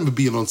 I remember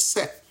being on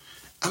set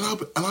and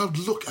I would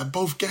look at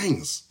both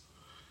gangs.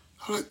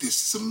 I'm like,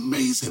 this is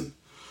amazing.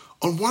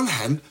 On one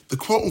hand, the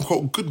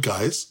quote-unquote good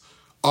guys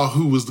are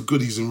who was the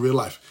goodies in real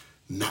life.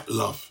 Nat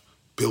Love,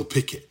 Bill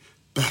Pickett,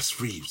 Bass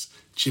Reeves,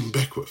 Jim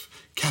Beckwith,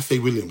 Cathay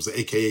Williams,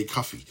 a.k.a.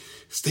 Cuffy,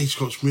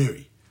 Stagecoach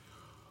Mary.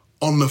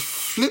 On the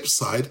flip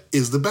side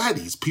is the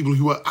baddies, people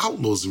who are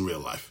outlaws in real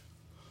life.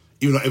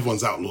 Even though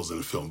everyone's outlaws in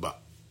the film,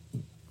 but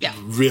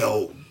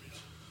real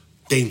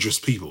dangerous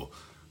people.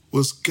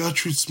 Was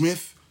Gertrude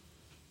Smith,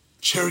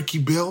 Cherokee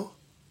Bill,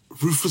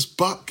 Rufus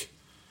Buck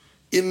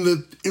in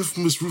the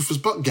infamous Rufus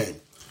Buck gang.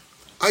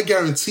 I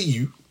guarantee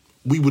you,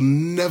 we would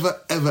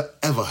never, ever,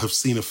 ever have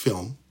seen a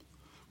film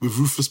with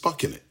Rufus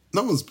Buck in it.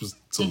 No one's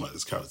talking about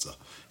this character.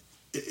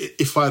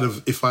 If I'd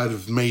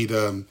have made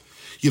a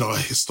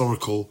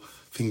historical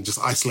thing, just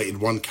isolated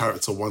one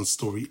character, one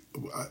story,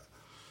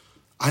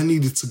 I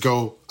needed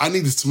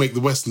to make the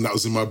Western that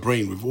was in my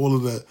brain with all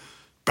of the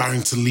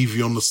Barrington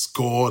Levy on the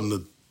score and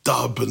the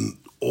dub and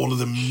all of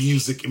the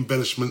music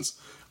embellishments.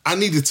 I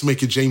needed to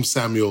make a James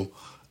Samuel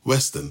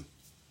Western,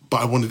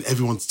 but I wanted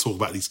everyone to talk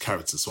about these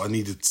characters, so I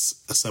needed to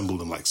assemble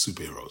them like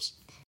superheroes.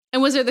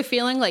 And was there the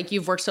feeling like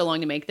you've worked so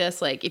long to make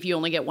this, like if you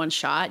only get one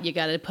shot, you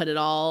got to put it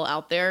all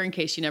out there in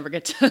case you never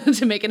get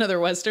to make another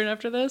Western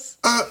after this?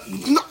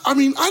 No, I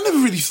mean, I never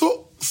really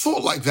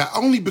thought like that,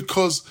 only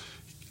because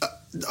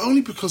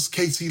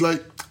Katie,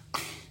 like,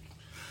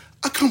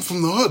 I come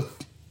from the hood.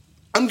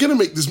 I'm going to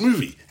make this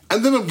movie,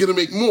 and then I'm going to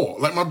make more.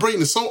 Like, my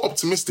brain is so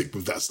optimistic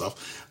with that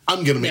stuff.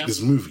 I'm going to make this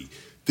movie.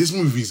 This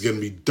movie is going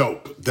to be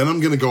dope. Then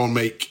I'm going to go and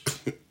make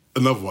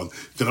another one.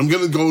 Then I'm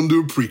going to go and do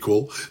a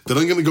prequel. Then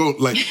I'm going to go,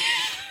 like...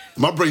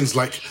 My brain's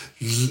like...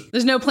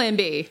 There's no plan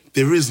B.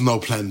 There is no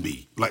plan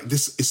B. Like,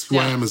 this is who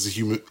I am as a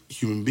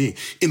human being.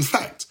 In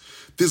fact,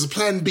 there's a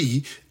plan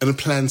B and a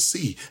plan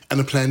C and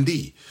a plan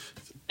D.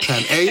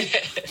 Plan A,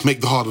 make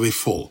the harder they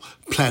fall.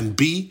 Plan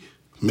B,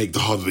 make the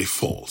harder they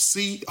fall.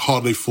 C,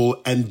 harder they fall.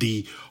 And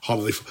D,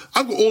 harder they fall.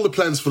 I've got all the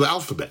plans for the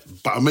alphabet,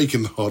 but I'm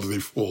making the harder they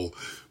fall.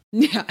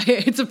 Yeah,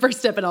 it's a first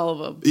step in all of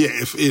them.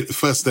 Yeah,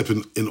 first step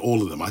in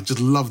all of them. I just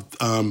loved...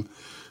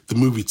 the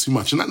movie too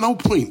much. And at no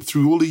point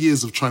through all the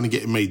years of trying to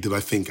get it made did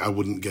I think I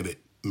wouldn't get it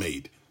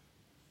made.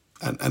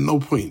 And at no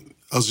point.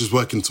 I was just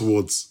working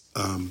towards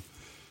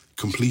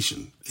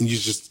completion. And you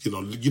just,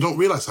 you don't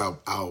realize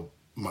how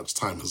much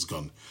time has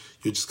gone.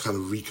 You're just kind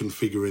of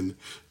reconfiguring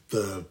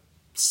the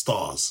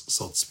stars,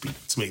 so to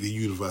speak, to make the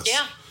universe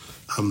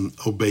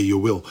obey your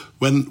will.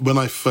 When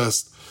I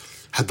first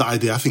had the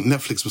idea, I think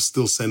Netflix was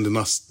still sending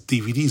us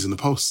DVDs in the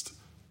post.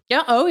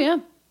 Yeah, oh yeah.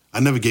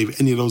 I never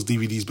gave any of those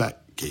DVDs back,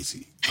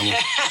 Casey.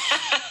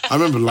 I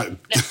remember, like,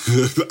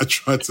 I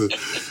tried to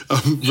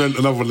rent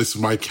another one.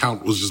 Listen, my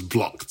account was just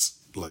blocked.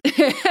 Like,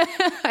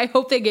 I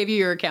hope they gave you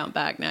your account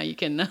back. Now you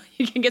can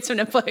get some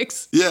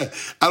Netflix. Yeah,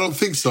 I don't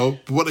think so.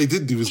 But what they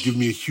did do is give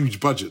me a huge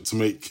budget to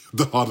make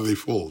The Harder They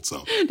Fall.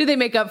 So did they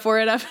make up for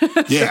it?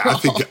 Yeah,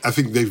 I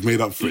think they've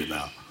made up for it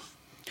now.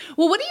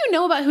 Well, what do you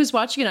know about who's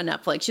watching it on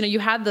Netflix?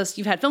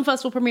 You've had film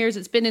festival premieres,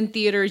 it's been in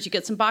theaters, you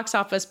get some box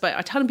office, but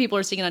a ton of people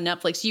are seeing it on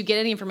Netflix. Do you get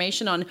any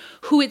information on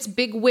who it's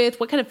big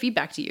with? What kind of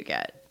feedback do you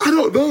get? I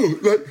don't know.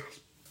 Like,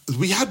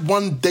 we had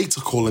one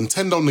data call, and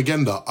Tendo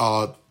Ngenda,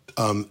 our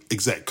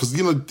exec, because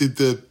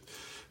the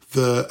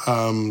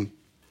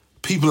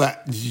people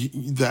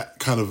that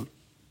kind of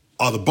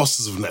are the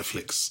bosses of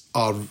Netflix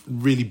are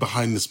really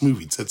behind this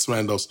movie. Ted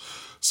Sarandos,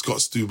 Scott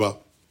Stuber,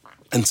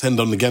 and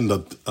Tendo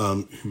Ngenda,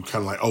 who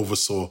kind of like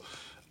oversaw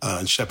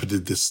and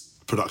shepherded this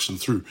production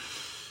through.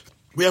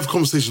 We have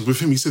conversations with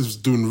him. He said it was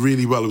doing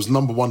really well. It was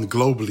number one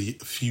globally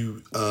a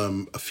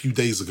few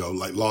days ago,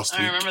 like last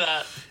week. I remember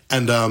that.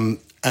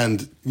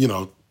 And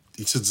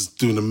he said it's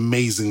doing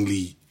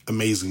amazingly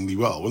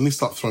well. When they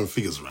start throwing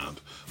figures around,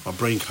 my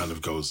brain kind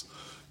of goes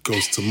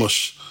to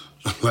mush.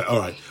 I'm like, all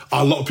right,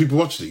 a lot of people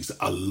watched it. He said,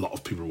 a lot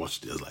of people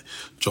watched it. I was like,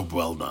 job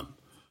well done.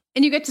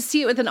 And you get to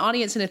see it with an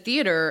audience in a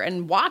theater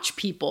and watch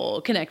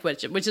people connect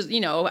with it, which is,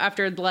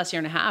 after the last year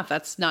and a half,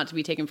 that's not to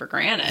be taken for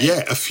granted.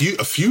 Yeah, a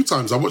few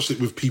times. I watched it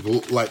with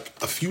people, like,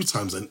 a few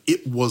times, and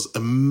it was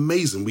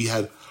amazing. We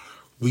had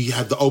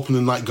the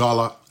opening night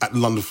gala at the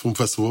London Film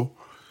Festival,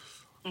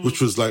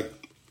 which was, like,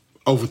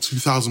 over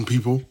 2,000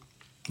 people.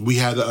 We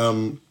had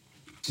the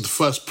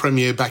first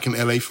premiere back in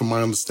LA, from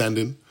my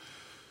understanding,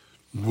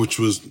 which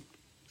was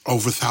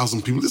over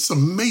 1,000 people. It's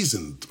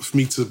amazing for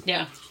me to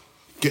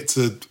get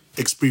to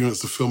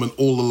experience the film and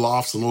all the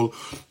laughs and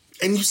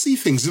you see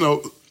things,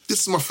 this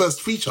is my first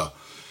feature.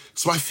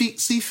 So I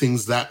see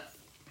things that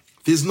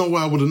there's no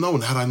way I would have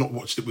known had I not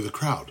watched it with a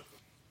crowd.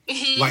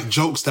 Like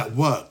jokes that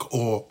work,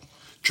 or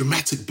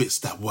dramatic bits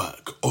that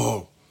work,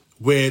 or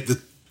where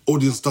the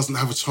audience doesn't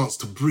have a chance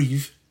to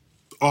breathe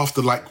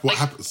after, like, what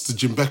happens to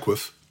Jim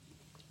Beckwith.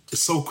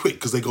 It's so quick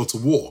because they go to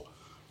war.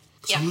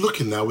 So I'm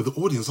looking now with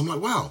the audience, I'm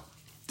like, wow,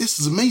 this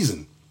is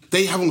amazing.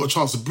 They haven't got a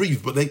chance to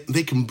breathe, but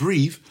they can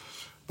breathe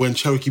when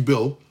Cherokee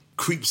Bill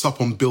creeps up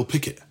on Bill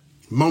Pickett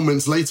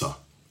moments later.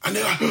 And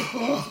they're like,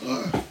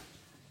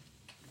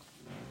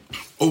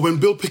 or when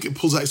Bill Pickett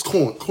pulls out his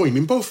coin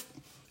in both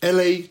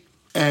LA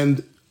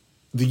and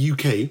the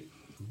UK,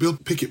 Bill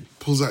Pickett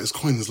pulls out his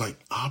coin and is like,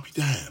 I'll be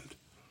damned.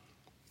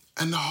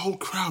 And the whole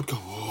crowd go,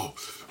 whoa,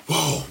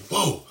 whoa,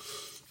 whoa.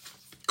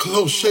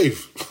 Close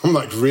shave. I'm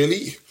like,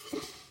 really?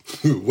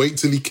 Wait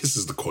till he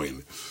kisses the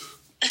coin.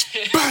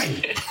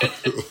 Bang!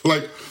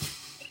 Like,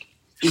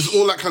 it's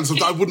all that kind of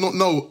stuff. I would not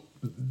know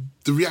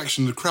the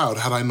reaction of the crowd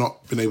had I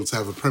not been able to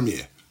have a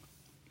premiere.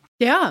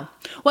 Yeah.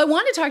 Well, I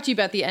want to talk to you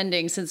about the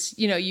ending since,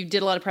 you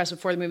did a lot of press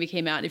before the movie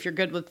came out. If you're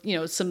good with,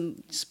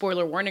 some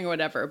spoiler warning or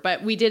whatever.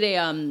 But we did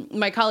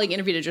my colleague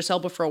interviewed Idris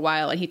Elba for a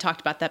while, and he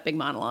talked about that big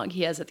monologue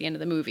he has at the end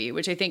of the movie,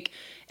 which I think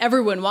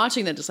everyone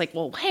watching that is like,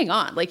 well, hang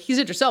on. Like, he's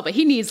Idris Elba.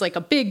 He needs like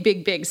a big,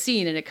 big, big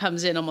scene, and it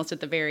comes in almost at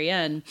the very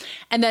end.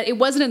 And that it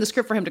wasn't in the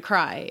script for him to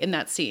cry in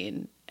that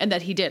scene, and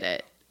that he did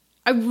it.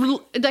 How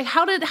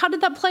did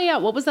that play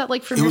out? What was that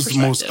like from your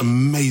perspective? It was the most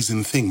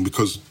amazing thing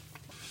because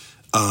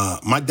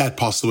my dad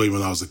passed away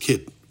when I was a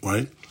kid,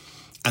 right?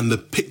 And the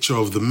picture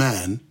of the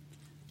man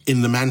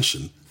in the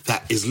mansion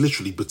that is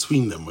literally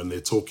between them when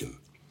they're talking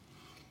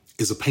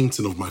is a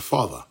painting of my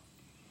father.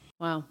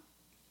 Wow.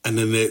 And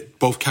then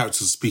both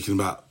characters speaking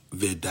about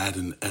their dad,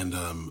 and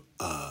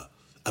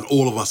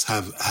all of us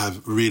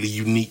have really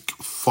unique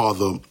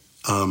father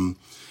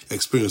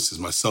experiences.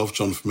 Myself,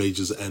 Jonathan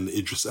Majors, and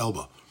Idris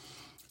Elba.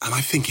 And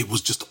I think it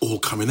was just all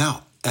coming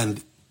out.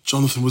 And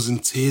Jonathan was in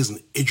tears,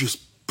 and Idris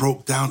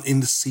broke down in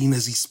the scene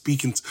as he's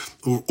speaking,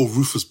 or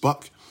Rufus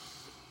Buck.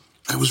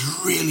 It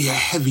was really a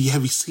heavy,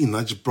 heavy scene.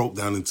 I just broke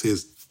down in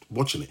tears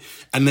watching it.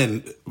 And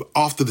then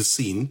after the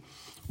scene,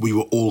 we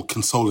were all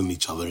consoling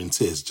each other in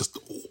tears, just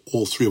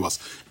all three of us.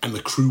 And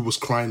the crew was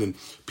crying, and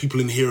people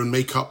in hair and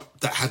makeup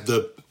that had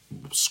the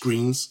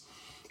screens,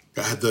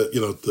 that had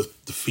the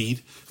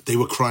feed, they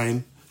were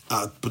crying,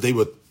 but they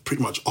were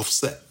pretty much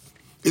offset.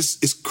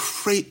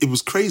 It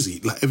was crazy.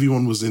 Like,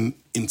 everyone was in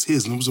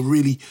tears, and it was a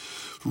really,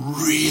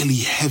 really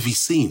heavy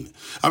scene.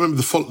 I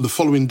remember the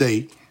following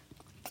day,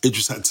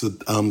 Idris had to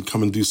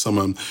come and do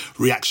some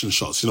reaction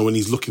shots, when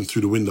he's looking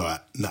through the window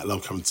at Nat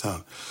Love Coming to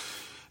Town.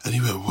 And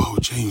he went, "Whoa,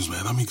 James,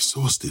 man, I'm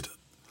exhausted."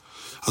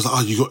 I was like,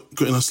 "Oh, you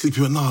got enough sleep?"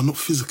 He went, "No, not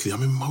physically.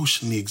 I'm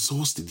emotionally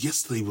exhausted.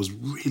 Yesterday was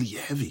really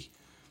heavy.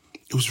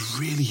 It was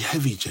really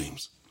heavy,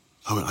 James."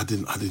 I went, I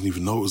didn't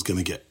even know it was going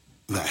to get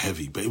that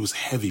heavy, but it was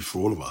heavy for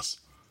all of us.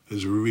 It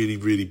was a really,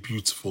 really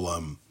beautiful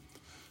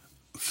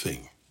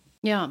thing.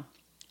 Yeah.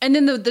 And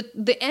then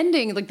the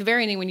ending, like the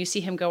very ending, when you see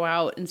him go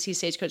out and see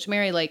Stagecoach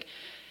Mary, like,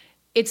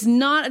 it's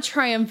not a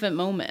triumphant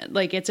moment.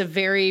 Like, it's a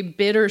very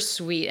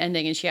bittersweet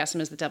ending. And she asks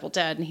him, "Is the devil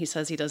dead?" And he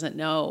says he doesn't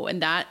know.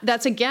 And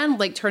that's again,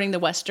 like, turning the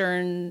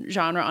Western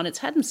genre on its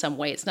head in some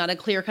way. It's not a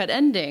clear-cut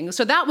ending.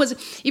 So that was,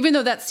 even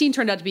though that scene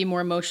turned out to be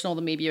more emotional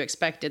than maybe you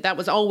expected, that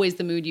was always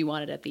the mood you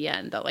wanted at the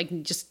end. That,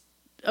 like, just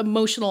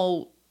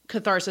emotional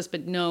catharsis,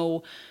 but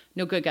no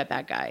good guy,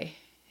 bad guy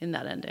in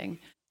that ending.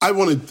 I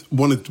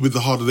wanted with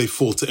The Harder They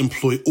Fall to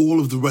employ all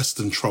of the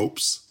Western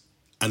tropes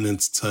and then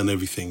to turn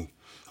everything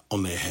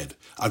on their head.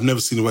 I've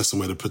never seen a Western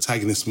where the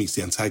protagonist meets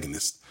the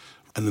antagonist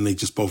and then they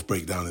just both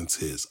break down in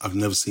tears. I've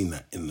never seen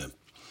that in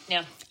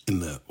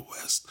the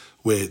West,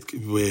 where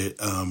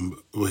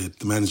the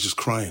man is just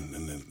crying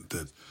and then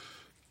the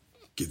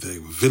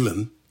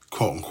villain,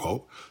 quote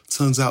unquote,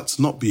 turns out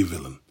to not be a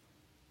villain.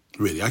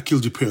 Really, I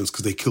killed your parents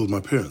because they killed my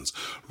parents.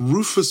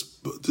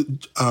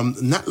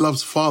 Nat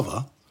Love's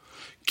father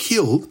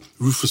killed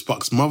Rufus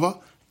Buck's mother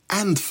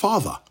and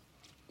father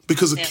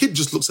because a kid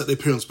just looks at their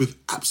parents with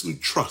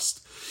absolute trust.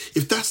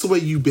 If that's the way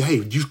you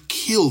behaved, you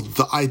killed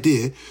the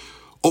idea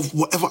of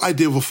whatever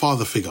idea of a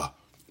father figure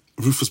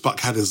Rufus Buck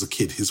had as a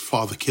kid. His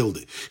father killed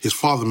it. His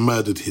father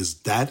murdered his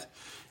dad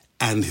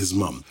and his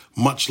mum,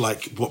 much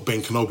like what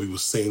Ben Kenobi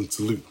was saying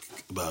to Luke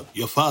about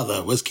your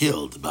father was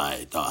killed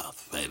by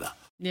Darth Vader.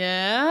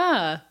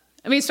 Yeah.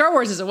 I mean, Star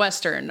Wars is a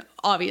Western,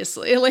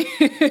 obviously. Like,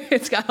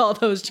 it's got all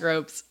those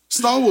tropes.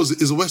 Star Wars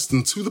is a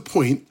Western to the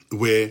point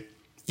where,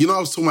 I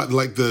was talking about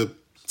like the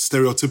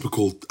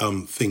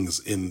stereotypical things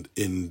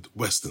in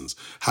Westerns,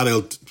 how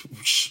they'll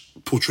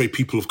portray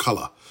people of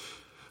color.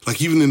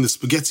 Like, even in the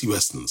spaghetti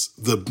Westerns,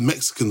 the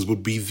Mexicans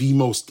would be the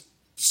most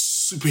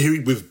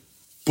superhero with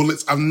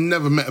bullets. I've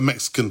never met a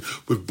Mexican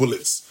with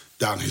bullets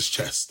down his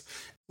chest.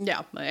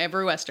 Yeah,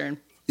 every Western.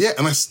 Yeah,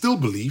 and I still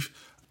believe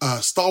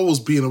Star Wars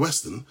being a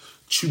Western,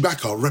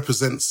 Chewbacca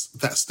represents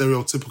that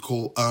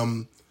stereotypical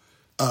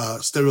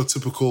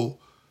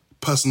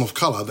person of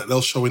color that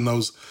they'll show in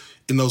those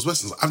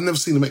Westerns. I've never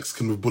seen a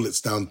Mexican with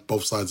bullets down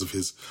both sides of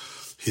his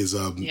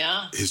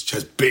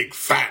chest, big,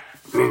 fat,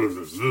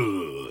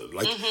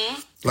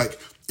 like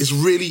it's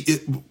really.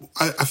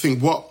 I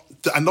think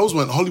and those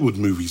weren't Hollywood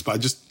movies, but I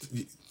just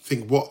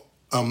think what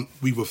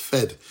we were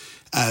fed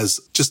as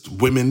just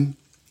women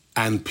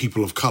and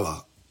people of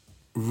color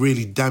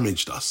really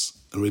damaged us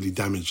and really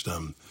damaged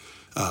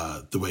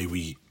the way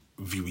we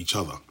view each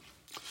other.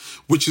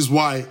 Which is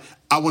why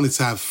I wanted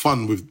to have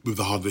fun with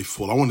The Harder They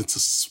Fall. I wanted to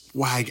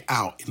swag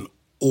out in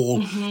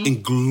all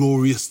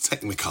inglorious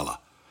Technicolor.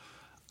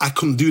 I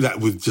couldn't do that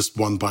with just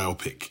one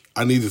biopic.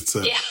 I needed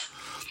to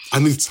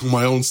tell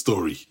my own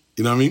story.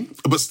 You know what I mean?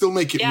 But still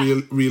make it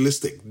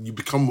realistic. You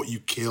become what you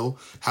kill,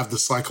 have the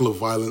cycle of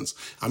violence.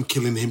 I'm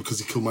killing him because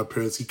he killed my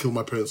parents. He killed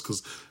my parents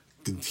because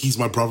he's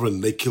my brother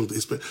and they killed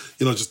his parents.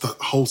 Just that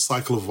whole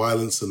cycle of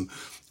violence and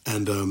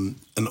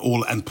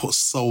put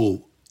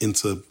soul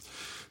into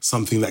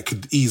something that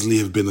could easily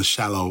have been a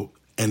shallow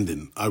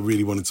ending. I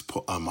really wanted to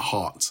put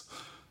heart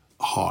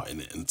in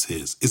it and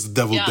tears. Is the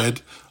devil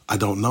dead? I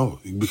don't know,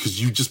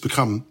 because you just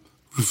become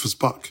Rufus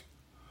Buck.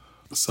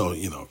 So,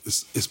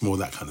 it's more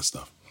that kind of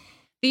stuff.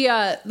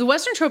 The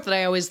Western trope that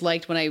I always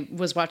liked when I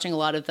was watching a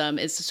lot of them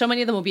is so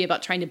many of them will be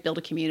about trying to build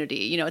a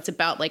community. It's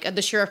about like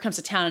the sheriff comes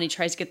to town and he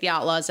tries to get the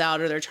outlaws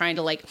out, or they're trying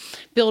to like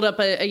build up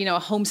a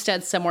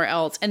homestead somewhere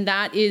else. And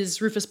that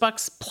is Rufus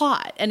Buck's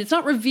plot. And it's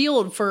not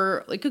revealed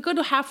for like a good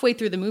halfway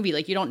through the movie.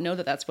 Like you don't know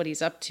that that's what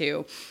he's up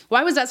to.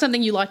 Why was that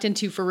something you locked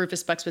into for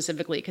Rufus Buck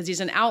specifically? Because he's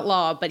an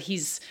outlaw, but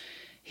he's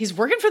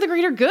working for the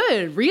greater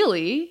good,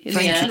 really.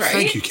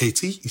 Thank you,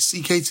 Katie. You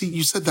see, Katie,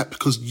 you said that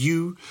because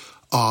you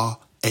are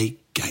a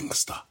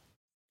gangster.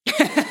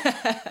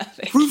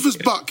 Rufus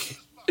Buck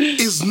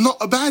is not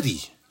a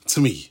baddie to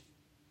me.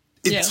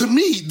 To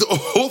me, the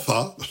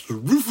author,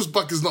 Rufus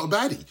Buck is not a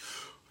baddie.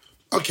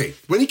 Okay,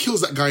 when he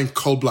kills that guy in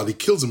cold blood, he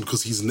kills him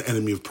because he's an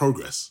enemy of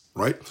progress,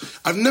 right?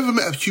 I've never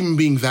met a human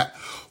being that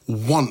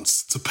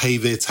wants to pay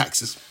their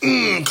taxes.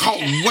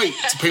 Can't wait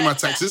to pay my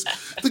taxes.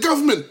 The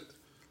government.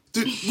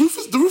 The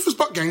Rufus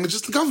Buck gang are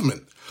just the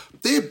government.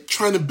 They're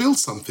trying to build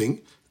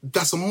something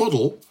that's a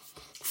model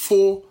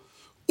for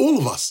all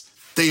of us.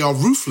 They are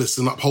ruthless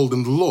in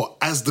upholding the law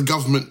as the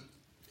government.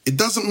 It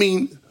doesn't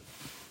mean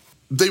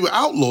they were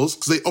outlaws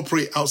because they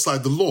operate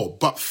outside the law.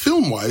 But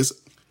film-wise,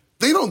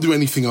 they don't do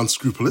anything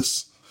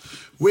unscrupulous.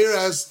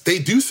 Whereas they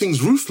do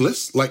things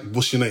ruthless, like,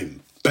 what's your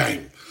name?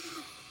 Bang.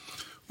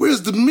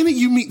 Whereas the minute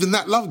you meet the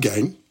Nat Love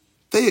gang,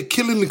 they are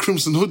killing the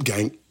Crimson Hood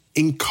gang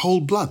in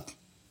cold blood.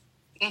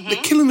 Mm-hmm.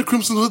 They're killing the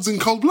Crimson Hoods in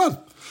cold blood.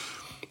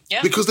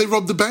 Yeah. Because they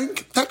robbed the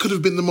bank. That could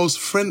have been the most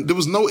There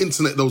was no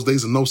internet those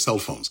days and no cell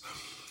phones.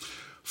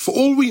 For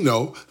all we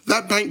know,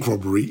 that bank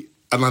robbery,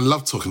 and I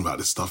love talking about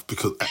this stuff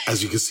because,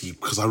 as you can see,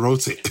 because I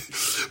wrote it.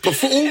 But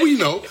for all we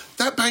know,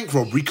 that bank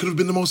robbery could have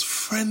been the most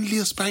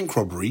friendliest bank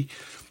robbery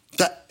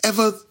that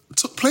ever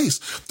took place.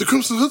 The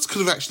Crimson Hoods could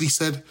have actually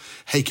said,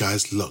 hey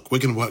guys, look, we're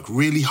going to work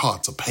really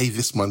hard to pay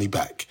this money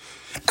back.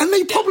 And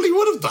they probably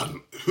would have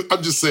done.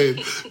 I'm just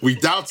saying, we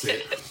doubt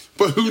it.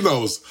 But who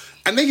knows?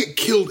 And they get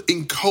killed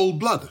in cold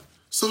blood.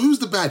 So who's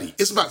the baddie?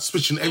 It's about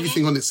switching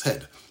everything on its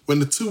head. When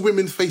the two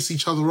women face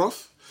each other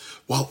off,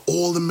 while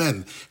all the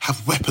men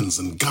have weapons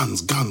and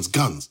guns.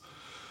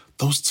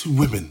 Those two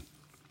women,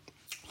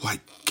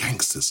 like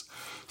gangsters,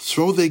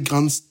 throw their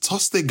guns,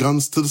 toss their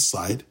guns to the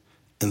side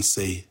and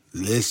say,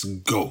 let's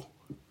go.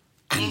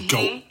 And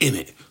go in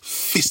it.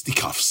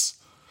 Fisticuffs.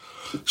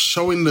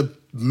 Showing the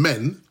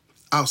men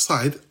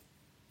outside,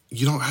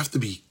 you don't have to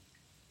be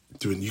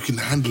doing, you can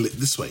handle it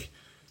this way.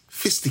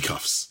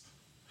 Fisticuffs.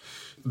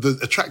 The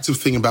attractive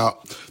thing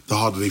about The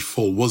Harder They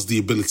Fall was the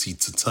ability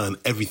to turn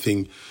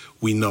everything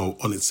we know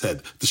on its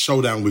head. The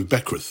showdown with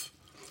Beckwith.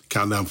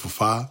 Countdown for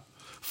 5,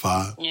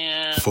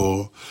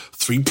 4,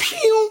 3,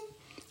 pew!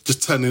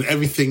 Just turning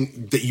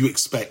everything that you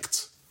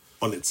expect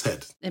on its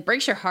head. It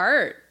breaks your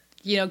heart,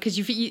 because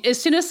as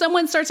soon as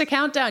someone starts a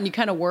countdown, you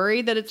kind of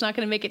worry that it's not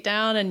going to make it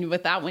down. And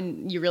with that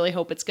one, you really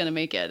hope it's going to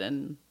make it.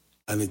 And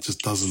it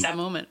just doesn't. That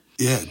moment.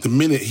 Yeah, the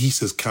minute he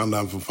says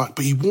countdown for 5,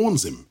 but he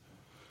warns him.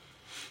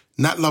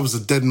 Nat Love's a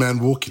dead man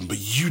walking, but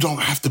you don't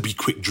have to be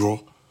quick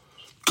draw.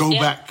 Go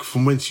back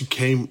from whence you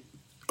came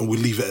and we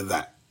leave it at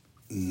that.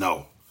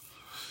 No.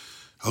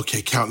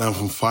 Okay, countdown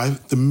from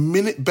 5. The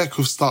minute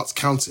Beckwith starts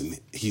counting,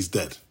 he's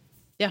dead.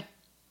 Yeah.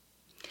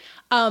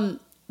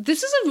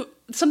 This is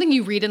something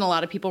you read in a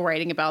lot of people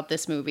writing about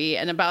this movie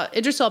and about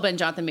Idris Elba and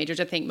Jonathan Majors,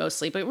 I think,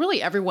 mostly, but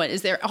really everyone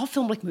is they're all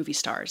filmed like movie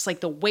stars.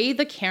 Like the way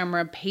the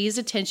camera pays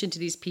attention to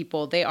these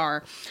people, they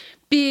are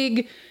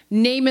big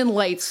name and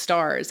light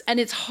stars. And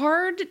it's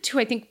hard to,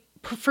 I think,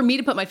 for me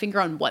to put my finger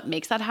on what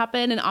makes that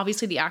happen. And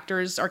obviously the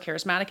actors are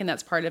charismatic and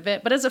that's part of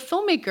it. But as a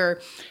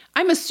filmmaker,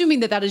 I'm assuming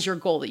that is your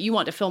goal, that you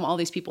want to film all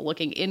these people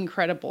looking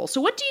incredible.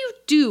 So what do you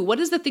do? What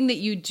is the thing that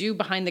you do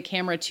behind the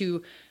camera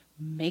to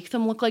make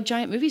them look like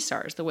giant movie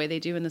stars the way they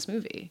do in this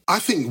movie? I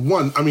think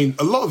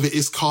a lot of it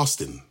is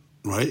casting,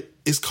 right?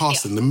 It's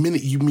casting. Yeah. The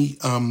minute you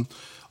meet Arnold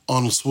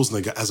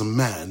Schwarzenegger as a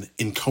man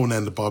in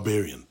Conan the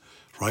Barbarian,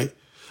 right?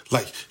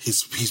 Like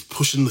he's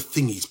pushing the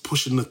thing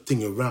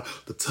around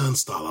the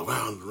turnstile,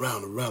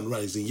 around.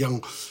 He's a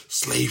young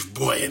slave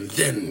boy, and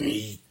then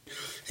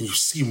you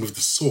see him with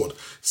the sword.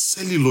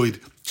 Celluloid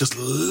just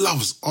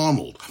loves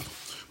Arnold,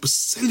 but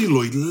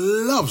Celluloid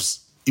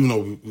loves, even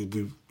though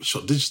we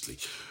shot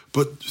digitally,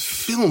 but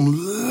film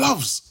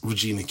loves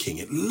Regina King.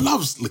 It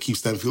loves Lakeith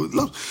Stanfield. It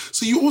loves.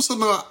 So you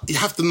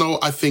have to know,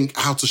 I think,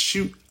 how to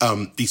shoot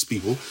these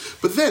people.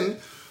 But then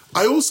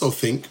I also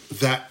think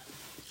that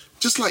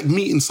just like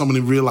meeting someone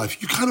in real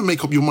life, you kind of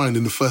make up your mind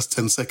in the first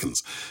 10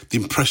 seconds, the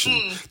impression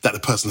that the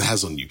person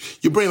has on you.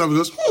 Your brain either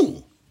goes,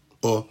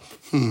 or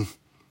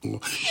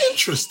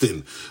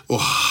interesting, or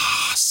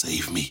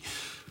save me,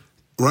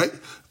 right?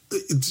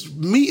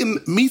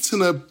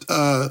 Meeting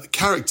a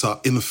character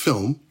in a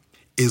film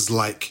is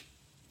like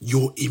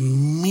your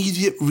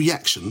immediate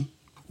reaction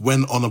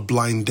when on a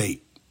blind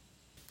date.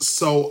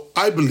 So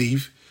I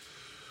believe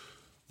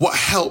what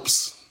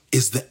helps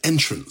is the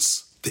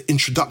entrance, the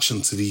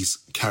introduction to these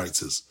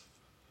characters.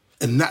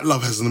 And Nat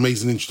Love has an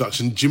amazing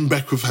introduction. Jim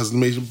Beckwith has an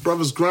amazing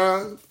Brothers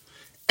Grind.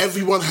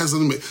 Everyone has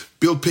an amazing...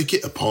 Bill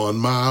Pickett, Upon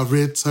My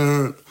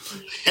Return.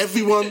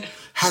 Everyone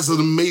has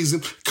an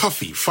amazing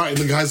Cuffy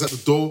fighting the guys at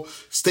the door.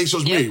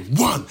 Station Mary,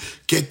 1,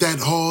 get that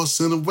horse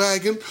in a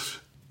wagon.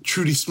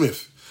 Trudy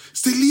Smith,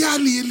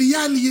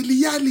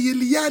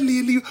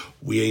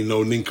 we ain't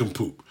no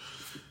nincompoop.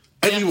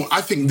 Everyone, I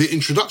think the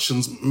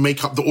introductions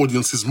make up the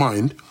audience's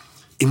mind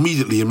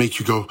immediately and make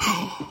you go,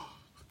 oh,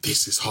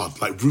 this is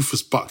hard. Like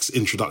Rufus Buck's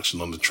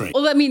introduction on the train.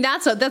 Well, I mean,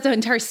 that's an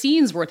entire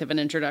scene's worth of an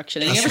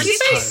introduction. That's an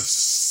entire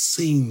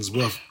scene's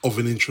worth of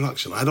an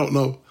introduction. I don't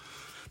know.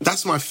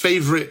 That's my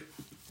favorite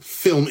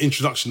film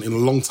introduction in a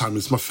long time.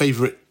 It's my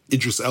favorite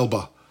Idris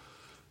Elba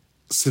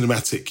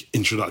cinematic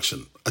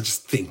introduction. I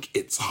just think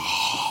it's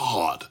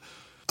hard.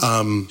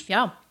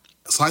 Yeah.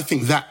 So I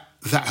think that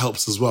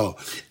helps as well.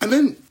 And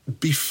then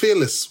be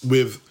fearless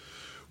with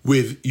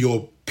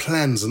your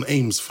plans and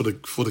aims for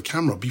the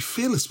camera. Be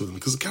fearless with them,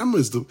 because the camera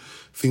is the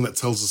thing that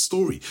tells the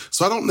story.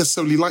 So I don't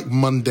necessarily like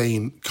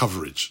mundane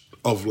coverage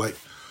of like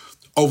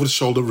over the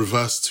shoulder,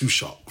 reverse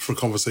 2-shot for a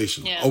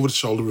conversation. Yeah. Over the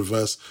shoulder,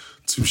 reverse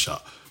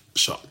 2-shot.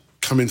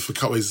 Come in for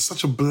cutaways. It's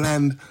such a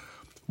bland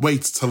way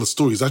to tell the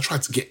stories. I try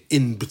to get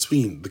in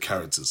between the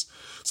characters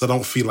so I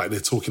don't feel like they're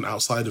talking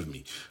outside of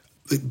me.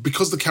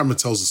 Because the camera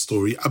tells the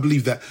story, I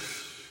believe that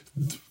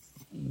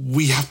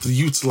we have to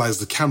utilize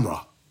the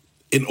camera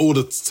in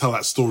order to tell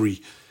that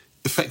story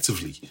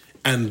effectively.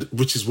 And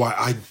which is why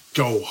I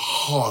go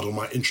hard on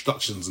my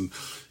introductions and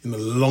in the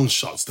long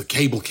shots, the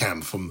cable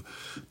cam from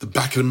the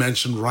back of the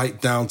mansion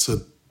right down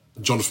to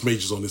Jonathan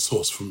Majors on his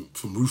horse, from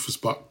Rufus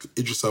Buck,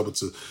 Idris Elba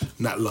to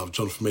Nat Love,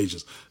 Jonathan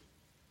Majors,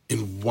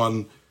 in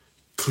one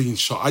clean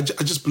shot. I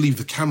just believe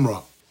the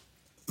camera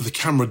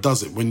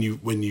does it when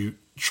you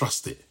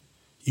trust it.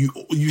 You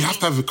have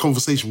to have a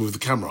conversation with the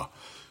camera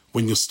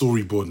when you're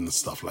storyboarding and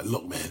stuff. Like,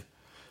 look, man,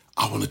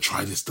 I want to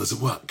try this. Does it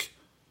work?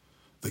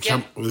 The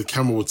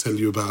camera will tell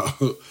you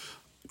about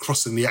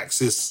crossing the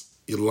axis.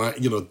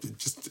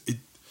 The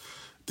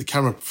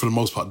camera for the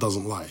most part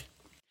doesn't lie.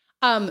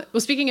 Well,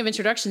 speaking of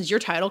introductions, your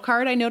title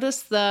card, I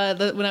noticed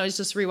when I was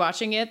just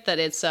rewatching it, that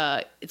it's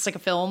like a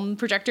film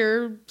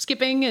projector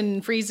skipping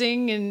and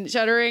freezing and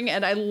shuddering,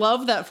 and I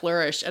love that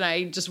flourish. And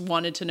I just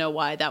wanted to know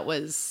why that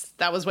was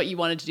what you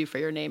wanted to do for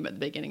your name at the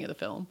beginning of the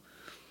film.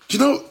 You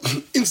know,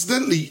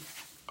 incidentally,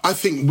 I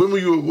think when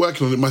we were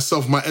working on it,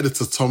 myself, my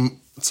editor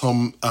Tom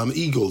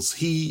Eagles,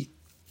 he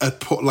had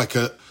put like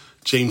a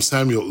James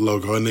Samuel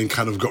logo and then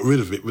kind of got rid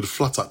of it with a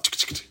flutter. I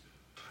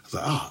was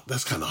like,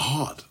 that's kind of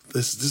hard.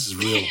 This is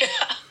real.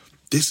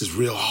 This is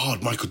real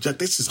hard, Michael Jackson.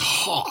 This is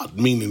hard,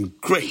 meaning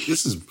great.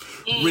 This is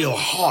real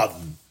hard,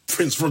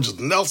 Prince Roger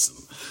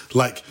Nelson.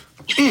 Like,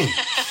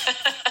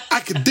 I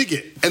could dig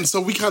it. And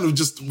so we kind of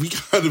just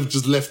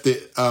left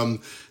it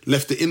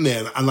in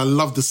there. And I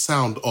love the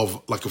sound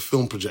of like a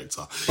film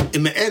projector.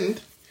 In the end,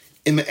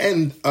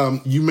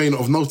 you may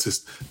not have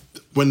noticed,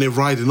 when they're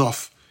riding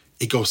off,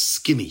 it goes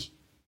skinny.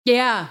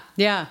 Yeah.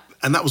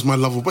 And that was my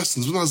love of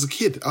Westerns. When I was a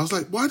kid, I was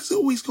like, why does it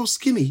always go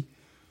skinny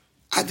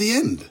at the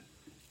end?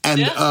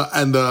 And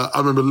I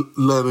remember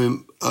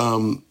learning,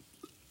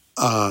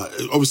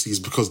 obviously it's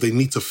because they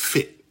need to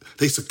fit.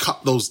 They used to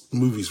cut those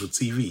movies for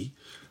TV.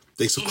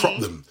 They used to crop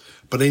them,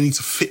 but they need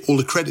to fit all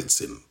the credits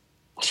in.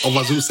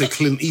 Otherwise, it would say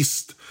Clint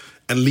East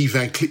and Lee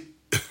Van Cleef.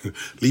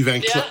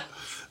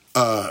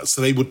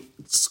 So they would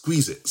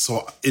squeeze it.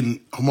 So in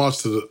homage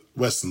to the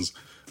Westerns,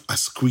 I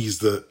squeeze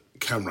the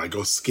camera. I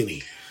go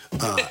skinny.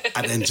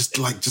 And then just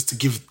to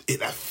give it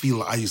that feel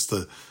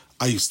that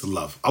I used to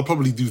love. I'll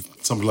probably do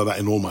something like that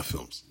in all my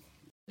films.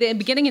 The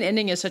beginning and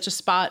ending is such a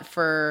spot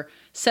for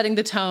setting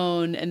the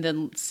tone and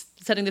then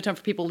setting the tone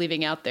for people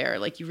leaving out there.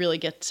 Like, you really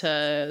get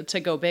to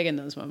go big in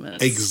those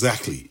moments.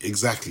 Exactly.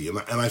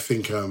 And I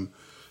think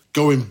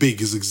going big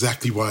is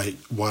exactly why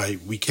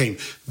we came.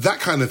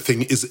 That kind of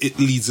thing it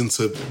leads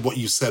into what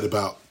you said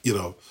about,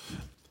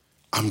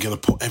 I'm going to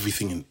put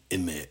everything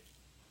in there.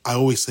 I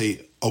always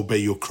say, obey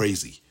your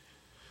crazy.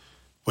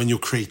 When you're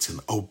creating,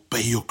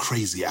 obey your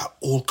crazy. At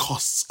all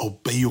costs,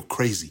 obey your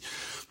crazy.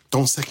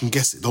 Don't second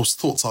guess it. Those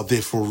thoughts are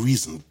there for a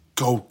reason.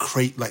 Go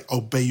create,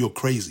 obey your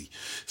crazy.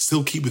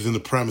 Still keep within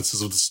the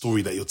parameters of the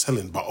story that you're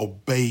telling, but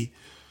obey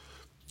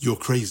your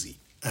crazy.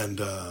 And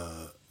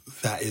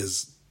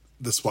that's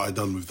what I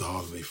done with The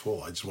Harder They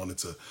Fall. I just wanted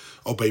to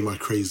obey my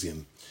crazy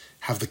and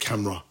have the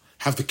camera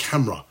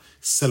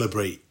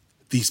celebrate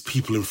these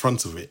people in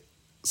front of it,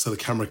 so the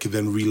camera could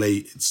then relay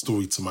its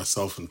story to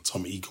myself and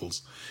Tom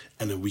Eagles,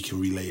 and then we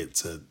can relay it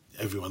to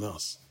everyone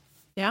else.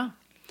 Yeah.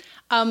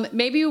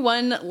 Maybe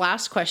one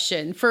last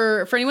question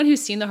for anyone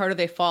who's seen The Harder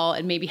They Fall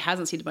and maybe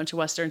hasn't seen a bunch of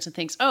Westerns and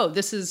thinks, oh,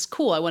 this is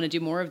cool, I want to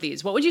do more of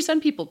these. What would you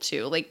send people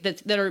to? Like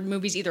that are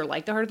movies either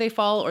like The Harder They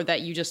Fall or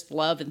that you just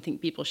love and think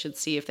people should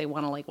see if they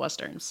want to like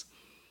Westerns?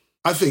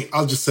 I think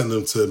I'll just send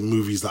them to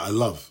movies that I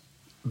love,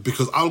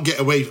 because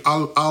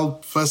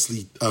I'll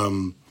firstly,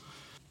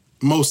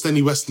 most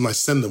any Western I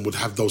send them would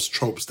have those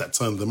tropes that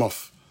turn them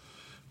off.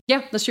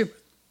 Yeah, that's true.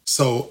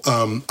 So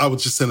I would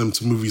just send them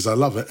to movies I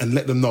love and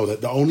let them know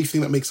that the only thing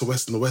that makes a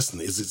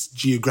Western is its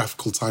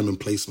geographical time and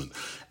placement,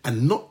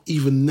 and not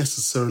even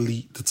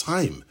necessarily the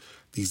time.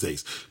 these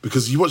days.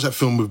 Because you watch that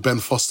film with Ben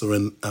Foster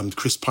and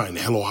Chris Pine,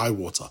 Hell or High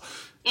Water.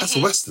 That's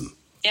a Western,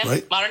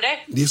 right? Modern day.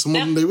 Yes, a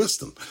modern day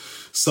Western.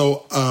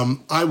 So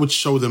I would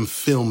show them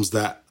films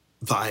that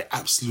I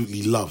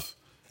absolutely love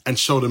and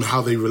show them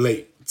how they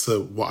relate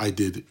to what I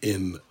did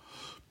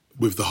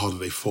with The Harder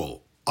They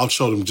Fall. I'll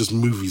show them just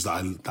movies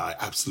that I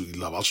absolutely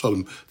love. I'll show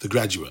them The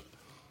Graduate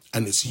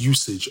and its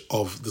usage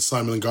of the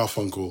Simon &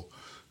 Garfunkel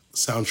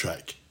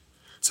soundtrack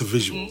to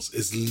visuals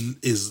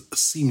is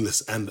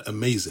seamless and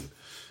amazing.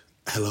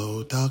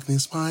 Hello,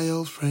 darkness, my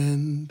old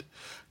friend.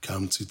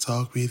 Come to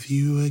talk with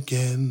you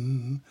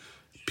again.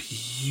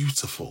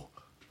 Beautiful.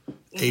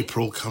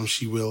 April, come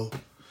she will.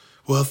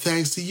 Well,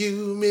 thanks to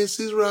you,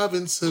 Mrs.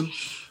 Robinson.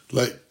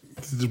 Like,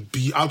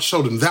 I'd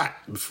show them that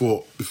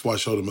before I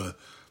show them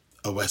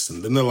a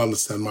Western. Then they'll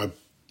understand my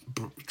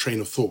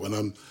train of thought when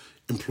I'm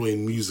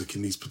employing music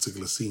in these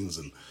particular scenes.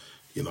 And,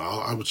 you know,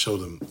 I would show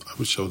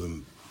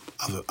them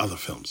other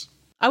films.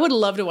 I would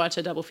love to watch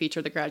a double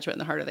feature, The Graduate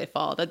and The Harder They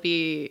Fall. That'd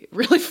be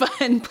really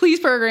fun.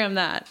 Please program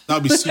that.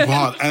 That'd be super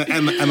hard.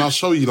 And I'll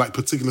show you like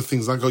particular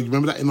things. I go, you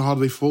remember that in The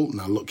Harder They Fall?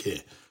 Now look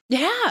here.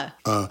 Yeah.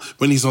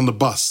 When he's on the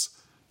bus,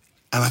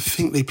 and I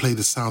think they play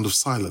The Sound of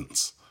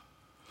Silence.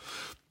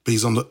 But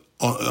he's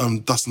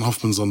Dustin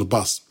Hoffman's on the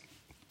bus.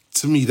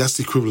 To me, that's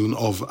the equivalent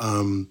of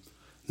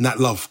Nat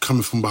Love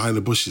coming from behind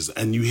the bushes,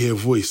 and you hear a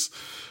voice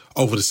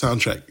over the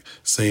soundtrack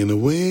saying,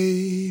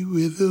 away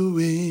with the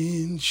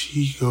wind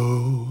she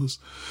goes,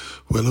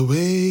 well,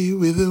 away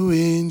with the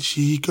wind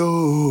she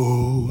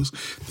goes.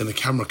 Then the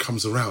camera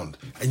comes around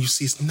and you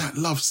see it's Nat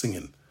Love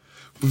singing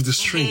with the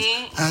strings.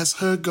 As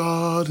her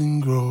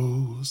garden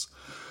grows,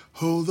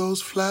 hold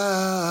those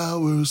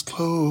flowers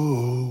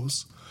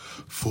close,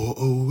 for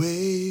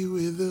away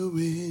with the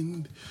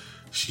wind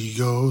she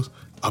goes.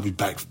 I'll be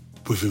back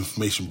with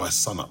information by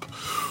sunup.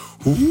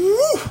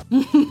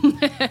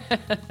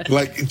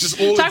 Like, it just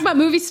all... Talk about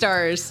movie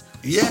stars.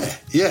 Yeah.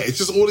 It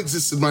just all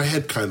exists in my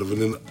head, kind of. And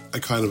then I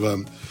kind of,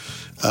 when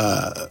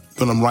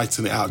I'm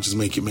writing it out, just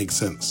make it make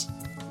sense.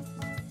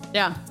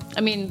 Yeah.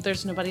 I mean,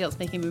 there's nobody else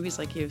making movies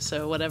like you.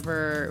 So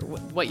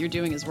what you're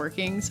doing is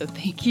working. So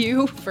thank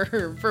you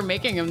for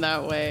making them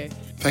that way.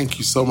 Thank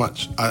you so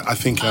much. I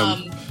think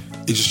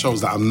it just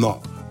shows that I'm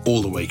not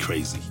all the way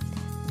crazy.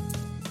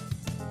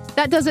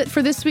 That does it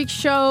for this week's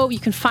show. You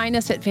can find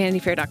us at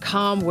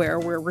vanityfair.com, where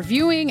we're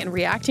reviewing and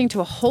reacting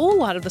to a whole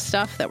lot of the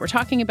stuff that we're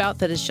talking about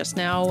that is just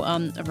now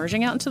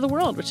emerging out into the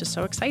world, which is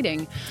so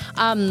exciting.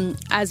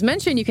 As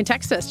mentioned, you can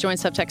text us,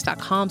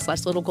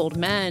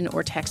 joinsubtext.com/littlegoldmen,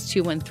 or text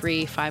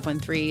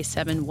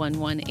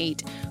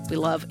 213-513-7118. We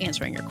love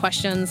answering your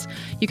questions.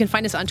 You can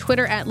find us on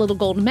Twitter at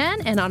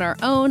littlegoldmen, and on our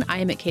own, I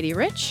am at Katie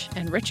Rich,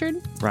 and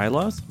Richard.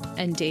 Rylos.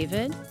 And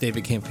David.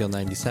 David Campfield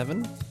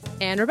 97.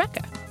 And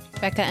Rebecca.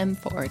 Becca M.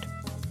 Ford.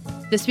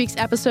 This week's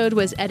episode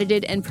was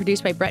edited and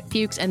produced by Brett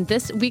Fuchs, and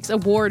this week's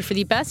award for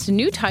the best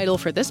new title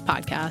for this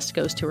podcast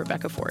goes to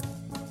Rebecca Ford.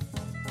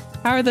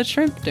 How are the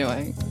shrimp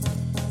doing?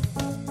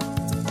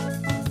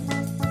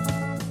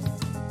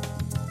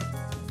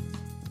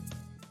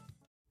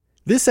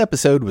 This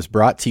episode was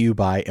brought to you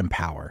by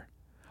Empower.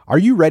 Are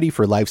you ready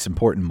for life's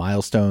important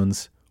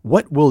milestones?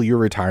 What will your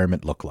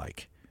retirement look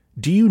like?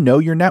 Do you know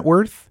your net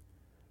worth?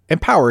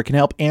 Empower can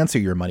help answer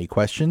your money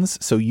questions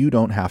so you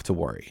don't have to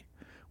worry.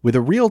 With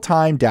a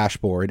real-time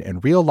dashboard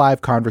and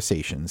real-live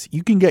conversations,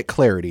 you can get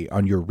clarity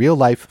on your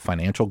real-life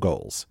financial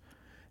goals.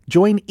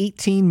 Join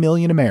 18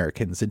 million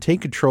Americans and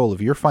take control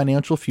of your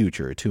financial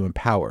future to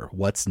empower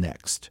what's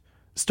next.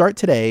 Start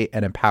today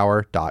at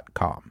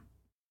empower.com.